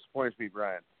that disappoints me,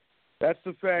 Brian. That's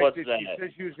the fact that she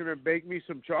said she was going to bake me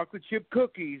some chocolate chip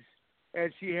cookies,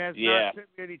 and she has not sent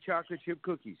me any chocolate chip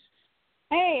cookies.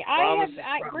 Hey,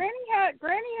 Granny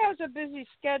has a busy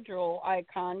schedule,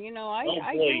 Icon.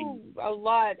 I do a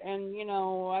lot, and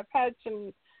I've had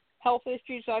some health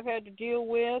issues I've had to deal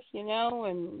with,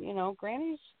 and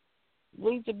Granny's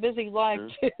leads a busy life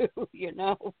too,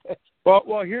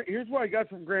 Well, here's what I got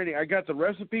from Granny. I got the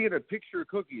recipe and a picture of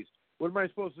cookies. What am I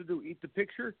supposed to do? Eat the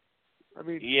picture? I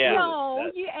mean, and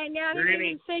now he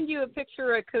can send you a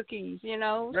picture of cookies,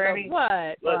 Granny, so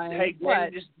what, Brian? Hey,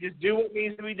 Granny, just do what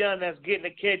needs to be done. That's get in the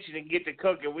kitchen and get to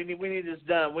cooking. We need this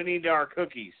done. We need our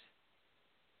cookies.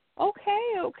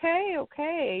 Okay.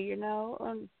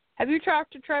 Have you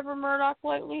talked to Trevor Murdoch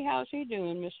lately? How's he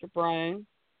doing, Mr. Brian?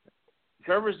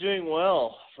 Trevor's doing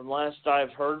well. From last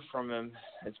I've heard from him,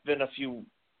 it's been a few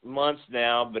months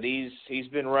now, but he's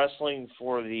been wrestling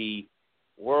for the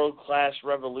World Class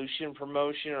Revolution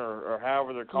promotion, or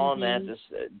however they're calling that. This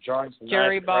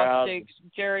Jerry Bostic's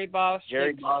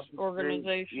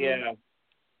organization. Yeah,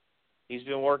 he's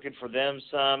been working for them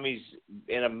some. He's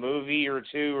in a movie or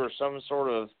two, or some sort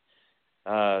of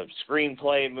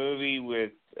screenplay movie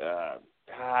with.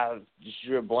 Just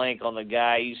drew a blank on the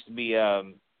guy. He used to be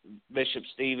Bishop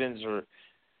Stevens, or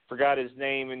forgot his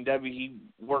name. And he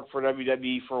worked for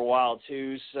WWE for a while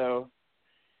too. So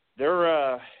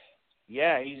they're.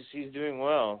 Yeah, he's doing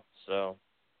well. So,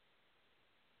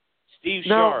 Steve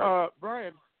Sharp. Now,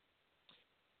 Brian,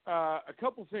 a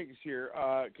couple things here,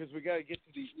 because we got to get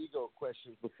to the ego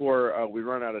questions before we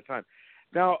run out of time.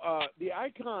 Now, the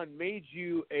Icon made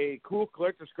you a cool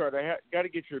collector's card. I got to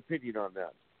get your opinion on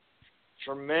that.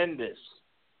 Tremendous.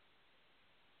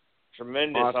 Awesome.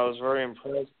 I was very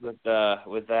impressed with that.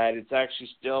 It's actually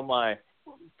still my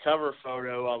cover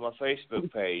photo on my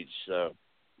Facebook page. So.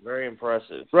 Very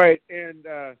impressive. Right, and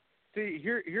see,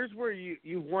 here's where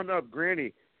you one up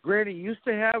Granny. Granny used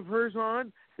to have hers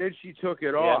on, then she took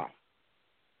it off.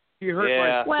 She hurt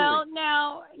my feelings. Well,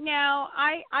 now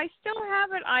I still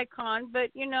have it, Icon, but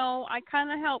I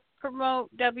kind of help promote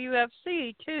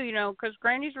WFC too, because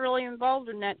Granny's really involved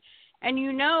in that. And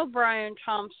Brian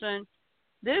Thompson,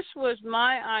 this was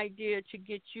my idea to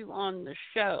get you on the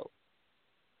show.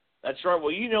 That's right.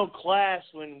 Well, Class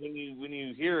when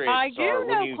you hear it. I do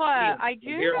know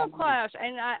Class.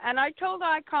 And I told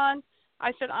Icon,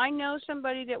 I said, I know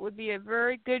somebody that would be a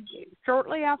very good.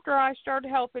 Shortly after I started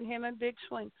helping him in Big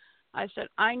Swing, I said,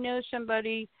 I know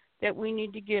somebody that we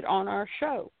need to get on our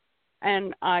show.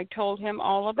 And I told him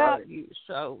all about you.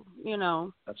 So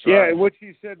That's right. Yeah, and what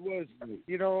she said was,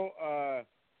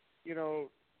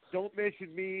 don't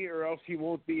mention me or else he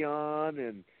won't be on,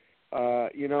 and.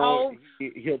 He'll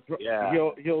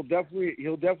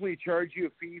definitely charge you a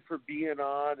fee for being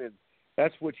on, and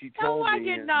that's what she told me. No, I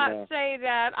did not say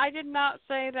that. I did not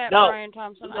say that, no, Brian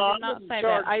Thompson. No, I did not say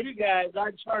that. You guys,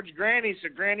 I'd charge Granny. So,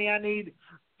 Granny, I need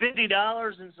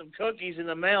 $50 and some cookies in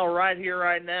the mail right here,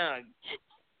 right now.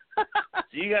 So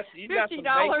you got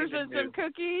 $50 and some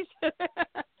cookies.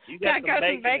 You got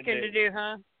some bacon to do,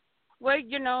 huh? Well,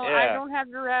 I don't have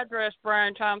your address,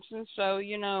 Brian Thompson, so,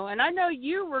 and I know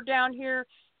you were down here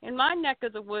in my neck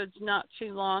of the woods not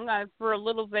too long, for a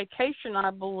little vacation, I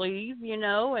believe,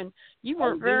 and you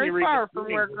weren't very far from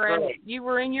where you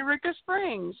were in Eureka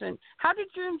Springs. And how did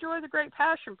you enjoy the Great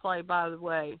Passion Play, by the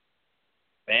way?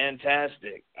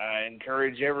 Fantastic. I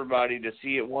encourage everybody to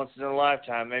see it once in a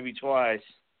lifetime, maybe twice.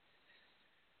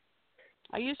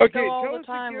 I used to go all the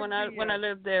time when I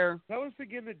lived there. Tell us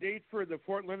again the date for the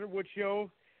Fort Leonard Wood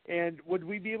show, and would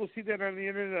we be able to see that on the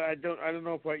internet? I don't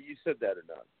know if you said that or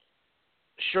not.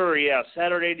 Sure, yeah.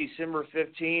 Saturday, December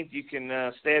 15th. You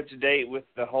can stay up to date with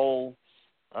the whole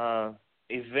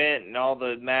event and all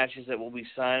the matches that will be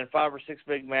signed. 5 or 6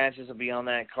 big matches will be on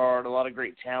that card. A lot of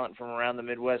great talent from around the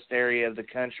Midwest area of the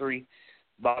country.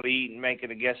 Bobby Eaton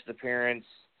making a guest appearance.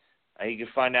 You can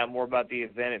find out more about the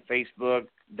event at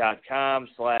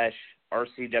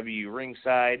facebook.com/RCW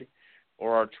Ringside,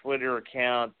 or our Twitter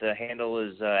account. The handle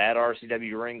is at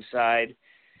RCW Ringside.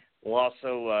 We'll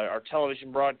also, our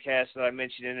television broadcast that I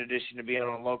mentioned, in addition to being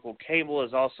on local cable,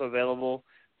 is also available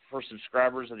for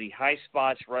subscribers of the High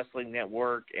Spots Wrestling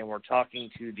Network, and we're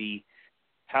talking to the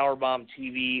Powerbomb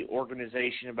TV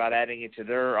organization about adding it to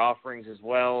their offerings as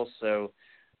well. So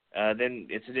then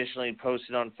it's additionally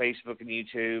posted on Facebook and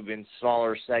YouTube in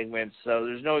smaller segments, so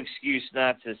there's no excuse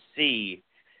not to see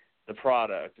the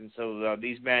product. And so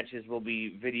these matches will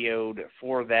be videoed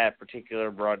for that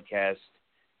particular broadcast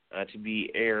to be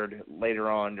aired later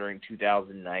on during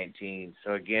 2019.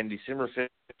 So again, December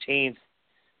 15th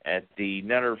at the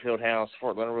Nutter Fieldhouse,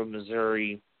 Fort Leonard Wood,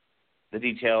 Missouri. The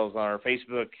details on our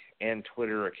Facebook and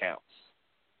Twitter accounts.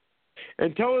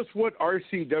 And tell us what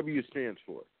RCW stands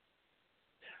for.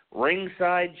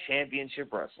 Ringside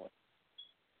Championship Wrestling.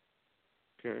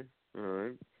 Okay, all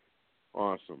right.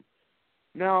 Awesome.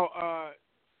 Now,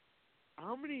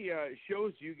 how many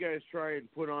shows do you guys try and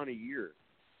put on a year?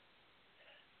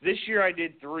 This year I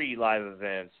did 3 live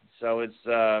events. So it's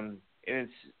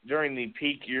during the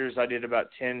peak years I did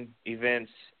about 10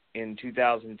 events in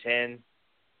 2010.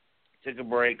 Took a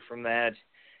break from that.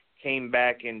 Came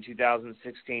back in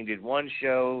 2016, did 1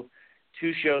 show,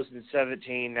 2 shows in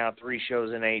 17, now 3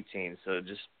 shows in 18. So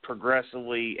just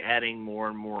progressively adding more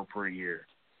and more per year.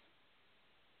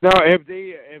 Now, have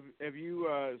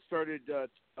you started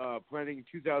planning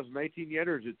 2019 yet,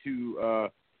 or is it too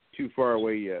far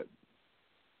away yet?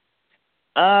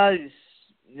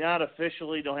 Not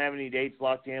officially. Don't have any dates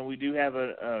locked in. We do have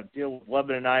a deal with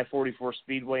Lebanon I-44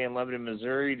 Speedway in Lebanon,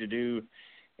 Missouri, to do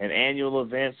an annual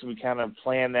event. So we kind of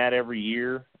plan that every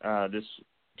year. This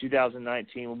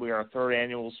 2019 will be our 3rd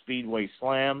annual Speedway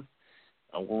Slam,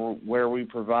 where we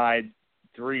provide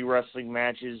 3 wrestling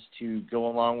matches to go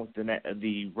along with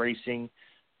the racing.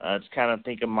 It's kind of,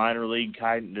 think a minor league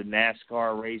kind of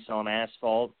NASCAR race on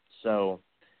asphalt. So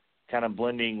kind of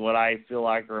blending what I feel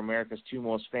like are America's 2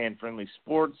 most fan-friendly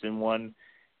sports in one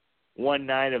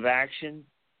night of action.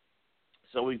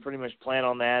 So we pretty much plan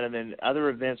on that. And then other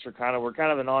events are we're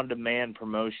kind of an on-demand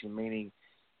promotion, meaning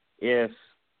if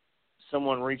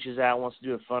someone reaches out, wants to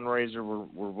do a fundraiser,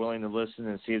 we're willing to listen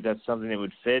and see if that's something that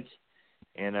would fit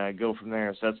and go from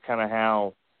there. So that's kind of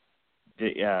how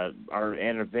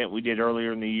an event we did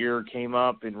earlier in the year came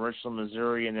up in Richland,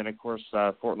 Missouri, and then, of course,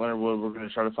 Fort Leonard Wood. We're going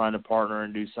to try to find a partner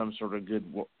and do some sort of good,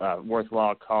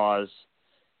 worthwhile cause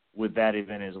with that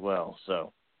event as well.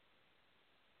 So,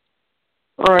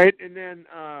 all right, and then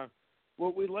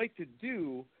what we'd like to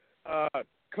do, a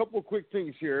couple quick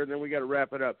things here, and then we got to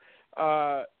wrap it up.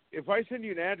 If I send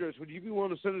you an address, would you be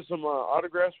willing to send us some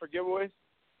autographs for giveaways?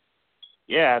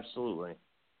 Yeah, absolutely.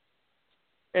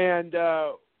 And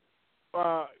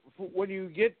when you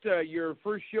get your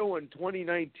first show in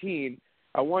 2019,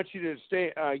 I want you to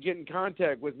get in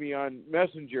contact with me on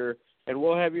Messenger, and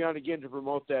we'll have you on again to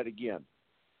promote that again.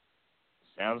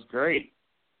 Sounds great.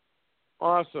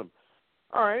 Awesome.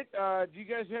 All right. Do you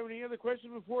guys have any other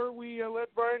questions before we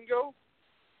let Brian go?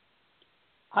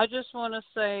 I just want to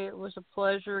say it was a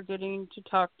pleasure getting to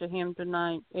talk to him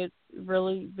tonight. It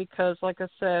really, because like I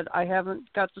said, I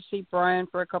haven't got to see Brian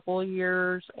for a couple of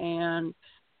years, and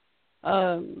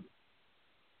you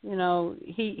know,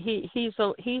 he's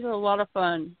a lot of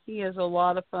fun. He is a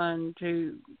lot of fun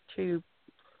to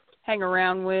hang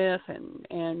around with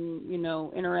and you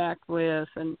know, interact with,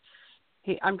 and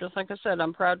I'm just, like I said,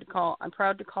 I'm proud to call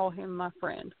him my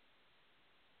friend.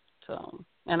 So,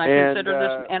 and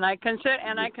I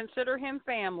consider him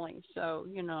family. So,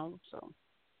 you know, so.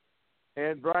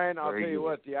 And Brian, I'll tell you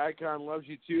what, the Icon loves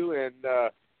you too, and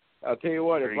I'll tell you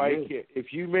what,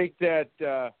 if you make that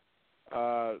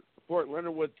Fort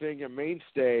Leonard Wood thing a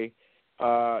mainstay,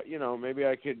 maybe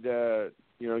I could,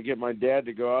 get my dad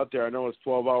to go out there. I know it's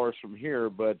 12 hours from here,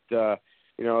 but,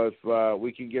 if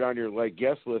we can get on your,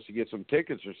 guest list to get some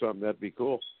tickets or something, that'd be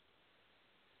cool.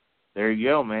 There you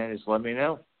go, man. Just let me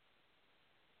know.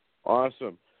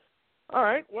 Awesome. All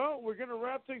right, well, we're going to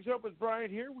wrap things up with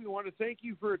Brian here. We want to thank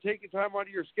you for taking time out of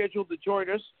your schedule to join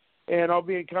us, and I'll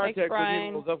be in contact with you,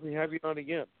 and we'll definitely have you on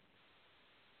again.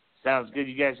 Sounds good.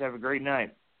 You guys have a great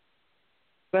night.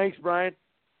 Thanks, Brian.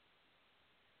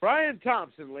 Brian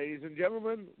Thompson, ladies and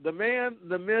gentlemen, the man,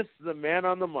 the myth, the man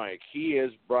on the mic. He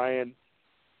is Brian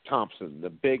Thompson, the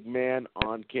big man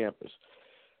on campus.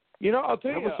 I'll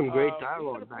tell you. That was some great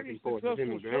dialogue back and forth with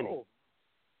him and Granny.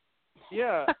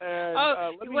 Yeah,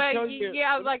 and let me tell you.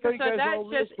 Yeah, like I said, that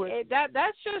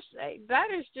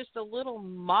is just a little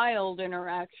mild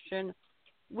interaction.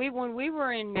 When we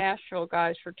were in Nashville,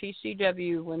 guys, for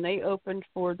TCW, when they opened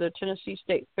for the Tennessee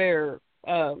State Fair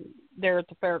there at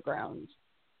the fairgrounds,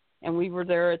 and we were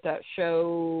there at that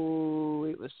show.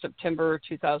 It was September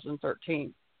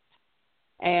 2013,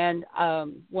 and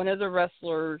one of the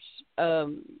wrestlers.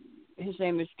 His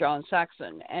name is John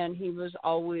Saxon, and he was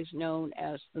always known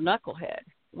as the Knucklehead.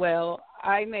 Well,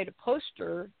 I made a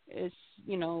poster, it's,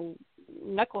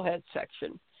 Knucklehead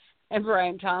section. And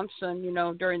Brian Thompson,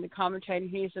 during the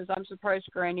commentating, he says, I'm surprised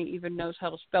Granny even knows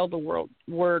how to spell the word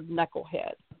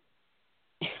Knucklehead.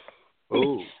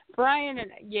 Oh. Brian,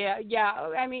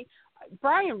 I mean,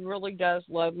 Brian really does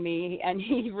love me, and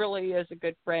he really is a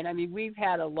good friend. I mean, we've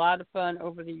had a lot of fun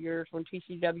over the years when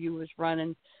TCW was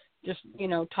running, just,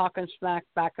 talking smack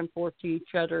back and forth to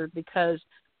each other, because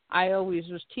I always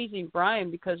was teasing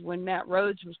Brian, because when Matt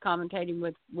Rhodes was commentating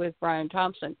with Brian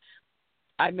Thompson,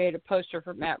 I made a poster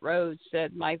for Matt Rhodes,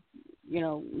 said my,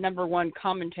 number one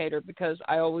commentator, because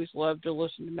I always loved to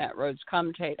listen to Matt Rhodes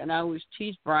commentate, and I always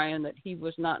teased Brian that he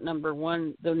was not the number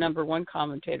one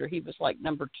commentator. He was like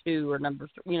number two or number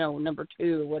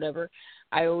two or whatever.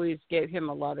 I always gave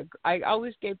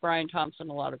Brian Thompson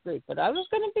a lot of grief, but I was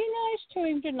going to be nice to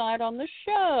him tonight on the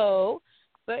show.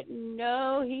 But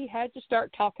no, he had to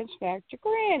start talking smack to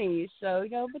Granny. So,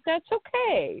 but that's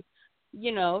okay.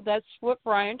 That's what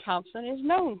Brian Thompson is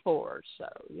known for. So,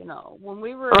 when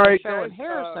we were at the show in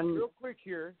Harrison. Real quick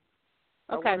here.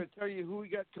 Okay. I want to tell you who we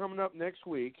got coming up next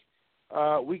week.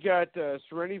 We got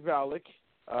Serenity Valek.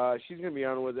 She's going to be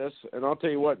on with us. And I'll tell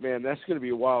you what, man, that's going to be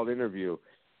a wild interview.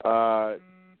 I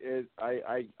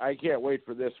can't wait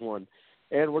for this one.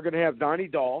 And we're going to have Donnie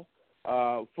Dahl.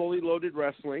 Fully Loaded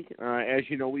Wrestling. As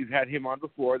you know, we've had him on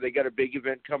before. They got a big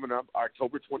event coming up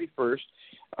October 21st.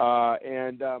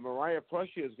 And Mariah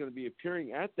Prussia is going to be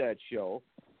appearing at that show.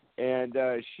 And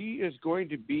she is going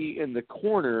to be in the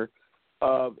corner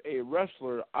of a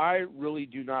wrestler I really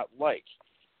do not like,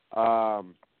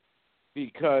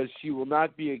 because she will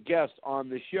not be a guest on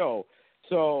the show.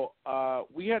 So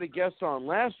we had a guest on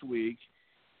last week,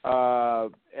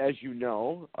 as you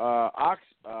know,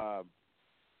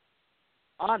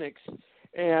 Onyx,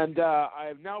 and I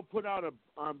have now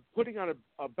I'm putting out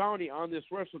a bounty on this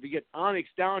wrestler to get Onyx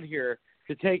down here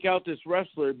to take out this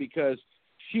wrestler, because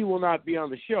she will not be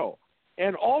on the show.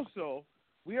 And also,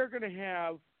 we are going to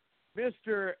have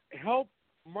Mr. Help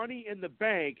Money in the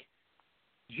Bank,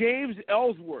 James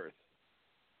Ellsworth.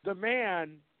 The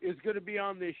man is going to be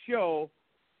on this show,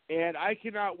 and I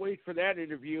cannot wait for that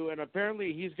interview. And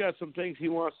apparently he's got some things he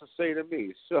wants to say to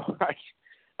me, so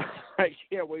I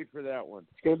can't wait for that one.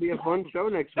 It's going to be a fun show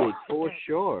next week, for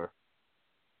sure.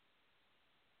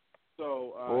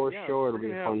 So sure, it'll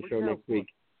be a fun show next week.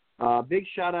 Big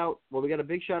shout out. Well, we got a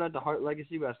big shout out to Heart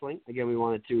Legacy Wrestling. Again, we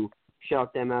wanted to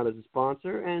shout them out as a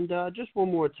sponsor. And just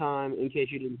one more time, in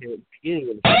case you didn't hear it at the beginning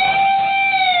of the show.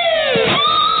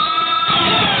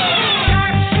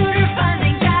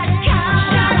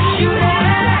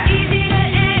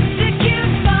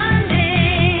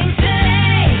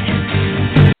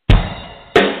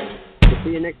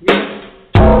 See you next week.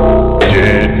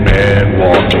 Dead man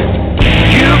walking.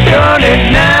 You've done it.